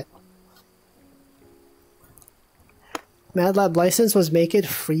 Student debt. MATLAB license was make it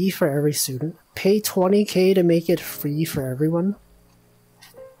free for every student. Pay 20K to make it free for everyone.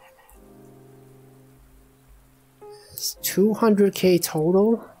 It's 200K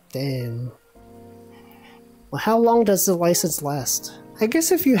total? Damn. Well, how long does the license last? I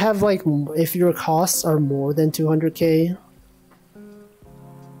guess if you have like, if your costs are more than 200K,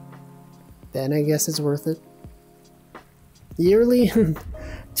 then I guess it's worth it. Yearly?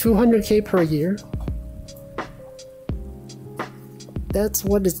 200K per year? That's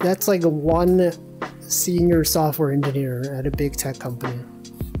like one senior software engineer at a big tech company.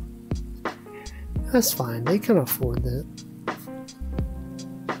 That's fine, they can afford that.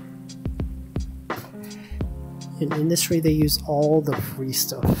 In industry, they use all the free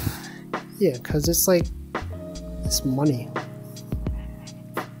stuff. Yeah, because it's like, it's money.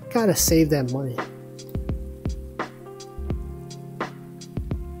 Gotta save that money.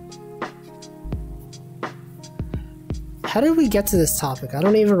 How did we get to this topic? I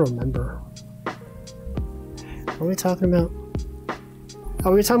don't even remember. What are we talking about? Oh,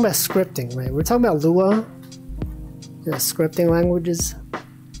 we were talking about scripting, right? We were talking about Lua. Yeah, scripting languages.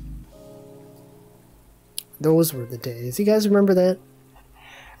 Those were the days. You guys remember that?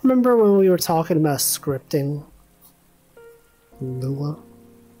 Remember when we were talking about scripting? Lua.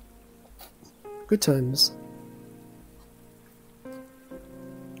 Good times.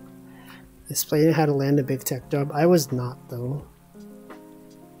 Explaining how to land a big tech job. I was not, though.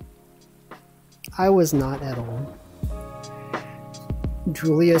 I was not at all.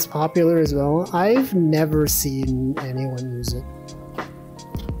 Julia is popular as well. I've never seen anyone use it.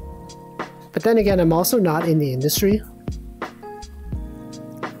 But then again, I'm also not in the industry.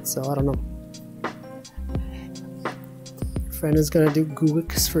 So I don't know. Friend is gonna do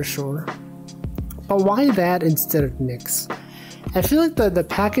GUIX for sure. But why that instead of Nix? I feel like the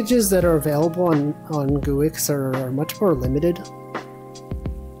packages that are available on GUIX are much more limited.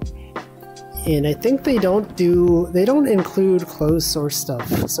 And I think they don't include closed source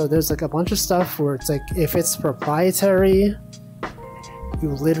stuff. So there's like a bunch of stuff where it's like, if it's proprietary, you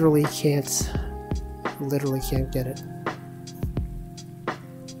literally can't get it.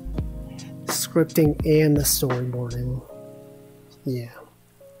 Scripting and the storyboarding. Yeah.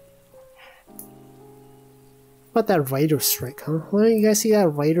 What about that writer's strike, huh? Why don't you guys see that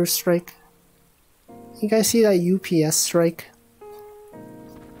writer's strike? You guys see that UPS strike?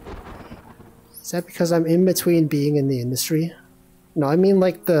 Is that because I'm in between being in the industry? No, I mean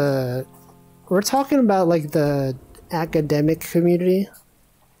like we're talking about like the academic community.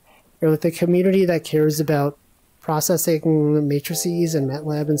 Or like the community that cares about processing matrices and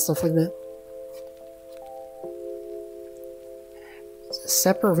MATLAB and stuff like that.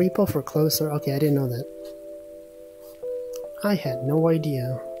 Separate repo for closer. Okay, I didn't know that. I had no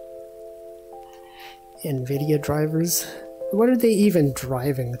idea. NVIDIA drivers. What are they even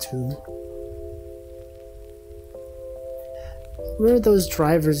driving to? Where are those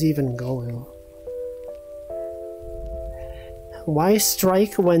drivers even going? Why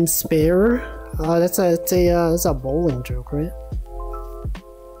strike when spare? That's a bowling joke, right?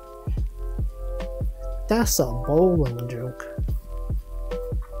 That's a bowling joke.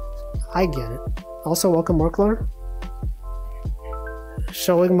 I get it. Also, welcome, Marklar.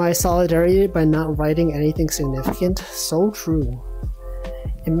 Showing my solidarity by not writing anything significant. So true.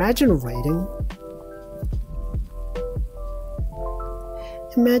 Imagine writing.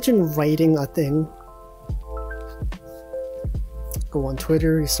 Imagine writing a thing. Go on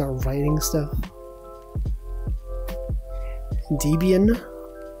Twitter, you start writing stuff. Debian.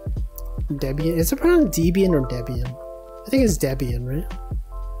 Debian. Is it pronounced Debian or Debian? I think it's Debian, right?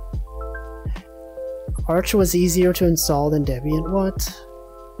 Arch was easier to install than Debian. What?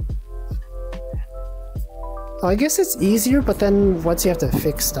 Oh, I guess it's easier, but then once you have to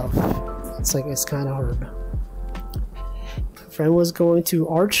fix stuff, it's kind of hard. My friend was going to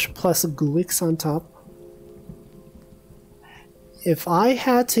Arch plus GUIX on top. If I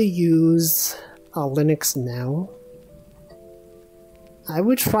had to use Linux now, I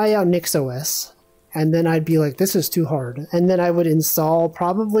would try out NixOS, and then I'd be like, this is too hard. And then I would install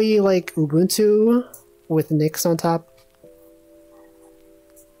probably like Ubuntu with Nix on top,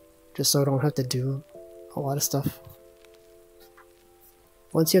 just so I don't have to do a lot of stuff.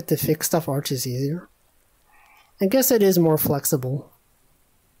 Once you have to fix stuff, Arch is easier. I guess it is more flexible.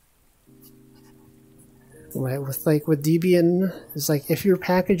 Right, with Debian, it's like if your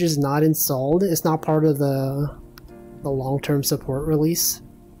package is not installed, it's not part of the long-term support release,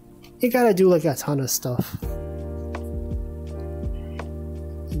 you gotta do like a ton of stuff.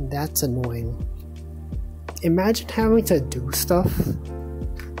 And that's annoying. Imagine having to do stuff.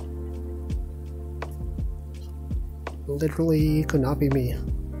 Literally could not be me.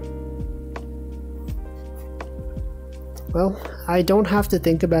 Well, I don't have to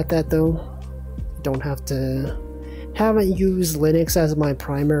think about that though. Don't have to. Haven't used Linux as my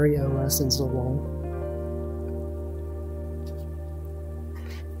primary OS in so long.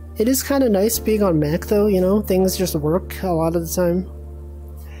 It is kind of nice being on Mac though, you know, things just work a lot of the time.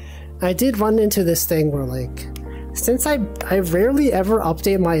 I did run into this thing where like, since I rarely ever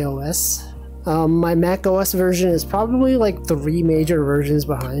update my OS, my Mac OS version is probably like 3 major versions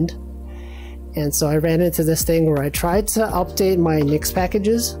behind. And so I ran into this thing where I tried to update my Nix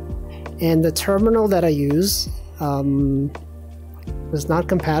packages, and the terminal that I use was not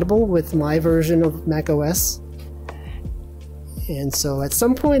compatible with my version of Mac OS. And so at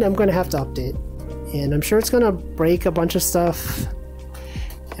some point I'm going to have to update. And I'm sure it's going to break a bunch of stuff.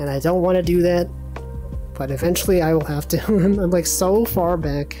 And I don't want to do that. But eventually I will have to. I'm like so far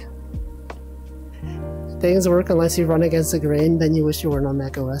back. Things work unless you run against the grain, then you wish you weren't on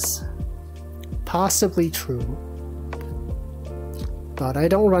Mac OS. Possibly true. But I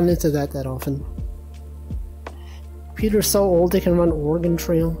don't run into that often. Computer's so old they can run Oregon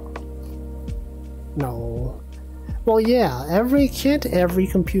Trail. No. Well, yeah, can't every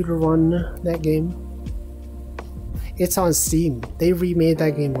computer run that game? It's on Steam. They remade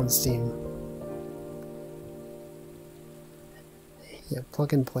that game on Steam. Yeah,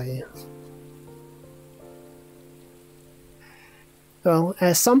 plug and play. Well,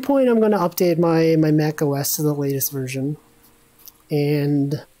 at some point I'm going to update my Mac OS to the latest version.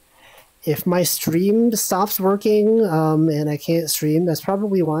 And if my stream stops working and I can't stream, that's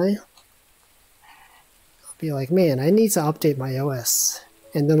probably why. I'll be like, man, I need to update my OS.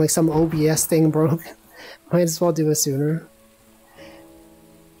 And then like some OBS thing broke. Might as well do it sooner.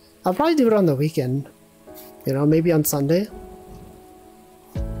 I'll probably do it on the weekend. You know, maybe on Sunday.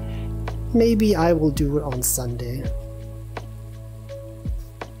 Maybe I will do it on Sunday.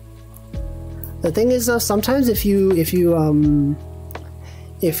 The thing is though, sometimes if you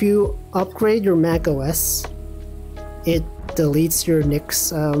upgrade your Mac OS, it deletes your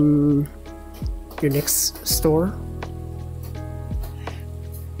Nix store.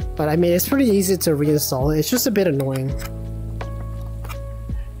 But I mean, it's pretty easy to reinstall it. It's just a bit annoying.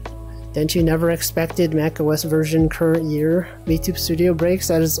 Didn't you never expected Mac OS version current year VTube Studio breaks?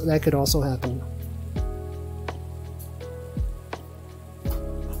 That could also happen.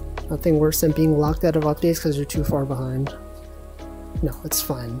 Nothing worse than being locked out of updates because you're too far behind. No, it's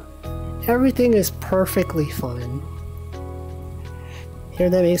fine. Everything is perfectly fine. Here,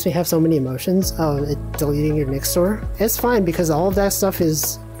 that makes me have so many emotions. Oh, deleting your Nix store? It's fine because all of that stuff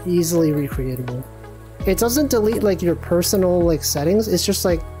is easily recreatable. It doesn't delete like your personal like settings. It's just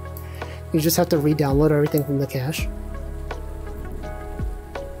like you just have to re-download everything from the cache.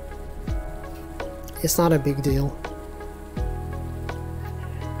 It's not a big deal.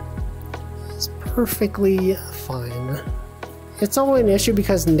 It's perfectly fine. It's only an issue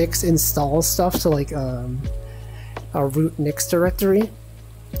because Nix installs stuff to like a root Nix directory,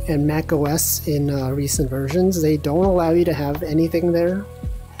 and Mac OS in recent versions, they don't allow you to have anything there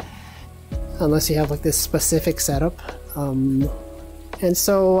unless you have like this specific setup. And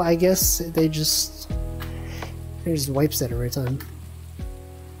so I guess they just wipes it every time.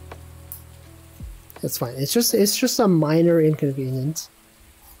 It's fine. It's just a minor inconvenience.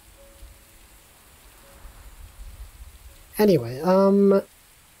 Anyway,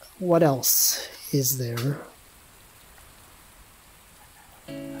 what else is there?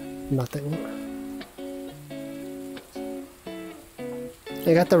 Nothing.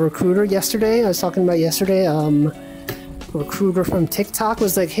 I got the recruiter yesterday. I was talking about yesterday. Recruiter from TikTok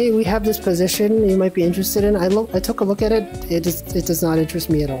was like, "Hey, we have this position you might be interested in." I took a look at it. It does not interest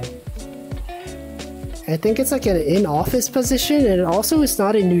me at all. I think it's like an in-office position, and also it's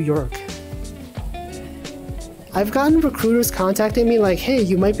not in New York. I've gotten recruiters contacting me like, "Hey,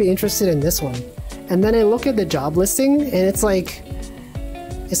 you might be interested in this one," and then I look at the job listing, and it's like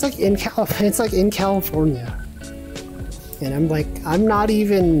in California, and I'm like, I'm not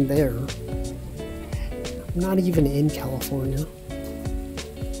even there. I'm not even in California.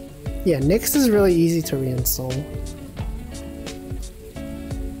 Yeah, Nix is really easy to reinstall.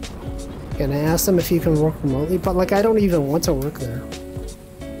 And I asked them if you can work remotely, but like I don't even want to work there.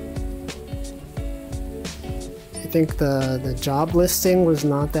 I think the job listing was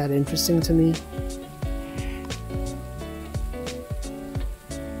not that interesting to me.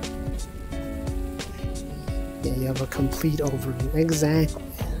 Yeah, you have a complete overview. Exactly.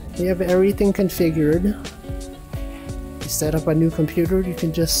 You have everything configured. You set up a new computer, you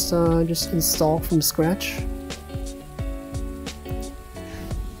can just install from scratch.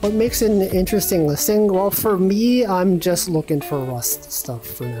 What makes it an interesting listing? Well, for me, I'm just looking for Rust stuff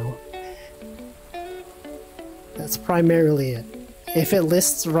for now. That's primarily it. If it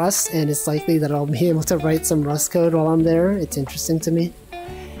lists Rust and it's likely that I'll be able to write some Rust code while I'm there, it's interesting to me.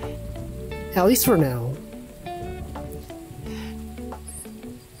 At least for now.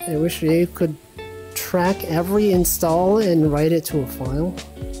 I wish you could track every install and write it to a file.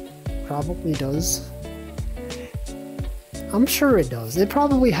 Probably does. I'm sure it does. It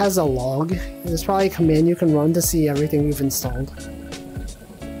probably has a log. There's probably a command you can run to see everything you've installed.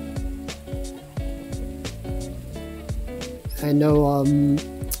 I know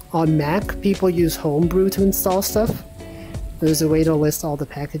on Mac, people use Homebrew to install stuff. There's a way to list all the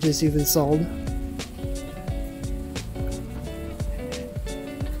packages you've installed.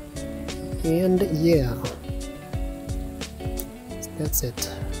 And yeah, that's it.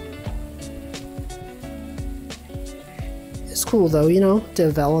 It's cool though, you know,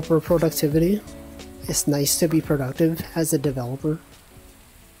 developer productivity. It's nice to be productive as a developer.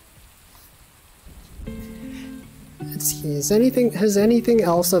 Let's see, has anything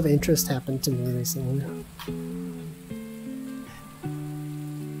else of interest happened to me recently?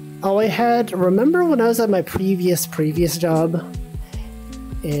 Oh, remember when I was at my previous job?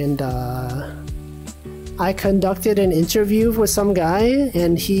 And I conducted an interview with some guy,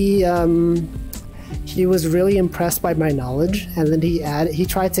 and he was really impressed by my knowledge, and then he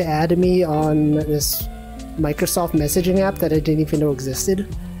tried to add me on this Microsoft messaging app that I didn't even know existed,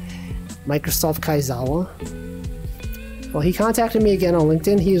 Microsoft Kaizawa. Well, he contacted me again on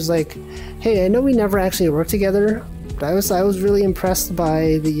LinkedIn. He was like, "Hey, I know we never actually worked together, but I was really impressed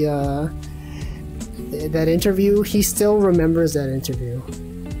by that interview." He still remembers that interview.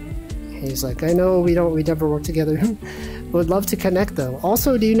 He's like, "I know we never worked together. Would love to connect though.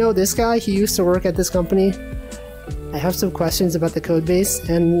 Also, do you know this guy? He used to work at this company. I have some questions about the code base,"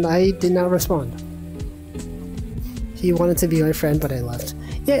 and I did not respond. He wanted to be my friend, but I left.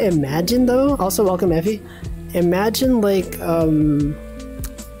 Yeah, imagine though. Also, welcome Effie. Imagine like,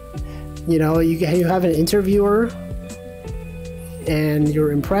 you know, you have an interviewer, and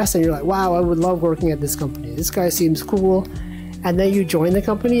you're impressed, and you're like, "Wow, I would love working at this company. This guy seems cool." And then you join the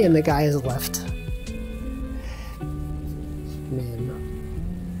company and the guy has left. Man.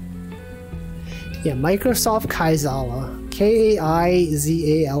 Yeah, Microsoft Kaizawa.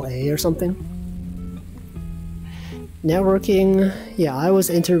 K-A-I-Z-A-L-A or something. Networking. Yeah, I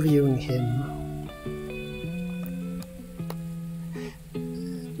was interviewing him.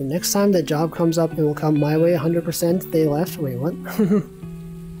 The next time the job comes up, it will come my way 100%. They left. Wait, what?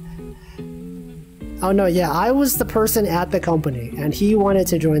 Oh no, yeah, I was the person at the company, and he wanted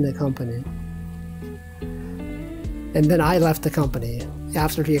to join the company. And then I left the company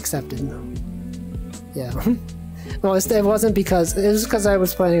after he accepted. Yeah. Well, it wasn't because, it was because I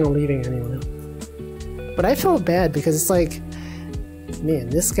was planning on leaving anyway. But I felt bad because it's like, man,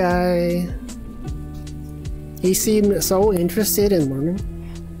 this guy, he seemed so interested in learning.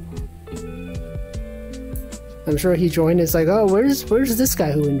 I'm sure he joined, it's like, "Oh, where's this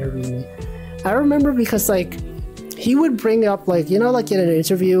guy who interviewed me?" I remember because like he would bring up like, you know, like in an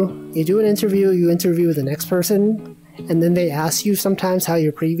interview, you do an interview, you interview the next person, and then they ask you sometimes how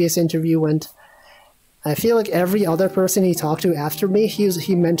your previous interview went. I feel like every other person he talked to after me,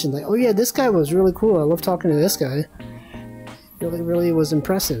 he mentioned like, oh yeah, this guy was really cool. I love talking to this guy. Really was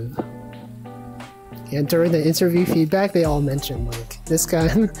impressive. And during the interview feedback, they all mentioned like, this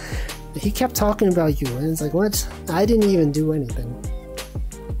guy, he kept talking about you, and it's like, what? I didn't even do anything.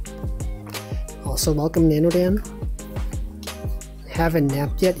 Also, welcome Nanodan. Haven't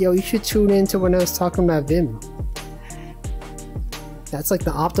napped yet? Yo, you should tune in to when I was talking about Vim. That's like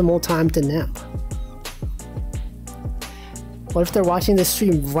the optimal time to nap. What if they're watching this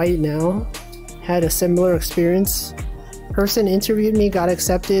stream right now? Had a similar experience? Person interviewed me, got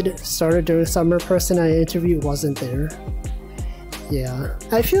accepted, started during summer, person I interviewed wasn't there. Yeah,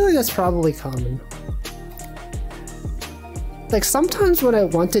 I feel like that's probably common. Like sometimes when I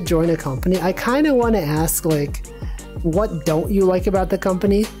want to join a company, I kind of want to ask like, what don't you like about the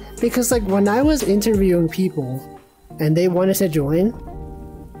company? Because like when I was interviewing people and they wanted to join,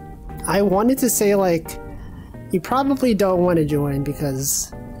 I wanted to say like, you probably don't want to join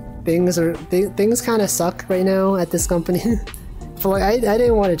because things kind of suck right now at this company. But like I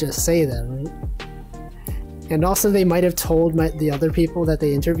didn't want to just say that, right? And also they might have told the other people that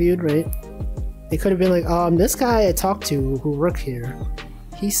they interviewed, right? They could have been like, this guy I talked to who worked here,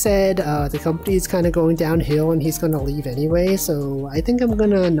 he said the company's kind of going downhill and he's going to leave anyway, so I think I'm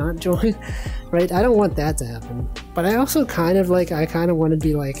going to not join, right? I don't want that to happen. But I also kind of want to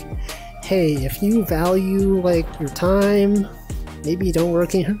be like, hey, if you value like your time, maybe you don't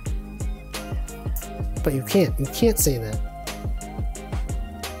work here. But you can't say that.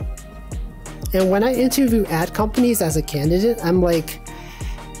 And when I interview at companies as a candidate, I'm like,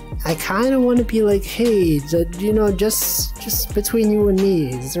 I kind of want to be like, hey, you know, just between you and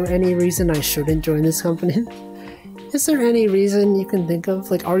me, is there any reason I shouldn't join this company? Is there any reason you can think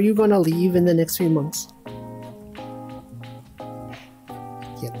of? Like, are you going to leave in the next few months?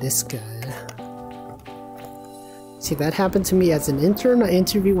 Yeah, this guy. See, that happened to me as an intern. I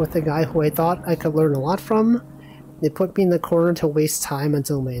interviewed with a guy who I thought I could learn a lot from. They put me in the corner to waste time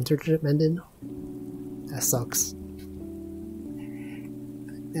until my internship ended. That sucks.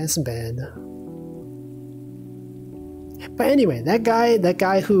 That's bad. But anyway, that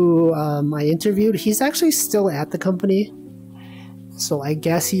guy who I interviewed, he's actually still at the company. So I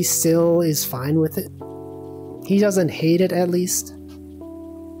guess he still is fine with it. He doesn't hate it, at least.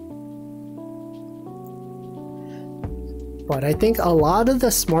 But I think a lot of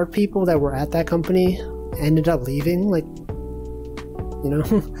the smart people that were at that company ended up leaving, like, you know?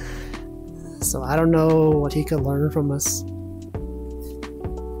 So I don't know what he could learn from us.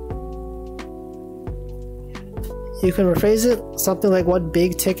 You can rephrase it something like, what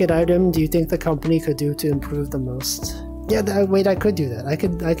big ticket item do you think the company could do to improve the most? Yeah, wait, I could do that. I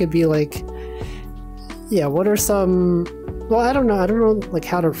could be like, yeah, what are some, well, I don't know like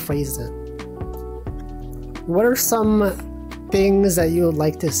how to phrase it. What are some things that you would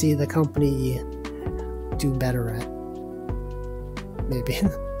like to see the company do better at? Maybe.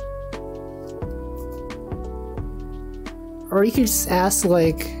 Or you could just ask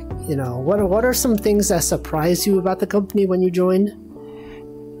like, you know, what are some things that surprised you about the company when you joined?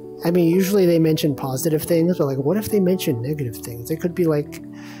 I mean, usually they mention positive things, but like, what if they mention negative things? It could be like,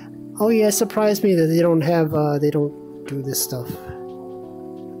 oh yeah, it surprised me that they don't do this stuff.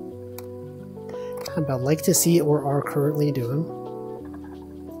 How about like to see or are currently doing?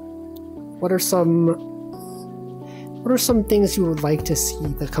 What are some things you would like to see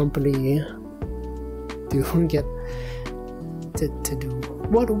the company do and get to do?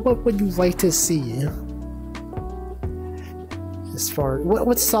 What would you like to see? As far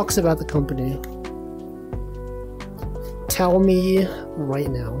what sucks about the company? Tell me right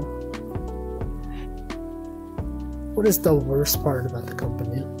now. What is the worst part about the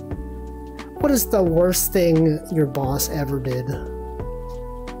company? What is the worst thing your boss ever did?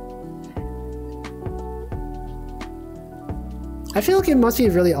 I feel like it must be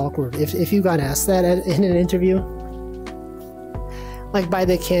really awkward if you got asked that in an interview. Like by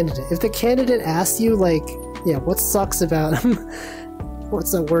the candidate. If the candidate asked you like, yeah, what sucks about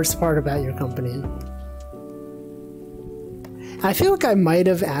what's the worst part about your company? I feel like I might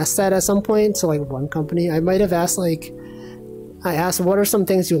have asked that at some point to like one company. I might have asked like, I asked what are some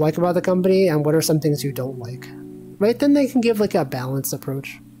things you like about the company and what are some things you don't like? Right? Then they can give like a balanced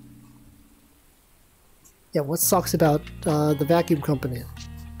approach. Yeah, what sucks about the vacuum company?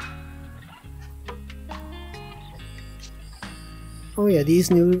 Oh yeah, these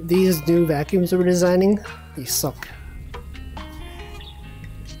new vacuums we're designing, they suck.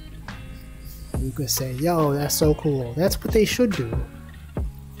 You could say, yo, that's so cool. That's what they should do.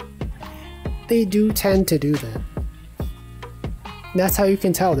 They do tend to do that. That's how you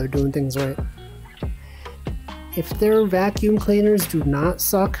can tell they're doing things right. If their vacuum cleaners do not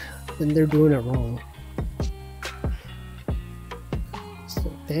suck, then they're doing it wrong.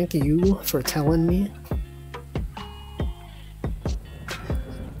 So thank you for telling me.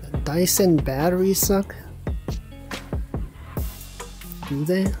 The Dyson batteries suck? Do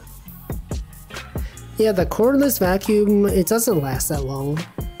they? Yeah, the cordless vacuum, it doesn't last that long.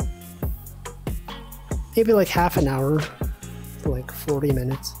 Maybe like half an hour, like 40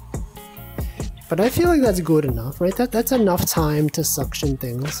 minutes. But I feel like that's good enough, right? That's enough time to suction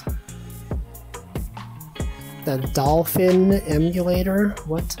things. The Dolphin emulator?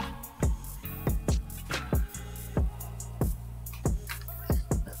 What?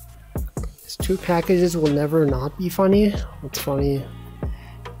 These 2 packages will never not be funny? What's funny?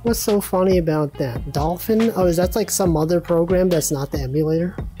 What's so funny about that? Dolphin? Oh, is that like some other program that's not the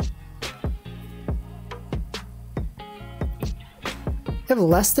emulator? You have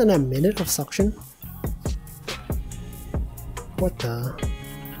less than a minute of suction? What the?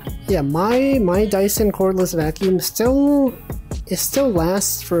 Yeah, my Dyson cordless vacuum still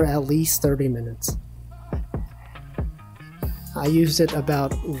lasts for at least 30 minutes. I use it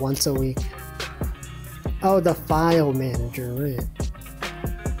about once a week. Oh, the file manager, right.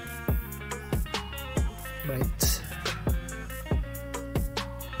 Right.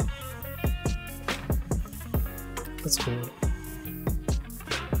 That's cool.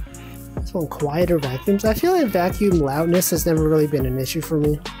 This one, quieter vacuums. I feel like vacuum loudness has never really been an issue for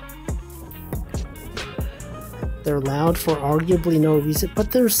me. They're loud for arguably no reason,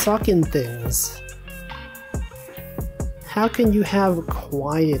 but they're sucking things. How can you have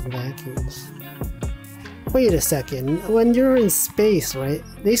quiet vacuums? Wait a second, when you're in space, right?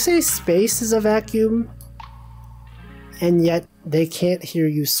 They say space is a vacuum, and yet they can't hear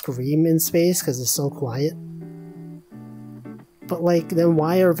you scream in space because it's so quiet. But like, then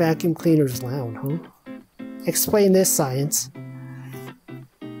why are vacuum cleaners loud, huh? Explain this, science.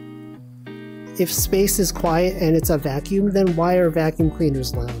 If space is quiet and it's a vacuum, then why are vacuum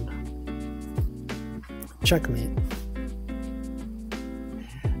cleaners loud? Checkmate.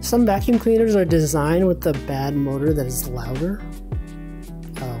 Some vacuum cleaners are designed with a bad motor that is louder.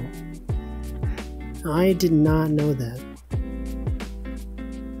 Oh. I did not know that.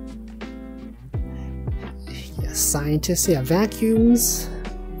 Yeah, scientists, yeah, vacuums.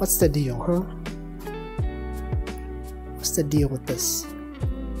 What's the deal, huh? What's the deal with this?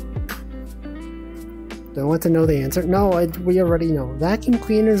 Don't want to know the answer? No, we already know. Vacuum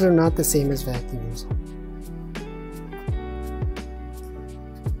cleaners are not the same as vacuums.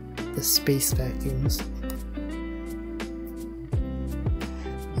 The space vacuums.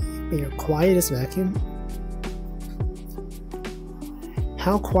 Your quietest vacuum?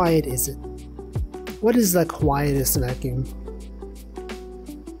 How quiet is it? What is the quietest vacuum?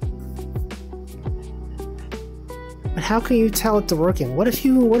 But how can you tell it's working? What if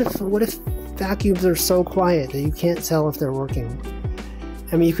vacuums are so quiet that you can't tell if they're working?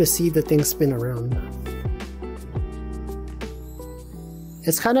 I mean, you could see the thing spin around.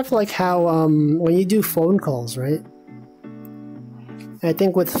 It's kind of like how when you do phone calls, right? I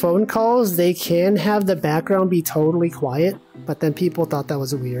think with phone calls, they can have the background be totally quiet, but then people thought that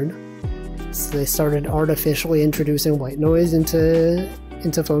was weird. So they started artificially introducing white noise into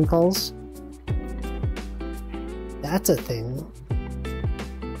phone calls. That's a thing.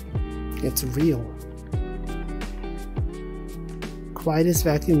 It's real. Quietest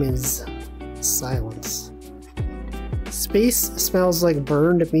vacuum is silence. Space smells like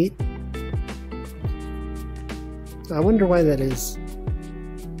burned meat. I wonder why that is.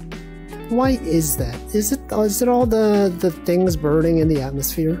 Why is that? Is it all the things burning in the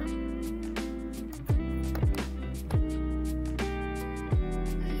atmosphere?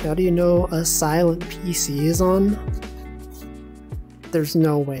 How do you know a silent PC is on? There's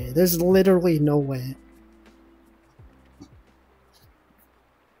no way. There's literally no way.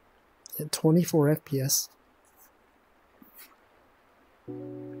 At 24 FPS.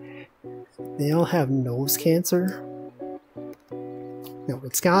 They all have nose cancer? No,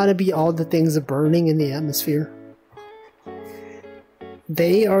 it's gotta be all the things burning in the atmosphere.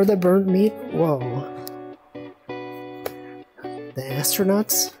 They are the burnt meat? Whoa. The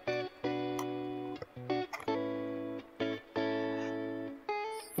astronauts?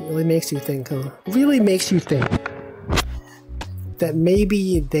 Really makes you think, huh? Really makes you think that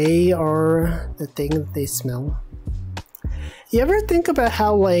maybe they are the thing that they smell. You ever think about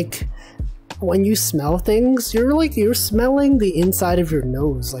how, like, when you smell things, you're smelling the inside of your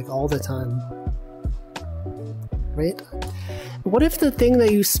nose, like, all the time. Right? What if the thing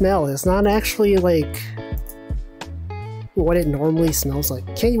that you smell is not actually, like, what it normally smells like.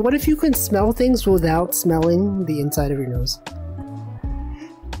 What if you can smell things without smelling the inside of your nose?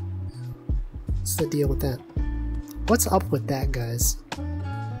 What's the deal with that? What's up with that, guys?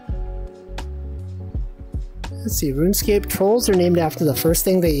 Let's see, RuneScape trolls are named after the first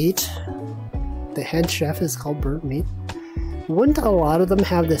thing they eat. The head chef is called Burnt Meat. Wouldn't a lot of them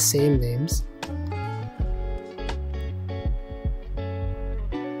have the same names?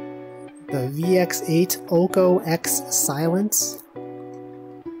 The VX8 Oko X Silence?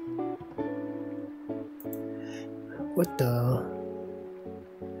 What the...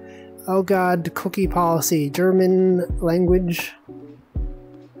 Oh god, cookie policy, German language.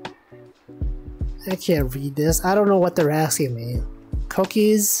 I can't read this. I don't know what they're asking me.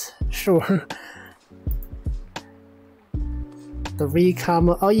 Cookies? Sure. 3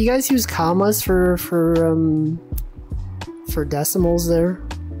 comma. Oh, you guys use commas for decimals there?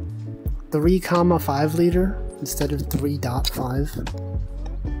 3,5 liter instead of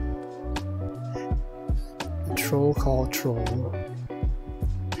 3.5. Troll call troll.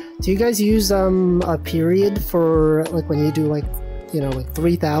 Do you guys use a period for like when you do like, you know, like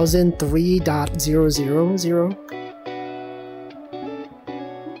 3000 3.000?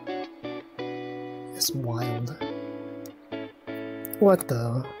 It's wild. What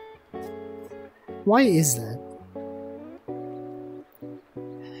the? Why is that?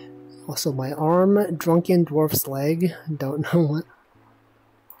 Also, my arm, drunken dwarf's leg. Don't know what.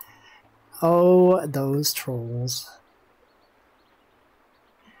 Oh, those trolls.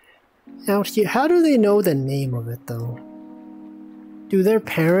 Now, how do they know the name of it, though? Do their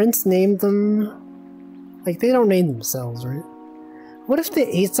parents name them? Like, they don't name themselves, right? What if they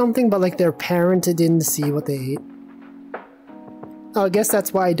ate something, but, like, their parent didn't see what they ate? Oh, I guess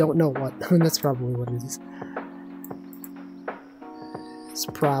that's why I don't know what. That's probably what it is. It's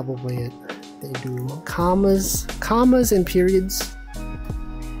probably it. They do commas and periods.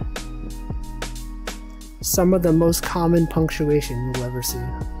 Some of the most common punctuation you'll ever see.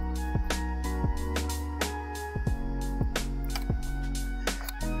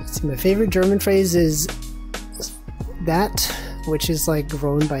 See, my favorite German phrase is that, which is like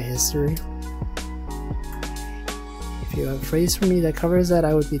grown by history. If you have a phrase for me that covers that,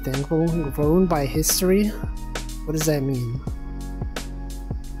 I would be thankful. Grown by history? What does that mean?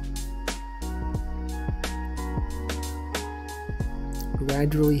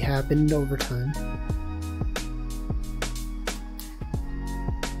 Gradually happened over time.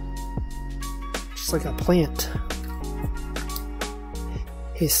 Just like a plant.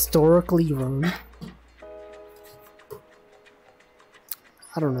 Historically grown.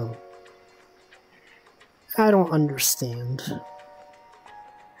 I don't know. I don't understand.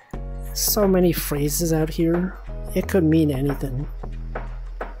 So many phrases out here. It could mean anything.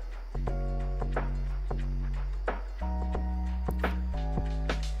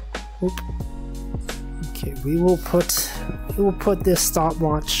 Oop. Okay, we will put this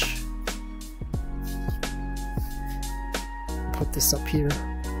stopwatch. Put this up here.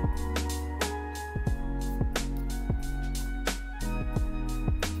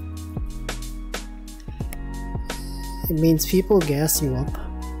 It means people gas you up.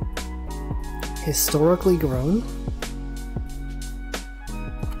 Historically grown.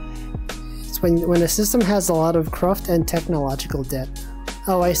 It's when a system has a lot of craft and technological debt.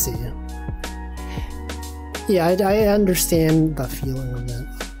 Oh, I see. Yeah, I understand the feeling of that.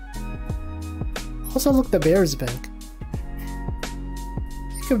 Also, look, the bear's back.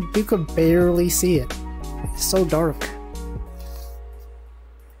 You could barely see it. It's so dark.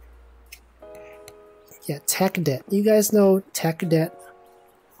 Yeah, tech debt. You guys know tech debt?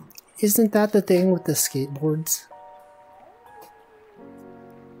 Isn't that the thing with the skateboards?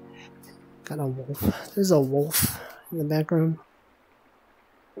 Got a wolf. There's a wolf in the background.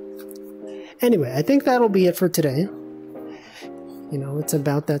 Anyway, I think that'll be it for today. You know, it's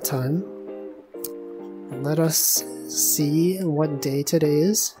about that time. Let us see what day today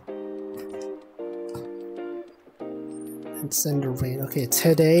is. And send a rate. Okay,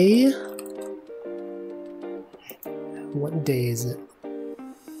 today... What day is it?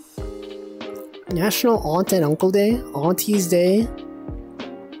 National Aunt and Uncle Day, Auntie's Day,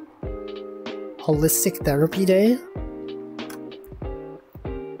 Holistic Therapy Day,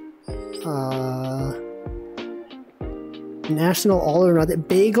 National All or Nothing,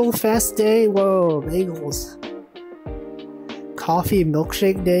 Bagel Fest Day, whoa, bagels, Coffee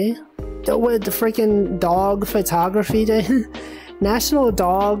Milkshake Day, the freaking Dog Photography Day, National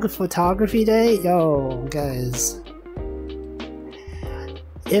Dog Photography Day, yo, guys.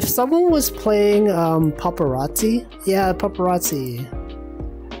 If someone was playing Paparazzi, yeah, Paparazzi,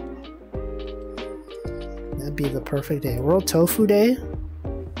 that'd be the perfect day. World Tofu Day,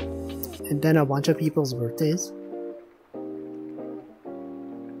 and then a bunch of people's birthdays.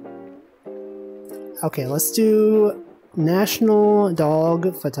 Okay, let's do National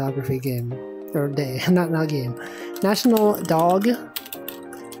Dog Photography Game. Or day, not game. National Dog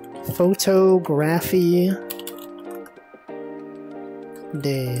Photography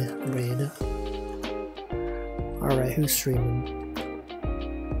Day raid. Alright, who's streaming?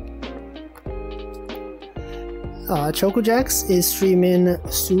 ChocoJax is streaming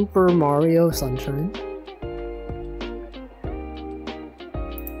Super Mario Sunshine.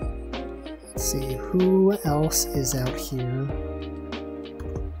 Let's see, who else is out here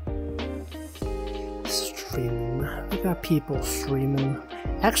streaming? We got people streaming.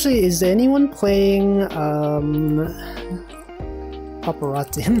 Actually, is anyone playing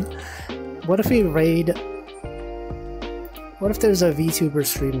Paparazzi? What if we raid? What if there's a VTuber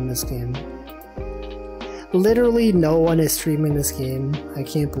streaming this game? Literally no one is streaming this game. I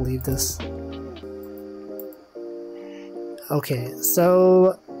can't believe this. Okay,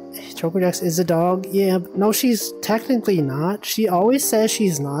 so ChocoJax is a dog. Yeah, no, she's technically not. She always says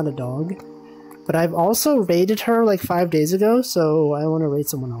she's not a dog. But I've also raided her like 5 days ago, so I want to raid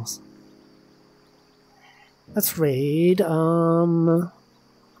someone else. Let's raid, some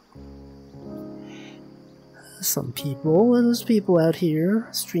people. There's people out here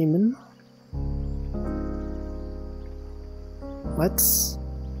streaming. Let's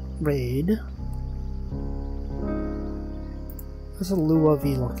raid. There's a Lua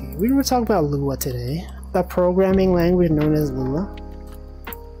vLucky. We were talking about Lua today. The programming language known as Lua.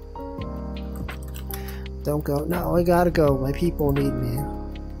 Don't go. No, I gotta go. My people need me.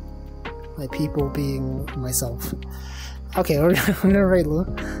 My people being myself. Okay, we're gonna raid Lua.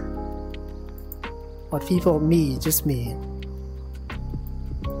 What people? Me. Just me.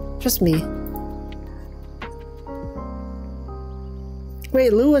 Just me.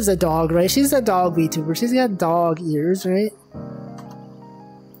 Wait, Lua's a dog, right? She's a dog VTuber. She's got dog ears, right?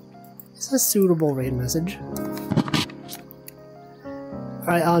 It's a suitable raid message.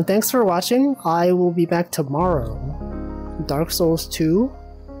 Alright, thanks for watching. I will be back tomorrow. Dark Souls 2.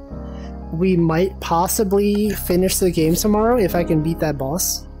 We might possibly finish the game tomorrow if I can beat that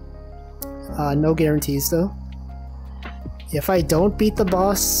boss. No guarantees though. If I don't beat the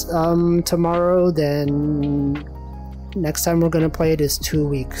boss tomorrow, then next time we're gonna play it is 2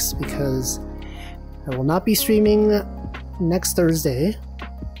 weeks, because I will not be streaming next Thursday,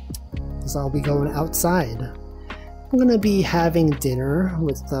 because I'll be going outside. I'm gonna be having dinner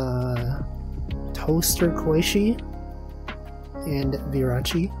with Toaster Koishi and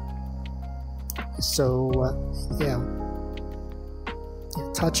Virachi. So yeah,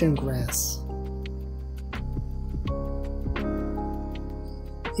 touching grass.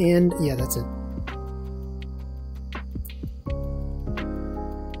 And yeah, that's it.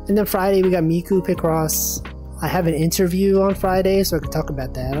 And then Friday we got Miku Picross. I have an interview on Friday, so I could talk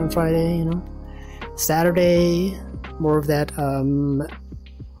about that on Friday, you know. Saturday, more of that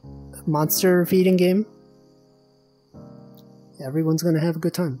monster feeding game. Everyone's gonna have a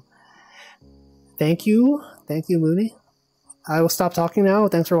good time. Thank you, Mooney. I will stop talking now.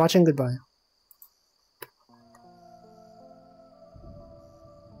 Thanks for watching. Goodbye.